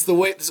 It's the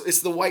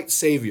white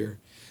savior.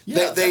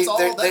 Yeah, they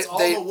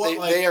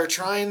are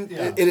trying.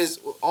 Yeah. It is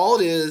all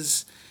it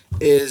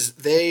is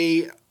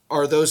they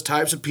are those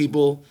types of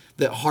people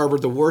that harbor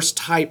the worst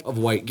type of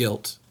white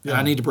guilt. Yeah.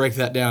 And I need to break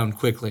that down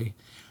quickly.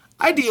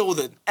 I deal with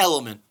an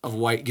element of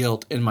white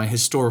guilt in my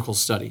historical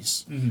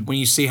studies. Mm-hmm. When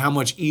you see how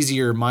much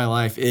easier my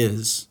life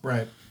is,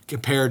 right,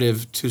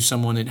 comparative to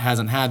someone that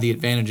hasn't had the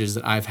advantages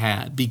that I've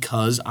had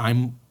because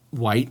I'm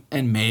white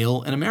and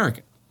male and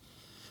American.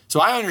 So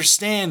I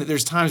understand that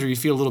there's times where you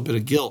feel a little bit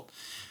of guilt,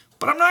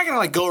 but I'm not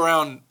gonna go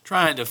around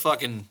trying to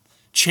fucking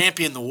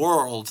champion the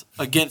world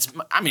against.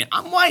 I mean,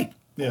 I'm white.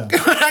 Yeah.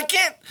 I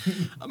can't.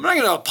 I'm not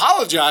gonna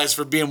apologize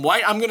for being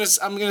white. I'm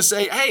gonna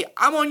say, hey,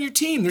 I'm on your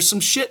team. There's some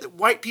shit that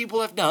white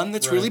people have done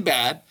that's really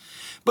bad,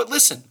 but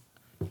listen,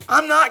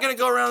 I'm not gonna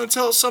go around and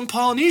tell some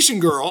Polynesian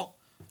girl,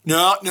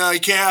 no, you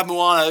can't have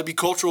Moana. It'd be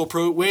cultural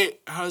Wait,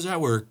 how does that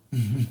work?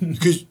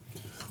 Because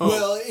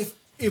well,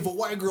 if a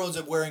white girl ends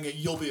up wearing it,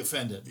 you'll be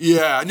offended.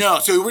 Yeah, no.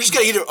 So we're just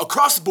gonna get it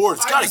across the board.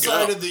 It's gotta go.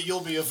 I've decided that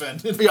you'll be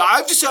offended. Yeah,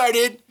 I've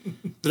decided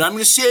that I'm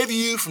gonna save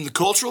you from the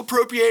cultural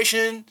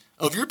appropriation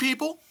of your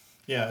people.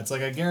 Yeah, it's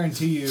like I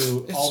guarantee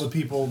you, all the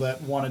people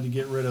that wanted to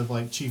get rid of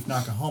like Chief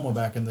Nakahoma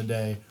back in the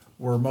day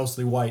were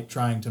mostly white,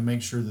 trying to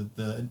make sure that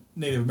the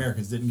Native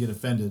Americans didn't get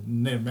offended.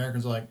 And Native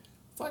Americans are like,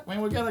 fuck,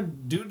 man, we got a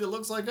dude that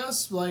looks like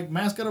us, like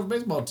mascot of a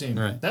baseball team.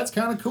 Right. That's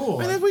kind of cool.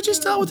 Man, we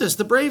just dealt with this.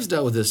 The Braves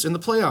dealt with this in the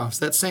playoffs.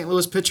 That St.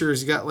 Louis pitcher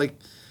has got like,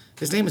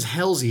 his name is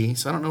Halsey,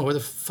 so I don't know where the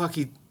fuck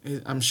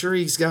I'm sure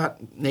he's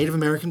got Native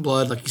American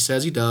blood, like he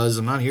says he does.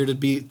 I'm not here to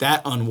be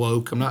that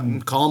unwoke. I'm not going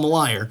to call him a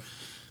liar.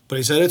 But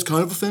he said it's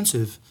kind of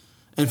offensive.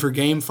 And for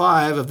Game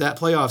 5 of that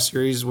playoff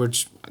series,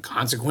 which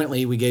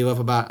consequently we gave up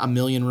about 1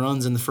 million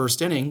runs in the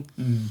first inning,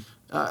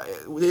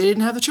 they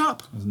didn't have the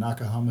chop. It was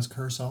Nakahama's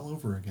curse all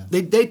over again.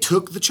 They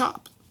took the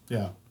chop.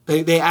 Yeah.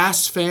 They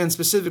asked fans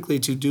specifically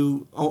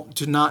to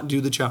not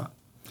do the chop.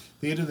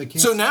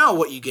 So now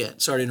what you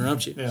get, sorry to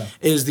interrupt you,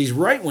 is these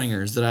right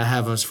wingers that I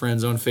have as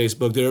friends on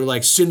Facebook that are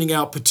like sending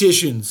out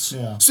petitions,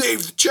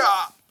 save the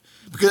chop,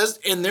 because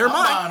in their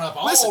mind, buying up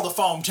all the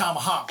foam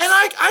tomahawks, and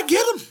I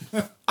get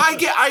them.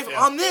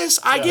 On this,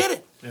 I get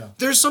it. Yeah.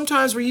 There's some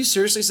times where you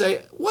seriously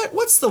say,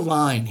 what's the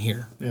line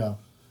here? Yeah.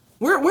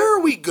 Where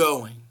are we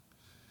going?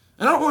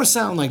 And I don't want to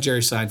sound like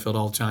Jerry Seinfeld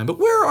all the time, but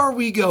where are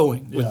we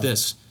going with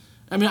this?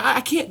 I mean,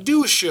 I can't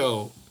do a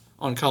show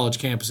on college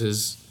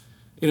campuses,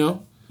 you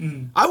know?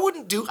 I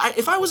wouldn't do.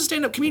 If I was a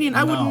stand-up comedian,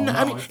 I wouldn't.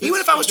 I mean,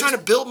 even if I was trying to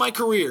build my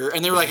career,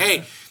 and they were like,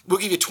 "Hey, we'll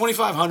give you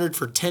 $2,500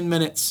 for 10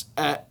 minutes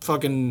at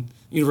fucking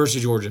University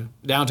of Georgia,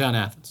 downtown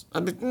Athens,"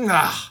 I'd be,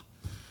 nah.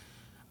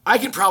 I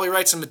can probably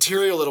write some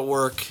material that'll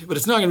work, but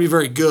it's not going to be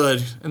very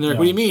good. And they're like,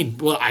 "What do you mean?"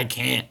 Well, I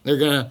can't. They're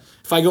gonna.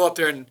 If I go up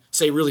there and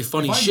say really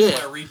funny shit, if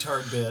I do my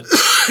retard bit,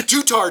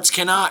 two tards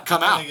cannot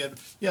come out.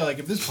 Like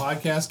if this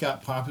podcast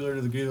got popular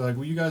to the degree, like,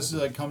 will you guys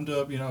like come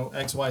to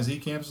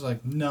XYZ campus?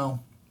 Like,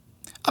 no.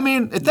 I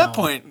mean, at that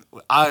point,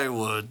 I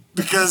would,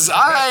 because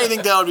I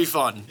think that would be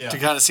fun to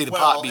kind of see the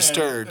pot be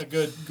stirred. A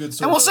good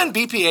sort and we'll send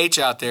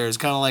BPH out there as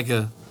kind of like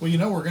a. Well,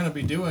 we're going to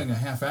be doing a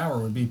half hour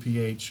with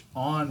BPH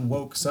on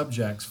woke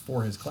subjects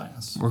for his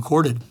class.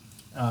 Recorded.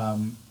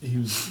 He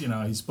was,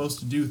 he's supposed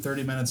to do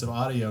 30 minutes of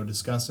audio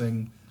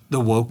discussing the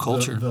woke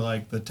culture,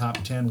 the top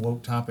 10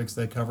 woke topics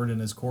they covered in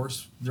his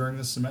course during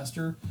this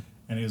semester.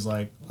 And he was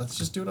like, let's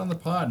just do it on the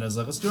pod. And I was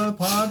like, let's do it on the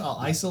pod. I'll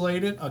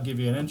isolate it. I'll give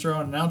you an intro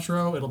and an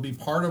outro. It'll be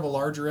part of a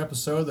larger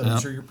episode that I'm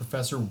sure your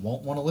professor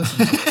won't want to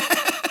listen to.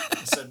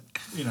 I said,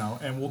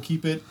 and we'll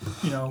keep it,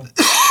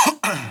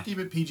 keep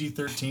it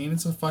PG-13.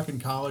 It's a fucking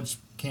college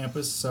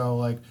campus. So,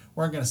 like,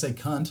 we're not going to say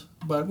cunt,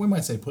 but we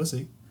might say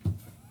pussy.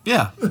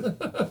 Yeah.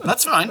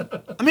 That's fine.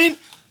 I mean...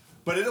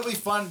 But it'll be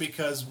fun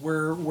because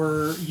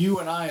we're you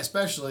and I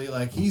especially,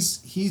 like, he's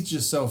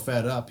just so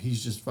fed up.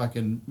 He's just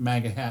fucking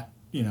MAGA hat.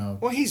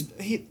 Well, he's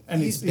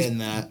been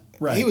that.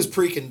 Right. He was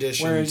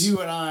preconditioned. Whereas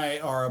you and I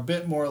are a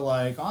bit more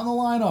like on the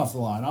line, off the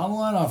line, on the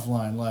line, off the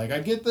line. Like, I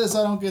get this,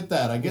 I don't get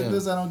that. I get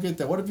this, I don't get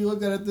that. What if you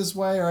looked at it this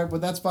way? All right, but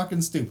that's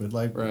fucking stupid.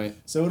 Like, right.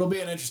 So it'll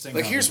be an interesting.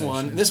 Like, here's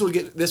one. This would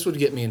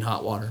get me in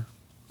hot water,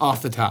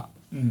 off the top.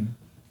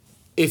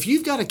 If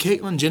you've got a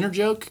Caitlyn Jenner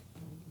joke,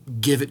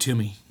 give it to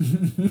me.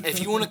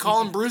 If you want to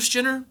call him Bruce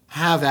Jenner,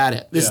 have at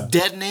it. This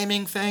dead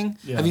naming thing.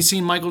 Yeah. Have you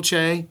seen Michael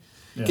Che?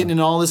 Yeah. Getting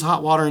into all this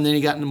hot water, and then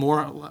he got into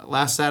more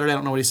last Saturday. I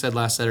don't know what he said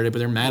last Saturday, but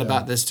they're mad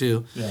about this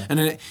too. Yeah. And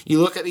then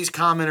you look at these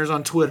commenters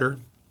on Twitter.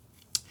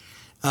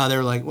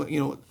 They're like,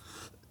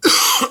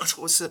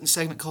 what's that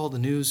segment called? The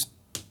news.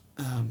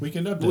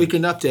 Weekend Update.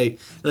 Weekend Update.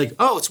 They're like,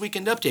 it's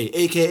Weekend Update,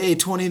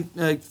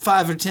 aka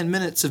 5 or 10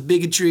 minutes of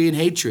bigotry and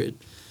hatred.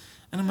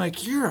 And I'm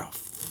like, you're a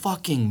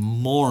fucking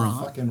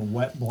moron. Fucking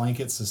wet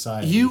blanket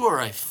society. You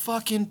are a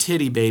fucking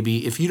titty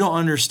baby if you don't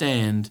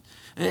understand.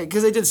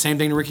 Because they did the same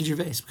thing to Ricky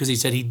Gervais because he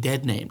said he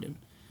dead named him.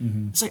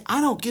 Mm-hmm. It's like,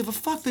 I don't give a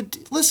fuck.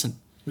 Listen,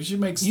 we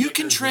should make. You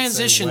can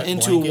transition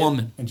into a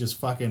woman and just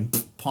fucking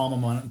palm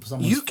them on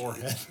someone's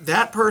forehead.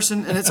 That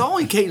person, and it's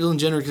only Caitlyn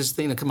Jenner because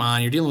come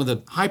on, you're dealing with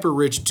a hyper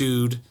rich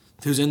dude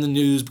who's in the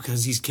news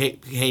because he's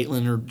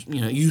Caitlyn or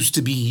used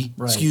to be.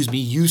 Right. Excuse me,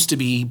 used to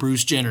be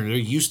Bruce Jenner. There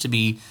used to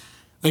be.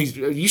 Like,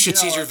 you should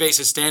see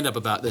Gervais's stand up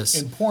about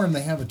this. In porn,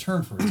 they have a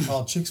term for it. It's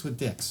called chicks with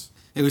dicks.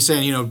 It was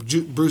saying,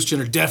 Bruce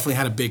Jenner definitely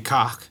had a big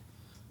cock.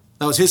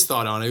 That was his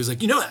thought on it. He was like,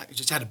 he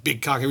just had a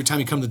big cock. Every time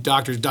he come to the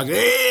doctor,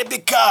 hey,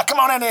 big cock, come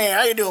on in there.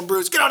 How you doing,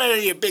 Bruce? Get on in there,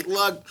 you big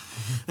lug.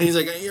 And he's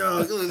like,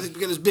 got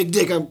this big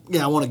dick.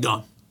 I want it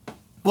gone.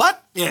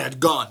 What? Yeah, it's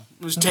gone.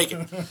 Just take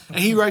it. And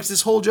he writes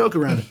this whole joke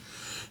around it.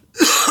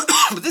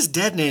 But this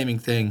dead naming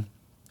thing,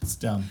 it's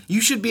dumb.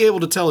 You should be able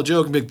to tell a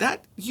joke and be like,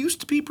 that used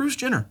to be Bruce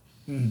Jenner.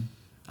 Mm.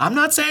 I'm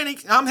not saying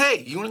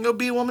hey, you want to go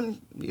be a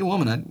woman? Be a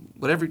woman.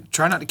 Whatever.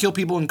 Try not to kill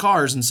people in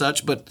cars and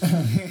such, but,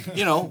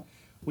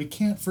 We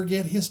can't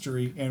forget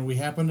history, and we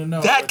happen to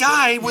know that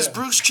guy was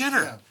Bruce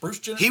Jenner. Yeah, Bruce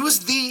Jenner. He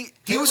was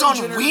on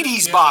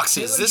Wheaties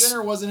boxes. Caitlyn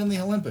Jenner wasn't in the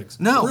Olympics.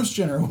 No, Bruce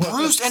Jenner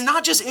was. And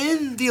not just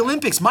in the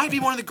Olympics. Might be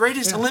one of the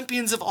greatest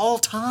Olympians of all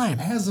time.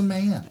 As a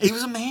man, he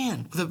was a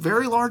man with a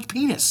very large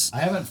penis. I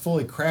haven't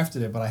fully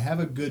crafted it, but I have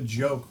a good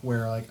joke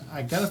where, like,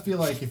 I gotta feel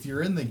like if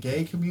you're in the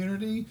gay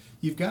community,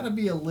 you've got to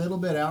be a little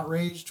bit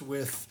outraged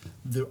with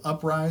the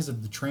uprise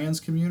of the trans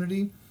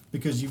community.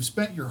 Because you've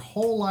spent your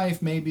whole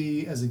life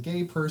maybe as a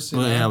gay person.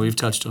 Well, yeah, we've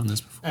touched on this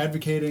before.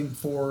 Advocating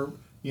for,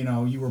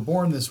 you were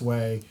born this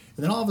way.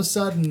 And then all of a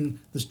sudden,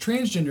 this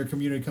transgender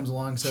community comes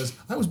along and says,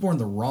 I was born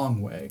the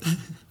wrong way. And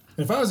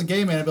if I was a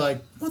gay man, I'd be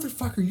like,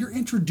 motherfucker, you're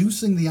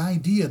introducing the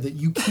idea that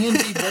you can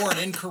be born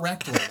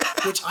incorrectly.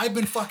 Which I've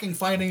been fucking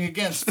fighting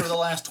against for the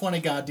last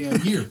 20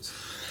 goddamn years.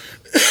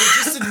 So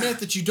just admit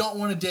that you don't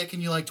want a dick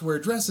and you like to wear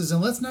dresses,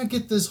 and let's not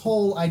get this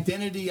whole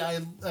identity.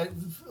 Calm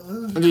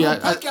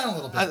back down a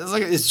little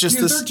bit. It's just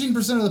You're this.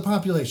 13% of the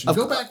population.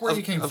 Go back where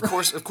you came from.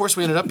 Of course,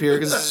 we ended up here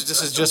because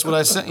this is just what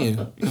I sent you.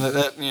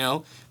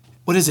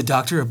 What is it,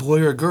 doctor? A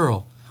boy or a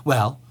girl?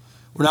 Well,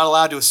 we're not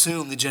allowed to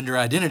assume the gender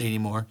identity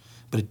anymore,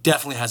 but it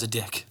definitely has a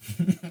dick.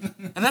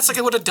 And that's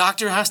like what a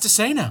doctor has to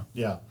say now.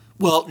 Yeah.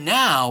 Well,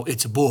 now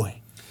it's a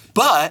boy,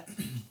 but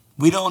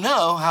we don't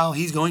know how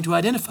he's going to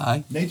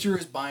identify. Nature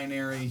is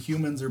binary.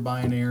 Humans are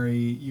binary.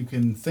 You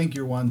can think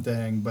you're one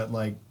thing, but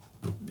like,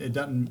 it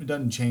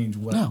doesn't change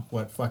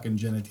what fucking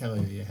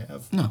genitalia you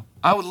have. No,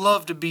 I would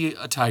love to be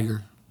a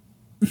tiger,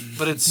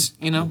 but it's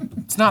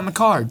it's not in the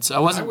cards. I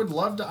would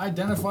love to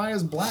identify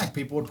as black.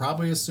 People would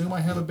probably assume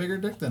I have a bigger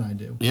dick than I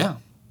do. Yeah.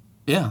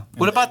 Yeah.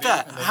 What about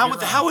that?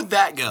 How would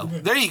that go?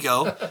 There you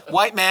go.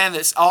 White man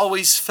that's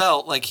always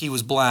felt like he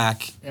was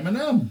black.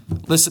 Eminem.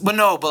 Listen,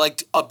 but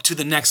like up to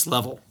the next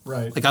level.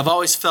 Right. Like I've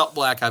always felt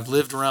black. I've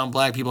lived around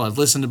black people. I've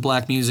listened to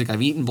black music.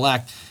 I've eaten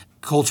black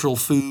cultural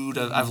food.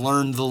 I've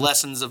learned the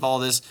lessons of all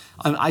this.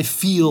 I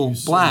feel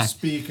black.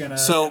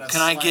 So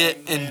can I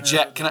get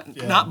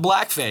not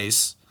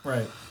blackface?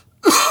 Right.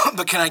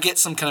 But can I get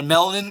some kind of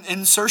melanin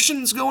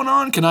insertions going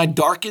on? Can I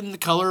darken the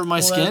color of my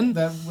skin?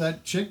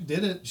 That chick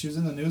did it. She was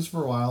in the news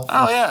for a while.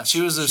 Oh yeah, she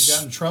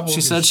got in trouble. She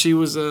said she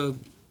was the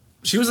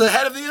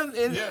head of the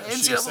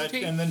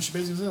NCAA. And then she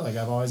basically said, like,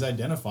 I've always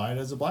identified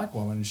as a black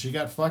woman, and she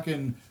got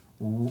fucking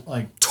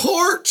like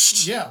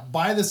torched. Yeah,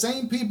 by the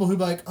same people who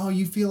be like, oh,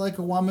 you feel like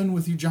a woman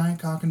with your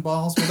giant cock and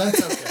balls? Well,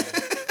 that's okay.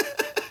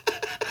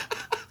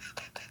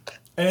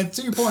 And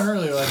to your point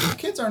earlier, like, if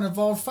kids aren't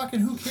involved,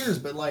 fucking who cares?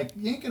 But, like,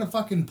 you ain't gonna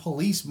fucking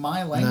police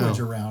my language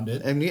around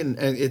it. And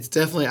it's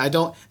definitely,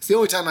 it's the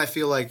only time I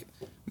feel like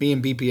me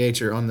and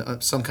BPH are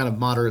on some kind of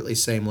moderately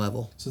same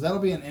level. So that'll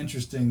be an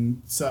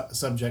interesting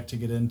subject to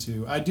get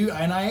into. I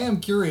am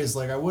curious,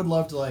 like, I would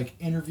love to, like,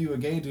 interview a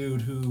gay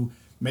dude who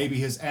maybe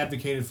has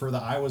advocated for the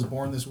I was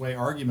born this way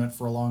argument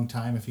for a long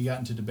time if he got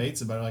into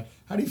debates about it. Like,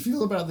 how do you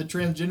feel about the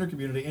transgender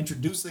community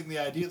introducing the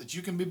idea that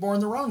you can be born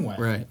the wrong way?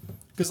 Right.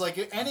 Because,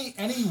 like,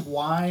 any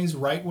wise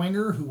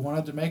right-winger who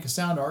wanted to make a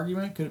sound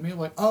argument could have been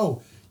like,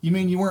 oh, you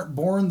mean you weren't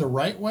born the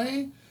right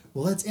way?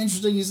 Well, that's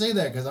interesting you say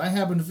that, because I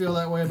happen to feel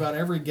that way about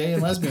every gay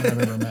and lesbian I've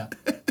ever met.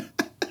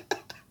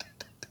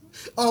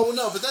 Oh, well,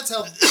 no, but that's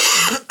how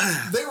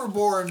they were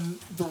born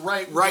the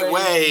right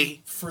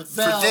way for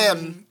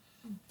them.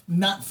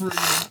 Not for...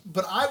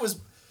 But I was...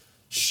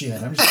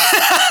 Shit, I'm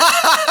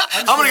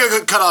gonna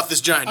go cut off this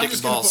giant dick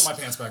and balls. I'm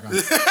just gonna put my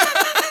pants back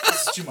on.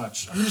 This is too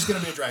much. I'm just gonna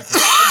be a drag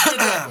queen.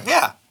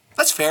 Yeah,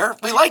 that's fair.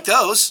 We like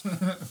those.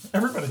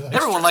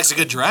 Everyone likes a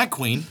good drag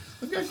queen.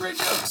 They've got great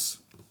jokes.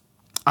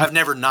 I've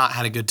never not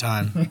had a good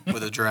time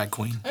with a drag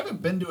queen. I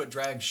haven't been to a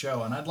drag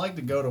show, and I'd like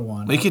to go to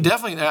one. We could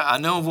definitely... I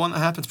know of one that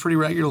happens pretty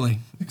regularly.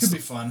 It could be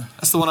fun.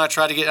 That's the one I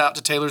tried to get out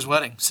to Taylor's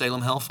wedding,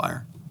 Salem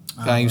Hellfire.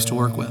 Guy I used to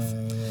work with.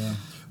 Yeah.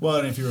 Well,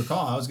 and if you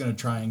recall, I was going to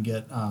try and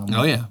get,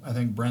 I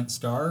think, Brent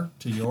Starr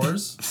to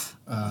yours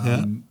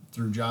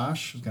through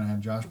Josh. I was going to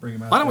have Josh bring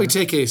him out. Why don't we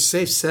take a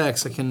safe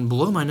sex? I can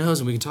blow my nose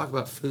and we can talk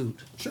about food.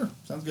 Sure.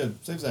 Sounds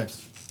good. Safe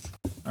sex.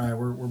 All right,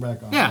 we're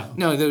back on. Yeah.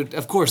 No,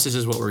 of course this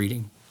is what we're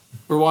eating.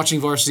 We're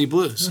watching Varsity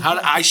Blues.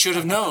 I should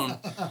have known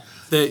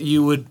that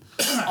you would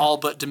all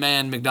but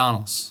demand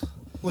McDonald's.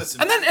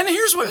 Listen. And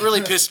here's what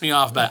really pissed me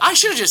off about it. I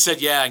should have just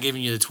said, yeah, I'm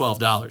giving you the $12.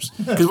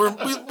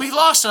 Because we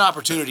lost an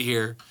opportunity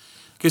here.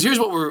 Because here's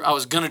what I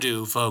was going to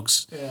do,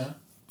 folks. Yeah.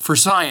 For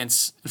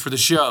science, for the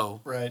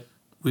show, right.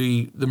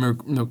 The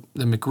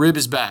McRib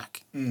is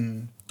back.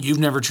 Mm. You've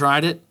never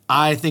tried it.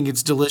 I think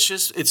it's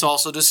delicious. It's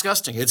also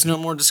disgusting. It's no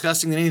more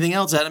disgusting than anything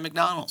else at a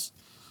McDonald's.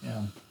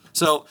 Yeah.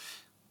 So,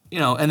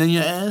 and then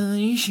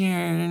you sure?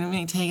 Let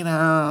me take it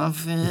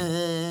off.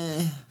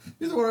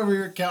 You're the one over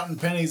here counting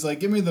pennies.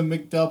 Like, give me the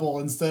McDouble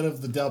instead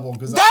of the double.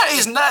 Because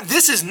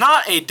This is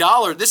not a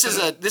dollar. This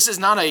is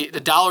not a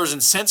dollars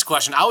and cents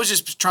question. I was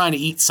just trying to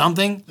eat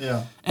something.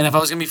 Yeah. And if I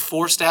was gonna be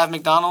forced to have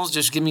McDonald's,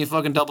 just give me a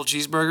fucking double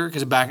cheeseburger.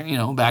 Because back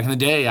in the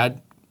day,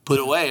 I'd put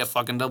away a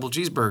fucking double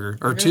cheeseburger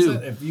or two.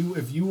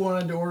 If you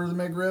wanted to order the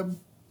McRib,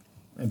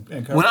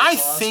 and when I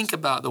think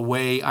about the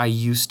way I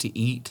used to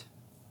eat,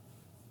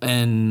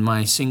 and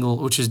my single,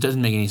 which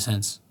doesn't make any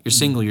sense. You're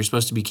single. You're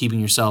supposed to be keeping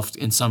yourself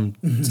in some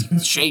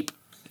shape.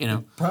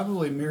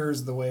 Probably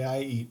mirrors the way I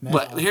eat now.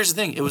 But here's the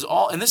thing: it was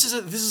all, and this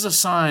is a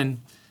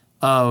sign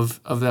of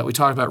that. We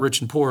talked about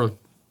rich and poor.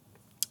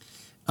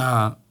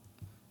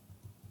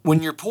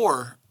 When you're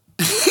poor,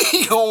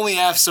 you only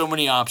have so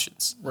many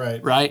options.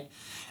 Right. Right.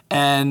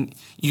 And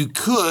you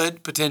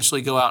could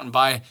potentially go out and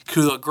go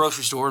to a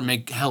grocery store and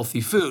make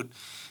healthy food.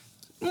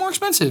 More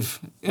expensive.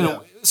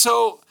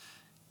 So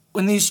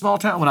in these small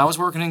towns, when I was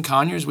working in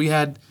Conyers, we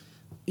had,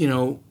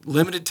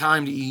 limited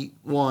time to eat,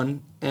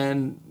 one,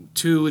 and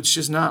two, it's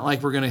just not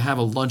like we're going to have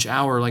a lunch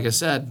hour, like I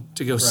said,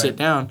 to go sit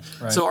down.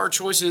 Right. So our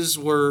choices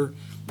were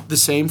the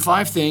same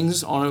 5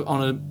 things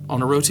on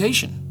a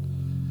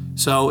rotation.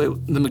 So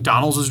the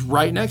McDonald's was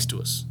right next to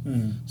us.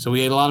 Mm. So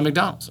we ate a lot of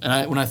McDonald's.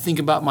 And when I think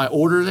about my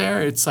order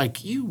there, it's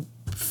like, you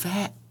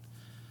fat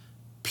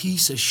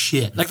piece of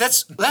shit. Like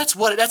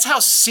that's how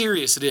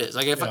serious it is.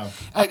 Like if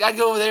I'd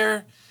go over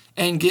there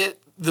and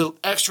get the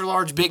extra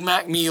large Big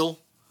Mac meal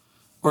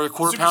or a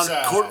quarter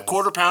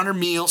pounder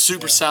meal,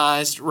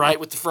 supersized, right,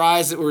 with the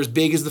fries that were as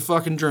big as the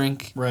fucking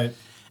drink. Right.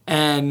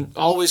 And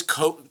always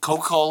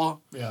Coca-Cola.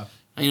 Yeah.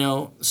 You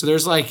know, so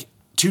there's like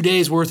 2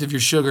 days worth of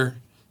your sugar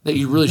that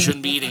you really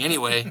shouldn't be eating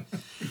anyway.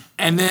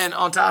 And then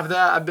on top of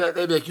that,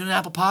 they'd be like, "You want an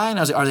apple pie?" And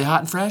I was like, "Are they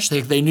hot and fresh?"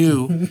 They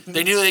knew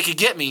they could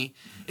get me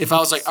if I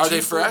was like, "Are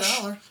they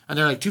fresh?" And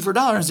they're like, 2 for $1.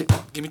 I was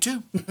like, "Give me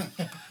 2."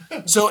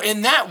 So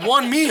in that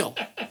one meal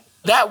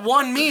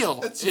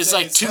is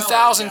like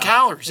 2,000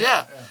 calories.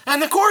 Yeah.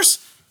 And of course,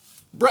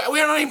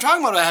 we're not even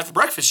talking about what I had for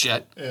breakfast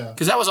yet. Yeah.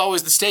 Because that was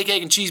always the steak,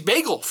 egg, and cheese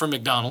bagel from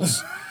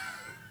McDonald's.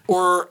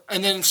 Or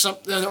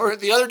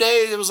the other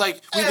day it was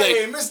like,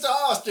 "Hey, Mr.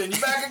 Austin, you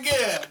back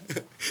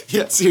again?"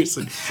 Yeah,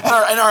 seriously.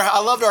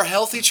 I loved our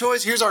healthy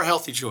choice. Here's our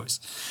healthy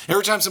choice.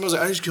 Every time someone's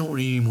like, "I just don't want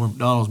to eat any more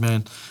McDonald's,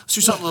 man. Let's do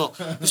something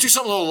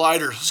a little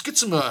lighter. Let's get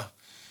some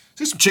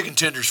chicken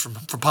tenders from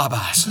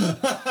Popeyes."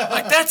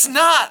 Like that's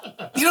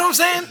not, you know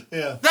what I'm saying?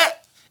 Yeah.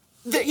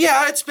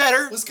 Yeah, it's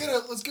better. Let's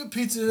get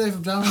pizza today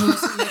from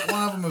Domino's. Make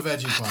one of them a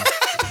veggie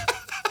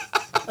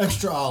pie.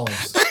 Extra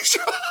olives.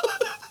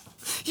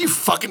 You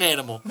fucking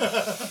animal.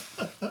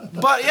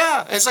 But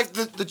yeah, it's like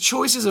the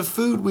choices of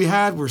food we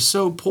had were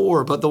so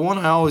poor, but the one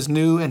I always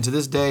knew, and to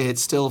this day it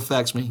still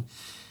affects me,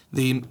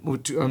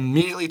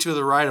 immediately to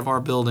the right of our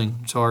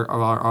building, so our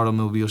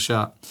automobile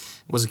shop,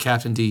 was a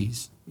Captain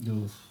D's.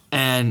 Oof.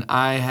 And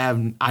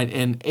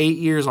in 8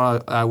 years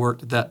I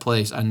worked at that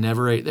place, I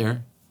never ate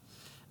there.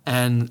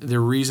 And the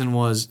reason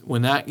was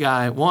when that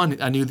guy,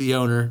 I knew the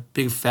owner,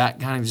 big fat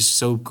kind of just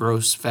so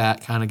gross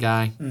fat kind of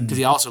guy, because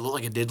he also looked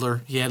like a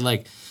diddler. He had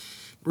like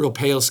real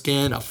pale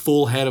skin, a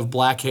full head of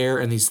black hair,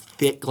 and these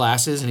thick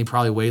glasses, and he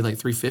probably weighed like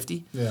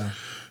 350. Yeah.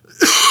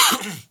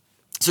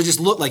 So it just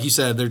looked like you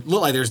said,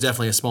 there's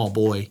definitely a small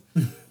boy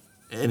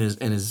in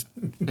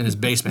his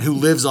basement who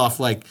lives off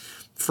like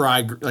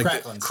fried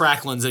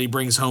cracklins that he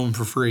brings home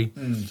for free.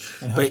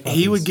 But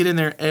he would get in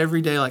there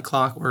every day like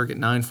clockwork at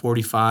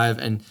 9:45,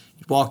 and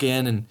you'd walk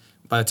in, and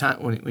by the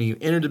time when you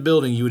entered the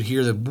building, you would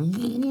hear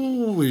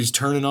he's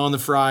turning on the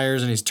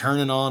fryers and he's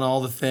turning on all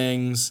the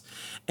things.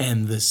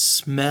 And the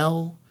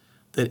smell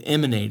that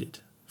emanated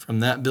from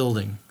that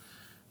building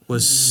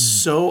was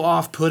so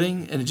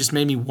off-putting, and it just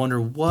made me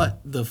wonder what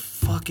the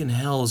fucking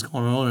hell is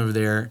going on over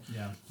there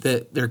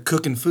that they're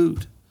cooking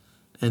food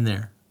in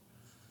there.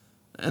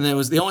 And it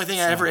was the only thing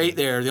I ever ate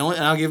there. And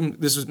I'll give them,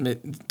 this was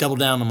double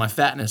down on my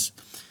fatness.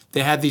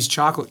 They had these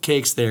chocolate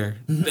cakes there.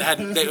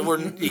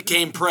 It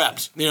came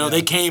prepped. You know,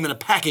 they came in a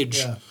package.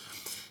 Yeah.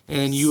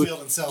 And you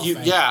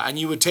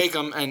would take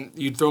them and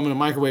you'd throw them in a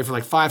microwave for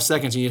like 5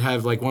 seconds, and you'd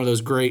have like one of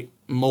those great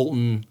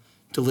molten,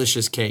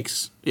 delicious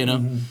cakes, you know.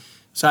 Mm-hmm.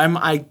 So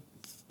I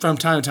from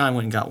time to time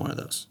went and got one of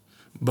those,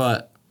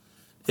 but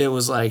it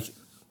was like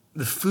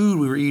the food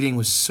we were eating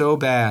was so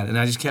bad, and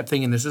I just kept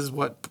thinking this is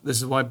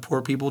why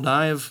poor people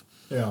die of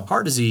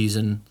heart disease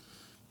and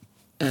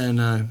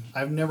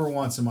I've never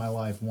once in my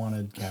life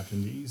wanted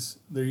Captain D's.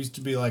 There used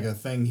to be like a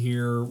thing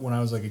here when I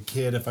was like a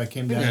kid. If I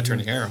came down, turn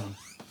the air on.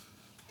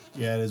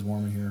 Yeah, it is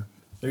warm in here.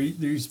 There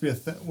used to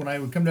be when I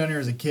would come down here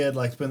as a kid,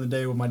 like spend the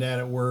day with my dad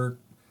at work,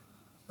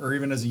 or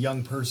even as a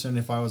young person,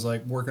 if I was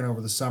like working over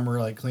the summer,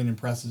 like cleaning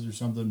presses or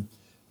something.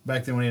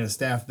 Back then when he had a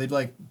staff, they'd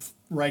like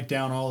write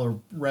down all the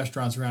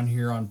restaurants around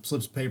here on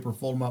slips of paper,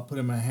 fold them up, put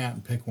them in a hat,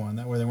 and pick one.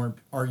 That way they weren't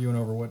arguing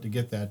over what to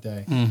get that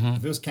day. Mm-hmm.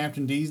 If it was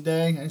Captain D's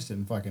day, I just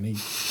didn't fucking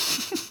eat.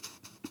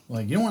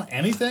 Like, you don't want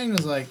anything? It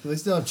was like, they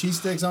still have cheese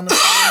sticks on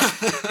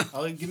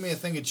the give me a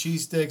thing of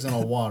cheese sticks and a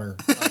water.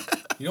 Like,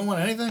 you don't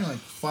want anything? Like,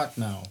 fuck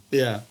no.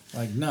 Yeah.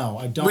 Like, no,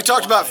 I don't. We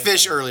talked about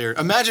fish earlier.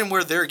 Imagine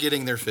where they're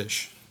getting their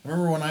fish. I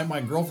remember when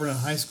my girlfriend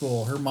in high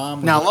school, her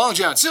mom... Now, Long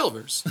John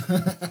Silver's.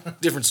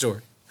 Different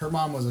story. Her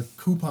mom was a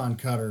coupon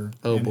cutter.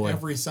 Oh, boy.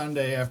 Every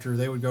Sunday after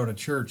they would go to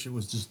church, it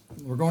was just,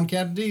 we're going to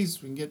Captain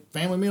D's. We can get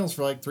family meals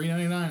for like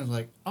 $3.99. I was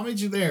like, I'll meet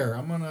you there.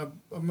 I'll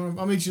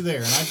meet you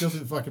there. And I'd go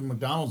through the fucking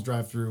McDonald's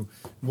drive-thru,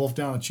 wolf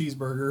down a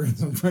cheeseburger and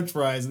some French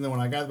fries. And then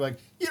when I got there, like,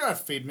 you don't have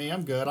to feed me.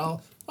 I'm good.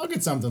 I'll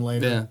get something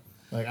later. Yeah.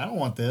 Like, I don't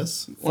want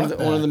this. One of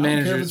the managers. I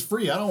don't care if it's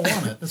free. I don't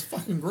want it. It's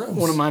fucking gross.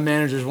 One of my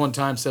managers one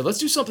time said, let's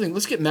do something.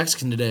 Let's get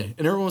Mexican today.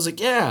 And everyone was like,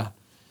 yeah,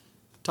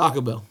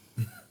 Taco Bell.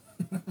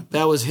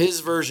 That was his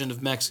version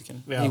of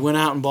Mexican. Yeah. He went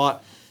out and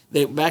bought,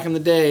 back in the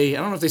day, I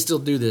don't know if they still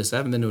do this. I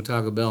haven't been to a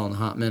Taco Bell in a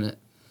hot minute.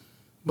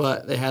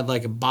 But they had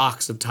like a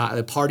box of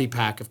a party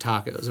pack of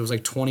tacos. It was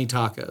like 20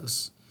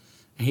 tacos.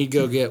 And he'd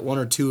go get one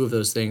or two of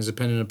those things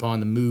depending upon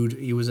the mood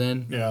he was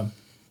in. Yeah.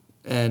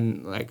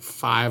 And like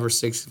 5 or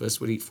 6 of us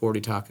would eat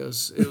 40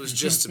 tacos. It was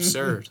just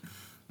absurd.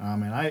 I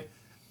mean,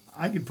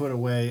 I could put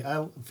away,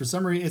 for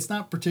some reason, it's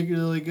not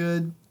particularly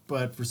good,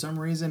 but for some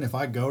reason, if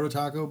I go to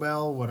Taco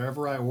Bell,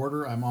 whatever I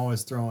order, I'm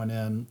always throwing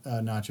in a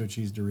nacho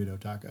cheese Dorito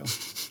taco.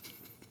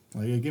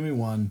 Like, yeah, give me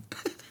one.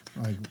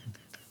 Like,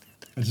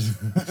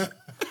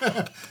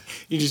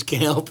 You just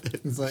can't help it.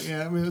 It's like,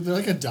 yeah, I mean, they're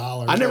like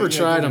 $1. I never Like, yeah,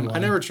 tried give me them. I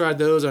one. never tried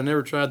those. I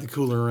never tried the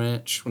Cooler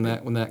Ranch when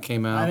that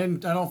came out. I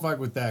don't fuck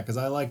with that because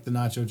I like the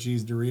nacho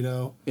cheese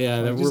Dorito.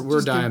 Yeah, Like,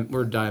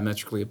 we're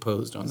diametrically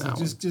opposed on that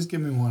one. Just give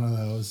me one of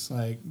those.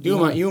 Like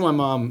You and my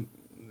mom,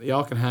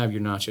 y'all can have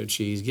your nacho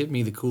cheese. Give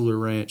me the Cooler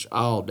Ranch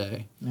all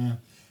day. Yeah.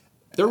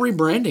 They're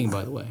rebranding,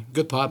 by the way.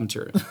 Good pod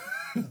material.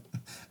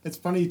 It's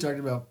funny you talked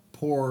about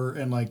poor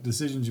and like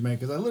decisions you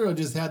make because I literally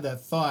just had that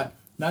thought,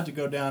 not to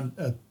go down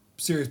a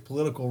serious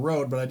political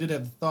road, but I did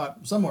have the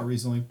thought somewhat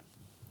recently.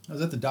 I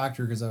was at the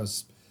doctor because I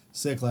was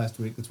sick last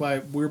week. That's why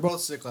we were both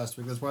sick last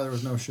week. That's why there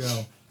was no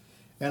show.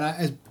 And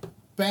as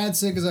bad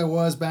sick as I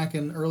was back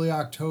in early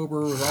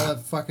October with all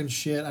that fucking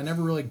shit, I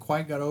never really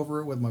quite got over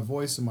it with my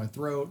voice and my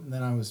throat. And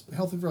then I was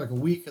healthy for like a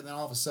week, and then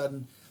all of a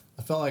sudden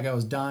I felt like I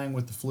was dying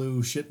with the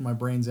flu, shitting my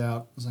brains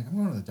out. I was like, I'm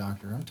going to the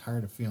doctor. I'm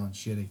tired of feeling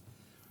shitty.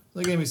 So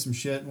they gave me some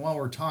shit, and while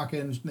we're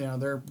talking,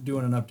 they're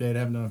doing an update. I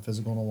haven't done a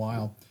physical in a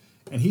while.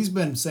 And he's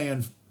been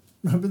saying,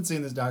 I've been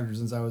seeing this doctor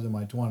since I was in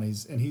my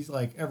 20s, and he's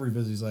like, every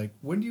visit, he's like,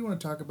 when do you want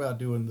to talk about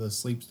doing the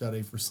sleep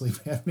study for sleep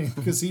apnea?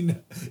 Because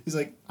he's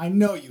like, I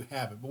know you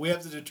have it, but we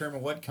have to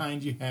determine what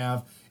kind you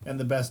have and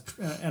the best.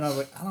 And I was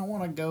like, I don't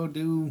want to go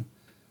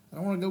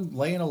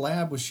lay in a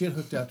lab with shit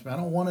hooked up to me. I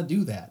don't want to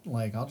do that.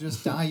 Like, I'll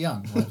just die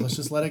young. Like, let's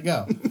just let it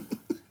go.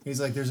 He's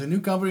like, there's a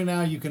new company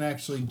now. You can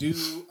actually do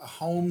a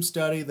home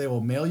study. They will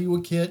mail you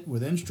a kit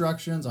with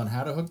instructions on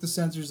how to hook the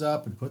sensors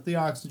up and put the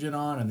oxygen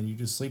on, and then you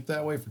just sleep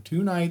that way for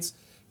 2 nights.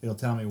 It'll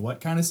tell me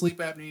what kind of sleep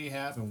apnea you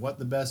have and what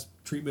the best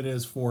treatment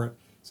is for it.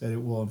 Said it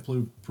will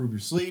improve your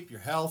sleep, your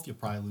health. You'll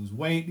probably lose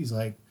weight. He's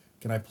like,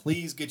 can I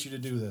please get you to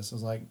do this? I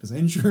was like, does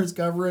insurance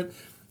cover it?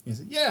 He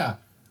said, yeah.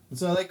 And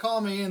so they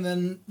call me and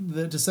then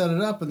to set it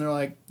up, and they're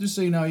like, just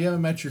so you know, you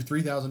haven't met your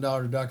 $3,000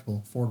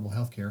 deductible, affordable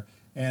health care.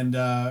 And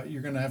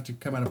you're going to have to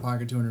come out of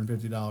pocket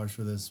 $250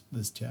 for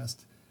this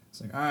test.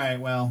 It's like, all right,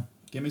 well,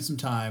 give me some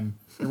time.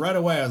 And right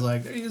away, I was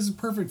like, hey, this is a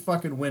perfect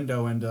fucking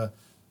window into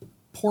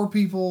poor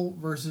people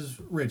versus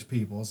rich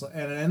people. So,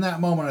 and in that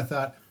moment, I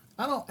thought,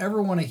 I don't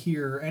ever want to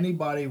hear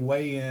anybody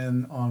weigh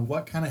in on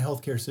what kind of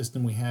healthcare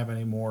system we have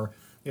anymore.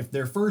 If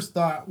their first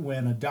thought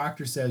when a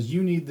doctor says,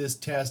 you need this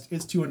test,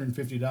 it's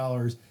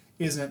 $250,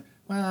 isn't,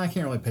 well, I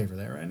can't really pay for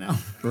that right now.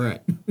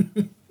 Right.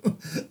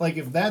 Like,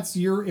 if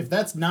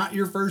that's not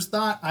your first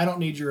thought, I don't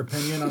need your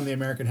opinion on the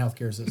American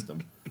healthcare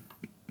system.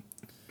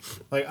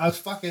 Like, I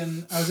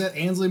was at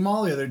Ansley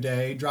Mall the other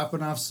day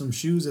dropping off some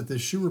shoes at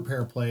this shoe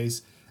repair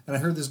place, and I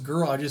heard this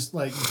girl, I just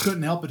like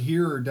couldn't help but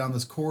hear her down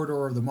this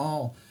corridor of the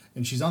mall,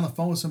 and she's on the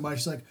phone with somebody.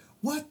 She's like,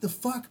 what the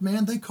fuck,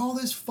 man? They call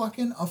this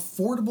fucking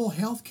affordable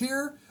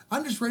healthcare?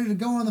 I'm just ready to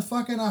go on the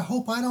fucking I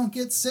hope I don't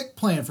get sick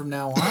plan from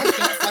now on. I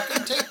can't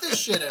fucking take this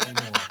shit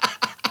anymore.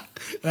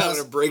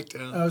 Having a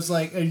breakdown. I was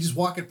like, and just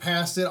walking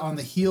past it on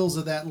the heels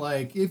of that,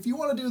 like, if you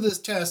want to do this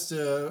test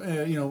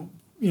to,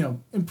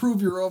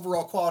 improve your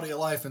overall quality of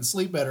life and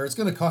sleep better, it's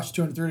going to cost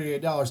you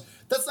 $238.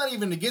 That's not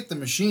even to get the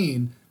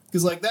machine,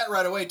 because, like, that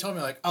right away told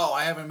me, like, oh,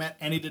 I haven't met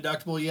any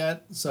deductible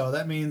yet, so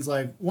that means,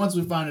 like, once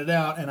we find it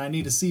out and I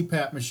need a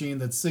CPAP machine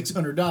that's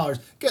 $600,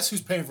 guess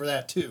who's paying for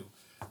that, too?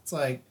 It's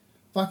like,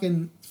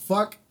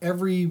 fuck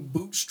every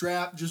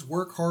bootstrap, just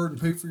work hard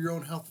and pay for your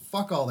own health.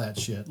 Fuck all that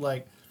shit.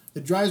 Like,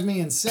 it drives me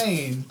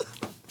insane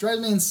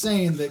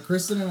that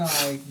Kristen and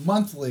I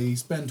monthly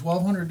spend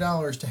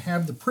 $1,200 to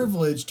have the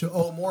privilege to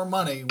owe more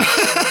money.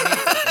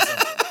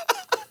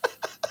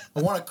 I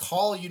want to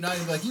call United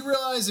and be like, you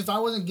realize if I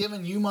wasn't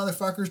giving you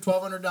motherfuckers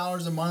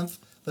 $1,200 a month,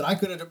 that I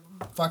could have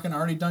fucking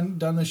already done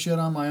this shit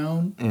on my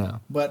own? Yeah.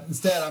 But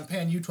instead, I'm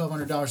paying you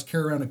 $1,200 to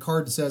carry around a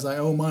card that says I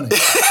owe money.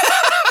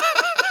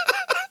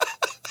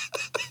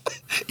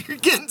 You're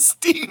getting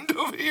steamed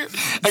over here.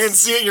 I can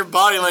see it in your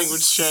body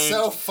language change.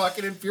 So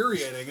fucking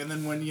infuriating. And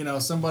then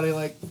when, somebody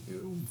like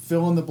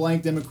fill in the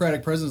blank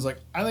Democratic president's like,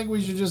 I think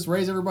we should just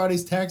raise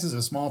everybody's taxes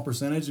a small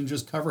percentage and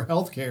just cover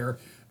health care.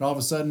 And all of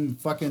a sudden,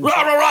 fucking...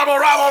 Rabble!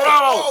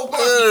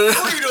 Oh,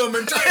 freedom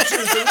and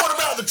taxes, and what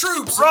about the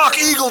troops? Rock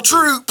Eagle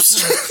troops!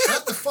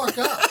 Shut the fuck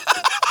up.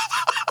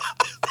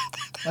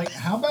 Like,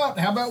 how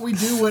about we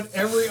do what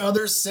every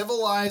other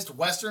civilized,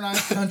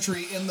 westernized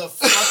country in the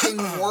fucking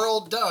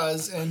world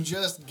does and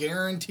just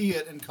guarantee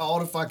it and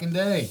call it a fucking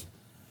day?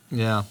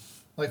 Yeah.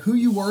 Like, who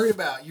you worried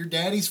about? Your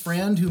daddy's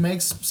friend who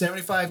makes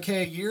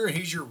 $75K a year and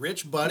he's your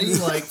rich buddy?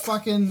 Like,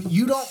 fucking,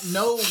 you don't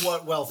know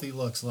what wealthy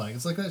looks like.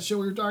 It's like that shit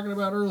we were talking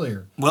about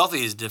earlier.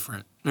 Wealthy is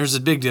different. There's a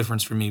big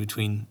difference for me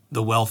between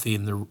the wealthy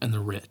and the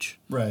rich.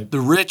 Right.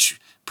 The rich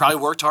probably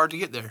worked hard to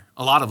get there.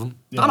 A lot of them.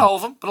 Yeah. Not all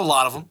of them, but a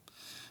lot of them.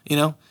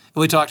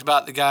 We talked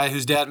about the guy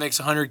whose dad makes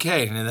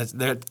 $100K,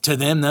 and to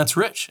them, that's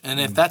rich. And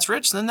if that's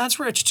rich, then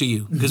that's rich to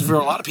you. Because for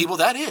a lot of people,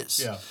 that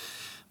is. Yeah.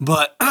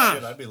 But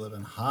Shit, I'd be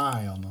living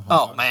high on the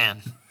oh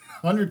man,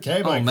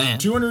 $100K, like man.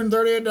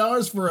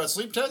 $238 for a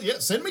sleep test. Yeah,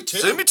 send me two.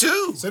 Send me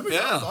two.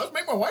 Yeah, I'll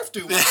make my wife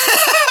do one. Yeah,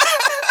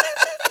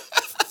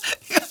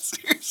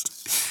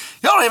 seriously.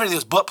 Y'all don't have any of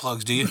those butt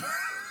plugs, do you?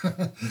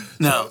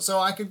 No. So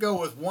I could go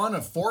with one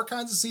of 4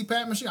 kinds of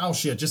CPAP machines. Oh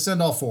shit, just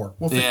send all 4.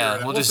 We'll figure it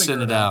out. We'll just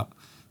send it out.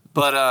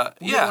 But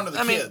yeah, one of the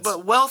I mean, kids.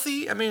 but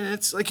wealthy. I mean,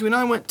 it's like when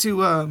I went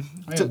to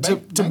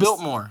Banks-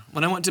 Biltmore.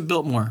 When I went to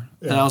Biltmore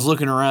and Yeah. I was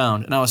looking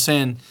around and I was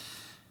saying,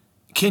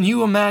 can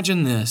you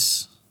imagine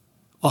this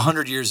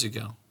 100 years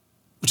ago?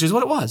 Which is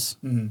what it was.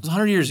 It was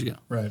 100 years ago.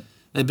 Right.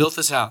 They built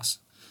this house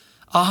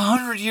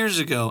 100 years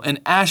ago in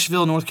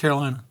Asheville, North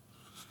Carolina.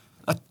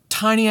 A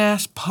tiny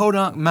ass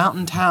podunk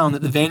mountain town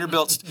that the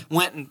Vanderbilts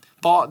went and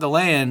bought the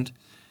land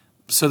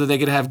so that they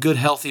could have good,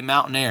 healthy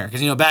mountain air.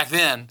 Because, back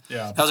then,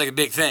 Yeah. that was like a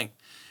big thing.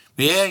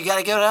 Yeah, you got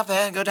to go up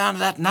there and go down to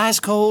that nice,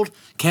 cold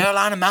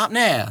Carolina mountain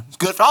air. It's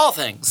good for all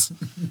things.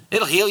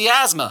 It'll heal your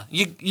asthma.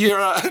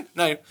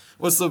 No,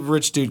 what's the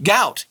rich dude?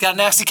 Gout. Got a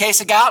nasty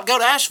case of gout? Go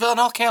to Asheville,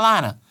 North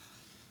Carolina.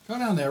 Go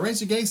down there, raise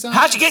your gay son.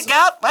 How'd you get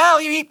gout? Well,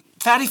 you eat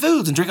fatty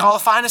foods and drink all the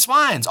finest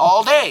wines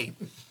all day.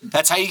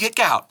 That's how you get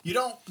gout. You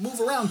don't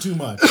move around too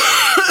much.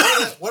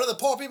 What do the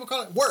poor people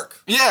call it?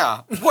 Work.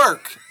 Yeah,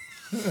 work.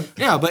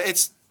 Yeah, but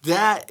it's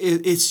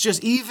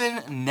just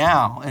even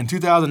now in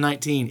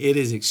 2019, it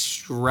is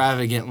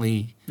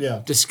extravagantly,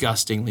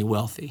 disgustingly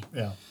wealthy.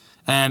 Yeah.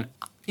 And,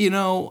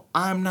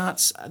 I'm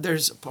not,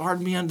 there's a part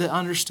of me that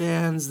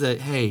understands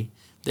that, hey,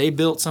 they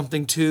built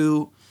something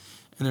too,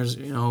 and there's,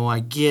 I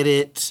get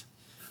it.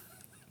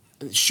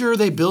 Sure,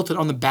 they built it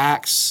on the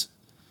backs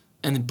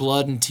and the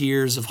blood and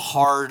tears of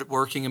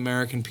hard-working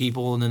American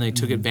people, and then they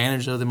took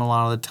advantage of them a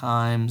lot of the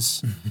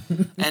times.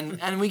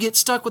 and we get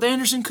stuck with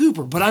Anderson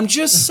Cooper. But I'm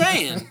just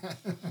saying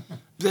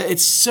that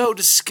it's so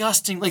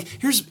disgusting. Like,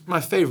 here's my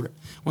favorite.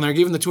 When they're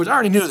giving the tours, I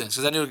already knew this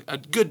because I knew a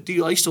good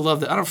deal. I used to love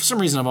that. For some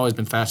reason, I've always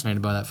been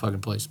fascinated by that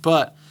fucking place.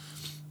 But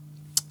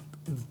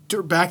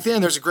back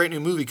then, there's a great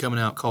new movie coming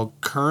out called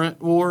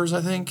Current Wars,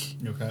 I think.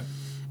 Okay.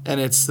 And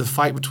it's the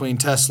fight between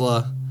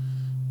Tesla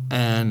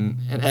and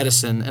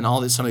Edison and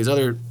some of these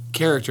other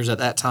characters at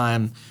that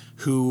time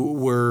who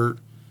were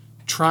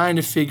trying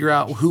to figure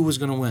out who was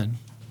going to win.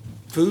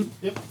 Food?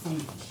 Yep.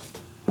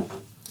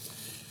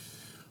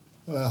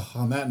 Well,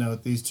 on that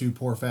note, these two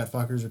poor fat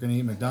fuckers are going to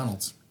eat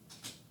McDonald's.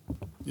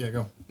 Yeah,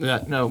 go.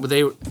 Yeah, no, but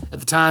at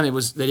the time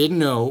they didn't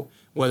know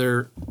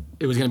whether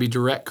it was going to be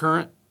direct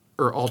current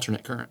or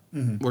alternate current.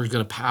 We're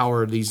going to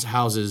power these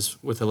houses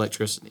with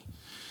electricity.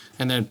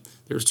 And then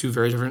there was two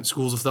very different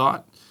schools of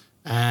thought.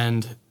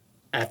 And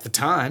at the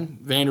time,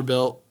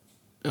 Vanderbilt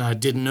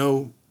didn't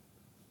know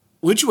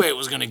which way it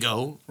was going to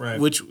go, right,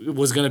 which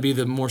was going to be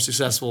the more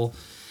successful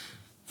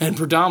and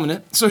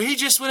predominant. So he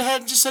just went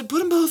ahead and just said, put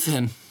them both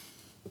in.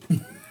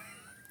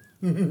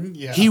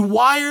 Yeah. He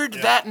wired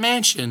that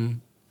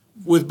mansion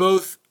with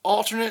both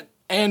alternate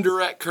and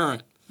direct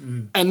current.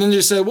 And then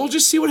just said, we'll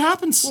just see what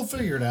happens. We'll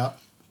figure it out.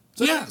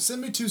 So Yeah.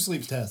 Send me 2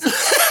 sleep tests.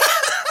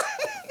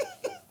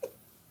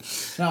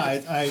 No,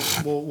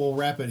 we'll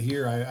wrap it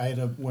here. I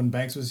had when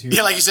Banks was here.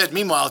 Yeah, like you said,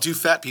 meanwhile, two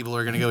fat people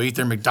are going to go eat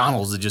their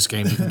McDonald's that just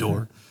came through the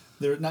door.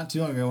 There, not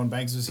too long ago, when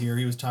Banks was here,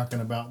 he was talking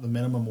about the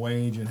minimum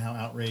wage and how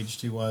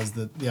outraged he was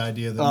that the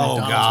idea that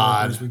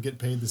McDonald's workers would get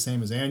paid the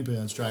same as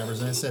ambulance drivers.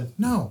 And I said,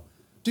 no,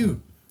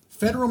 dude,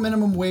 federal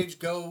minimum wage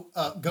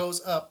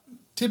goes up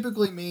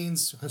typically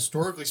means,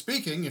 historically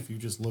speaking, if you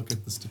just look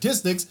at the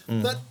statistics,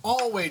 that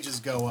all wages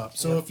go up.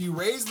 So if you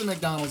raise the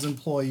McDonald's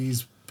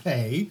employees'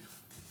 pay,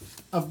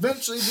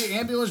 eventually the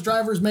ambulance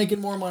driver's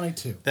making more money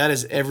too. That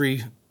is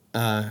every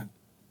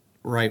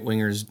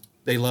right-wingers.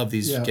 They love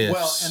these gifts.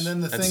 Well, and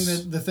then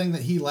the thing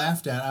that he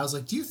laughed at, I was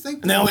like, do you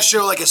think... And they always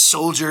show like a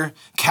soldier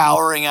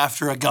cowering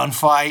after a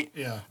gunfight.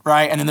 Yeah.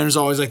 Right? And then there's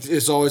always like,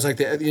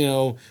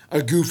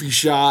 a goofy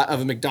shot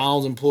of a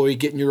McDonald's employee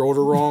getting your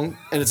order wrong.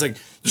 And it's like,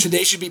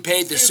 they should be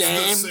paid the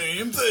same? It's the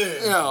same thing.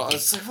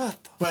 It's like,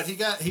 what the... But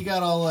he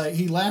got all like,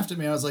 he laughed at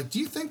me. I was like, do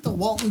you think the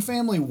Walton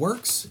family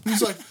works?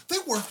 He's like, they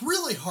work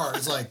really hard.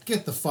 It's like,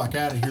 get the fuck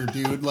out of here,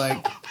 dude.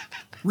 Like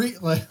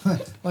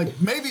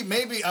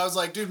maybe I was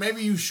like, dude,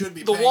 maybe you should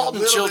be. The paying Walton a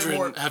little children bit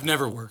more. have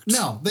never worked.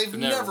 No, they've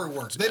never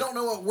worked. They don't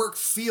know what work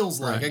feels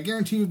like. Right. I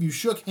guarantee you, if you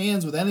shook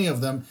hands with any of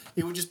them,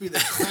 it would just be the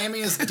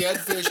clammiest dead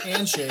fish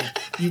handshake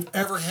you've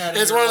ever had.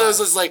 It's one of those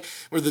that's like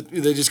where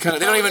they just kind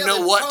of they don't even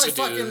know what to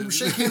fucking do.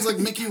 Shake hands like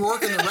Mickey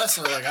Rourke and the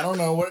wrestler. Like, I don't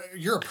know what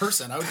you're a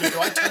person. Do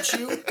I touch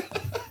you?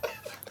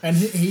 And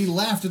he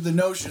laughed at the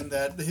notion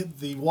that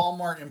the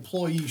Walmart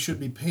employee should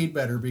be paid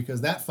better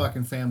because that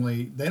fucking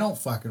family, they don't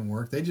fucking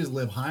work. They just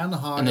live high on the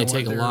hog. And they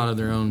take a lot of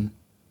their own.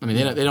 I mean,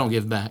 they don't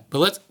give back.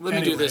 But let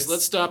me do this.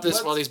 Let's stop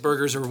this while these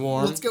burgers are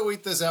warm. Let's go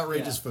eat this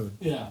outrageous food.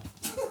 Yeah.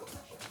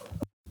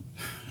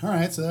 All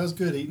right, so that was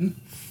good eating.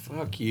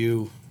 Fuck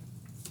you.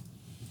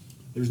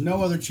 There's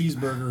no other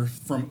cheeseburger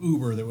from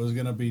Uber that was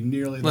going to be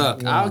nearly that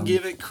Look, warm. I'll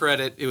give it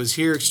credit. It was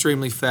here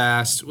extremely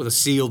fast with a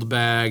sealed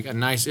bag, a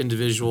nice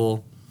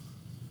individual.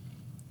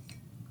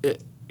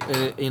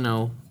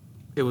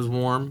 It was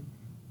warm,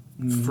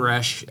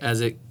 fresh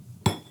as a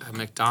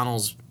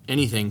McDonald's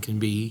anything can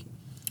be.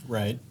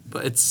 Right.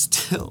 But it's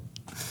still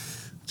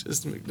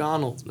just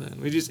McDonald's, man.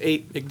 We just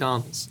ate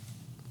McDonald's.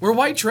 We're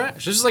white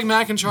trash. This is like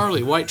Mac and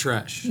Charlie, white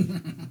trash.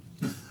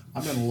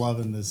 I've been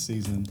loving this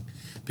season.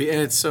 And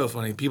it's so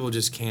funny. People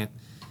just can't.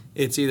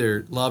 It's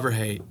either love or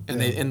hate.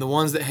 And the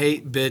ones that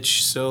hate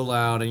bitch so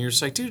loud, and you're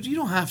just like, dude, you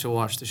don't have to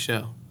watch the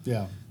show.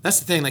 Yeah. That's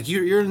the thing. Like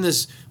you're in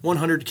this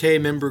 100K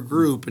member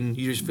group, and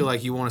you just feel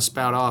like you want to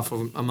spout off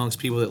amongst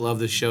people that love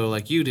this show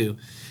like you do.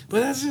 But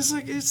that's just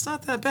like it's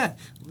not that bad.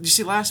 Did you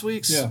see last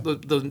week's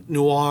the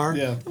noir?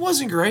 Yeah. It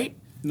wasn't great.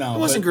 No, it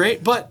wasn't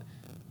great. But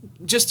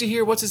just to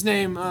hear what's his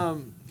name,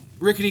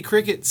 Rickety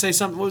Cricket say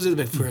something. What was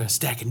it for a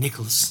stack of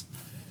nickels?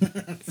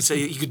 So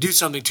you could do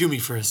something to me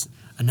for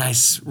a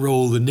nice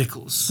roll of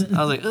nickels.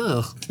 I was like,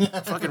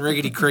 ugh, fucking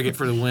Rickety Cricket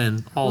for the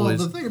win. Always.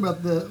 Well, the thing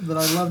about that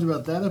I loved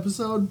about that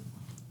episode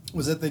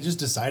was that they just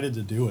decided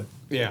to do it.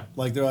 Yeah.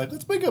 Like they're like,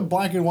 let's make a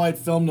black and white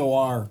film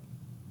noir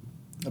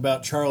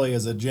about Charlie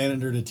as a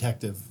janitor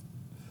detective.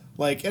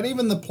 Like, and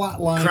even the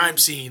plot line, Crime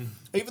scene.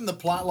 even the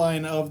plot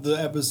line of the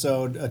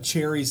episode, a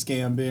cherry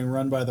scam being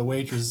run by the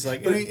waitress. It's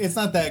like it's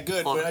not that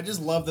good, but I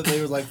just love that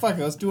they was like, fuck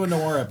it, let's do a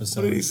noir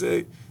episode. What did he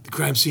say? The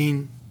crime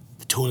scene,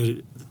 the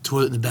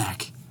toilet in the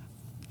back,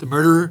 the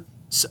murderer,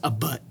 a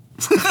butt.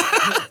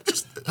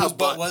 Whose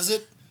butt was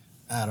it?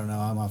 I don't know.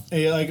 I'm off.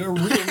 Like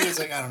it's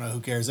like I don't know. Who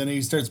cares? And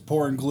he starts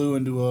pouring glue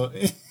into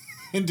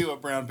a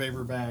brown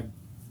paper bag.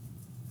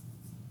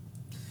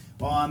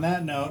 Well, on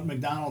that note,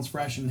 McDonald's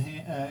fresh in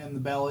the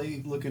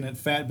belly, looking at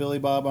Fat Billy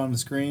Bob on the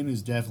screen,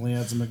 who's definitely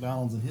had some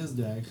McDonald's in his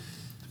day.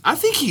 I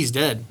think he's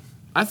dead.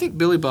 I think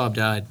Billy Bob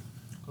died.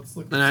 Let's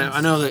look. And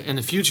I know that in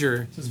the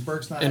future, Since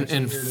Burke's not in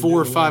actually here to 4 do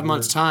or the 5 legwork.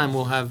 months' time,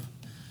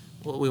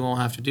 we won't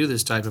have to do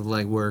this type of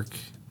legwork.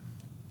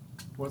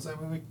 What's that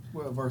movie?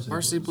 Well, Varsity,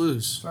 Varsity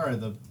Blues. Sorry,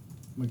 the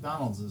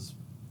McDonald's is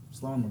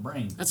slowing my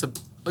brain. That's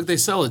look. They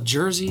sell a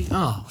jersey.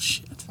 Oh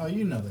shit. Oh,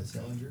 you know they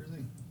sell in Jersey.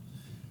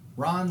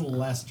 Ron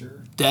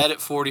Lester, Dead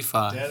at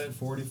 45. dead at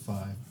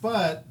 45.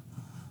 But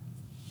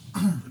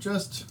I'm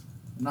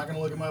not gonna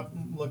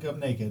look up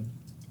naked.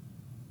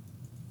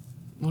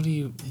 What do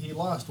you? He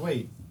lost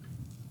weight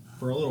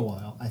for a little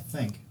while, I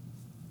think.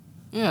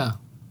 Yeah.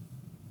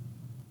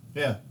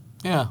 Yeah,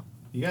 Yeah.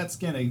 he got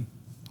skinny.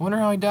 I wonder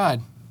how he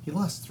died. He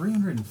lost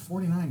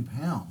 349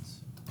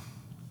 pounds.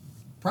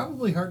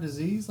 Probably heart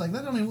disease. Like,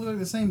 that don't even look like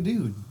the same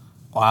dude.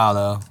 Wow,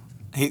 though.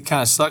 It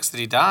kind of sucks that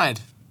he died.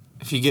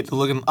 If you get to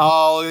look at him,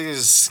 look at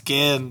his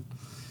skin.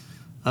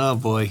 Oh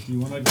boy. You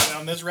want to go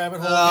down this rabbit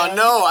hole? guys?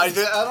 No,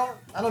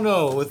 I don't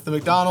know. With the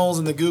McDonald's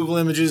and the Google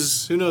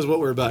images, who knows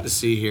what we're about to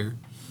see here?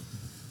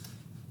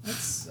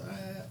 That's,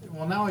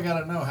 well, now I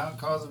got to know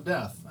cause of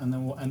death, and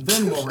then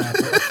we'll wrap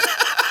it.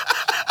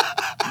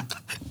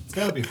 It's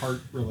got to be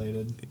heart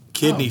related.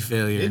 Kidney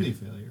failure. Kidney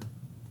failure.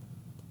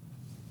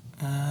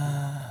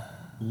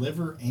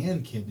 Liver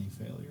and kidney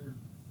failure.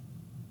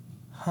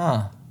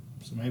 Huh.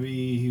 So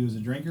maybe he was a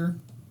drinker.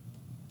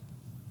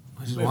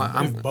 Well,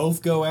 If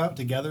both go out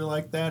together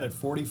like that at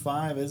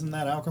 45, isn't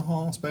that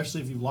alcohol? Especially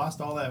if you've lost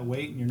all that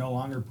weight and you're no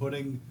longer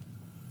putting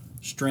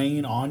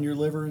strain on your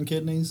liver and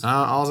kidneys.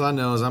 all I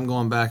know is I'm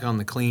going back on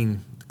the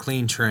clean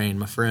train,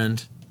 my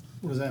friend.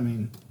 What does that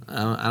mean? I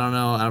don't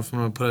know if I'm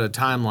going to put a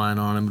timeline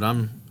on it, but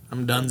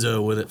I'm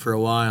donezo with it for a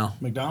while.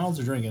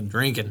 McDonald's or drinking?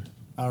 Drinking.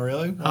 Oh,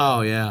 really?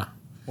 Oh yeah.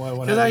 What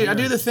Because I happened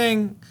do here? the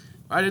thing.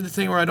 I did the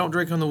thing where I don't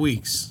drink on the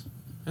weeks,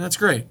 and that's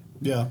great.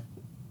 Yeah.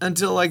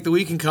 Until like the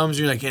weekend comes,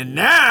 you're like, and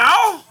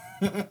now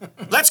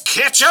let's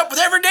catch up with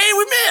every day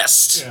we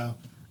missed. Yeah.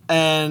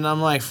 And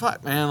I'm like,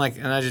 fuck, man. Like,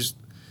 and I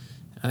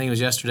think it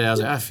was yesterday. I was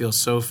like, I feel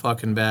so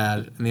fucking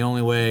bad. And the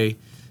only way,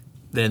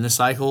 then the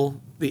cycle,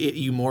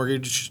 you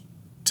mortgage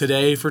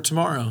today for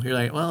tomorrow. You're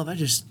like, well, if I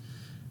just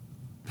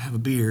have a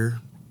beer,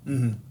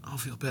 I'll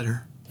feel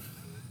better.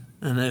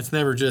 And it's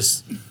never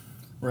just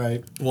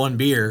Right. one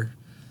beer.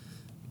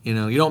 You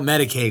know, you don't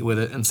medicate with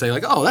it and say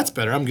like, oh, that's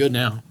better. I'm good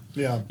now.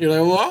 Yeah. You're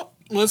like, well,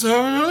 let's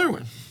have another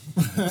one.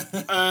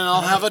 And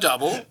I'll have a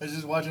double. I was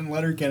just watching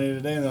Letterkenny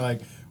today, and they're like,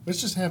 let's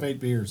just have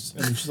 8 beers.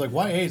 And she's like,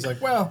 why 8? It's like,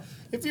 well,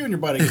 if you and your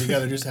buddy get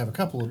together, just have a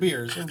couple of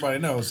beers. Everybody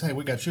knows, hey,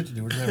 we got shit to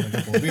do. We're just having a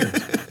couple of beers.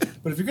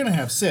 But if you're going to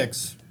have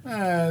 6,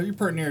 you're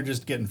pretty near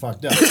just getting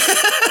fucked up. And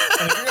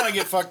if you're going to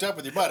get fucked up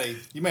with your buddy,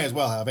 you may as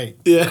well have 8.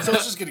 Yeah. So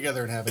let's just get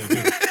together and have 8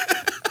 beers.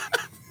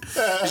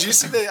 Did you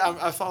see that?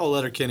 I follow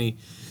Letterkenny.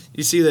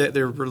 You see that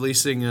they're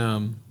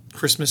releasing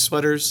Christmas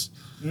sweaters?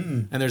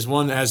 And there's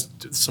one that has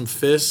some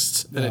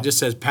fists, and it just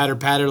says, patter,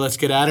 patter, let's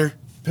get at her.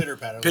 Pitter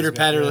patter. Pitter,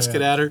 patter, let's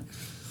get at her.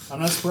 I'm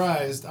not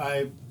surprised.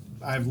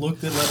 I've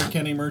looked at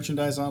Letterkenny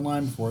merchandise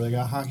online before. They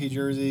got hockey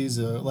jerseys,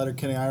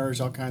 Letterkenny Irish,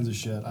 all kinds of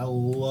shit. I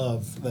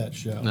love that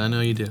show. I know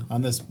you do.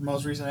 On this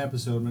most recent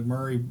episode,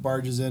 McMurray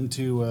barges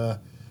into a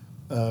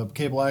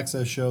cable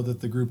access show that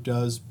the group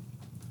does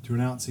to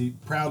announce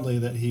proudly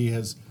that he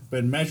has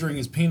been measuring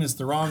his penis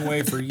the wrong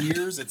way for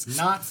years. It's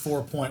not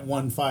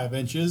 4.15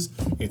 inches.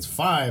 It's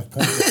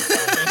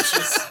 5.15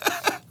 inches.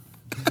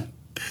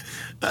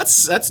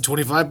 That's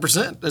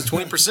 25%. That's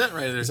 20%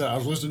 right there. He said, I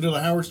was listening to the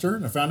Howard Stern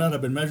and I found out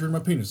I've been measuring my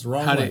penis the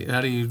wrong How way.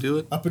 do you do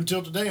it? Up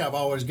until today, I've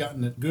always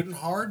gotten it good and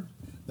hard.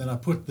 Then I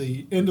put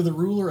the end of the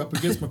ruler up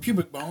against my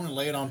pubic bone and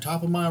lay it on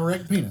top of my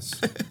erect penis.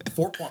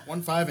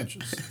 4.15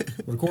 inches.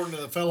 But according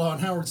to the fellow on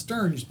Howard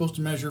Stern, you're supposed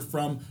to measure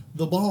from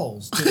the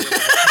balls to the end of the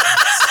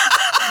penis.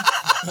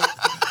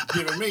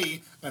 giving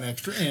me an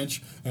extra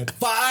inch at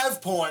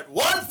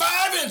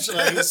 5.15 inches.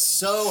 Like, he's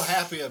so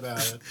happy about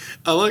it.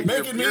 I like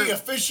Making me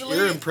officially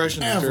Your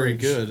impression is very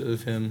average. good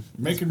of him.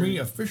 Making me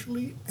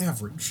officially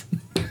average.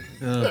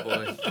 Oh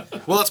boy.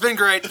 Well, it's been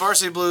great.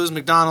 Varsity Blues,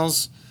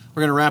 McDonald's.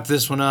 We're gonna wrap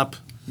this one up.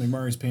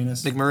 McMurray's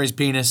penis. McMurray's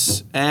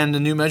penis and a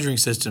new measuring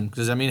system.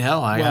 Because I mean,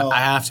 hell, Well, I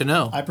have to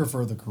know. I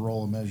prefer the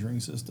Corolla measuring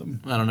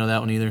system. I don't know that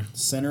one either.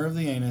 Center of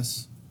the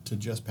anus to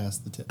just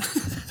past the tip.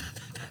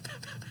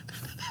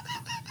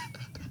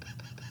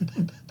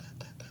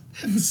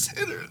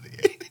 Center of the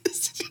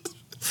anus.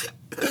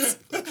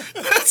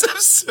 That's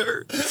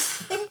absurd.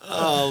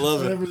 Oh, I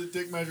love it. Whenever the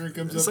dick measuring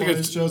comes up like on a-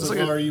 his shows, it's like,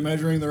 like are you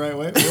measuring the right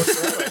way?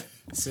 What's the right way?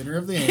 Center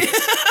of the anus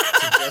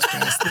to just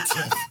past the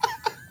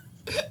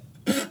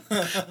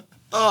tip.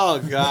 Oh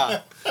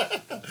God.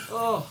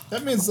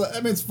 That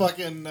means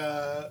fucking.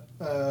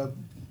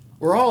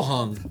 We're all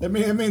hung. That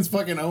means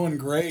fucking Owen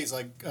Gray's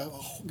like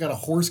got a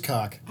horse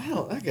cock.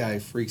 That guy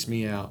freaks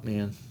me out,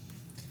 man.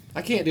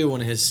 I can't do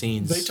one of his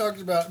scenes.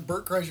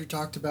 Bert Kreischer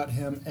talked about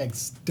him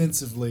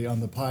extensively on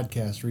the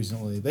podcast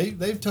recently.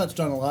 They've touched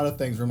on a lot of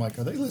things where I'm like,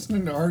 are they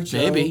listening to our show?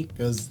 Maybe.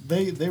 Because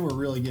they were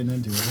really getting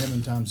into it, him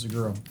and Tom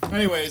Segura.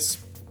 Anyways.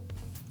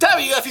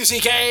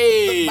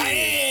 WFUCK!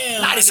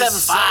 Bam!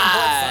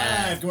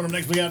 97.5. Coming up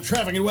next, we got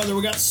traffic and weather.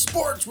 We got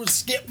sports with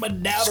Skip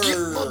Madauer.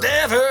 Skip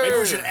Maybe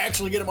we should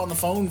actually get him on the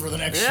phone for the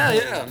next show.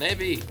 Yeah,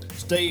 maybe.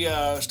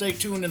 Stay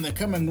tuned in the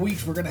coming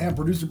weeks. We're going to have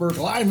producer Bert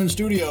live in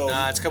studio.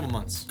 It's a couple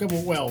months.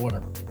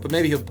 Whatever. But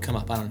maybe he'll come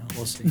up. I don't know.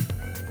 We'll see.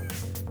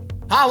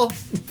 Holla!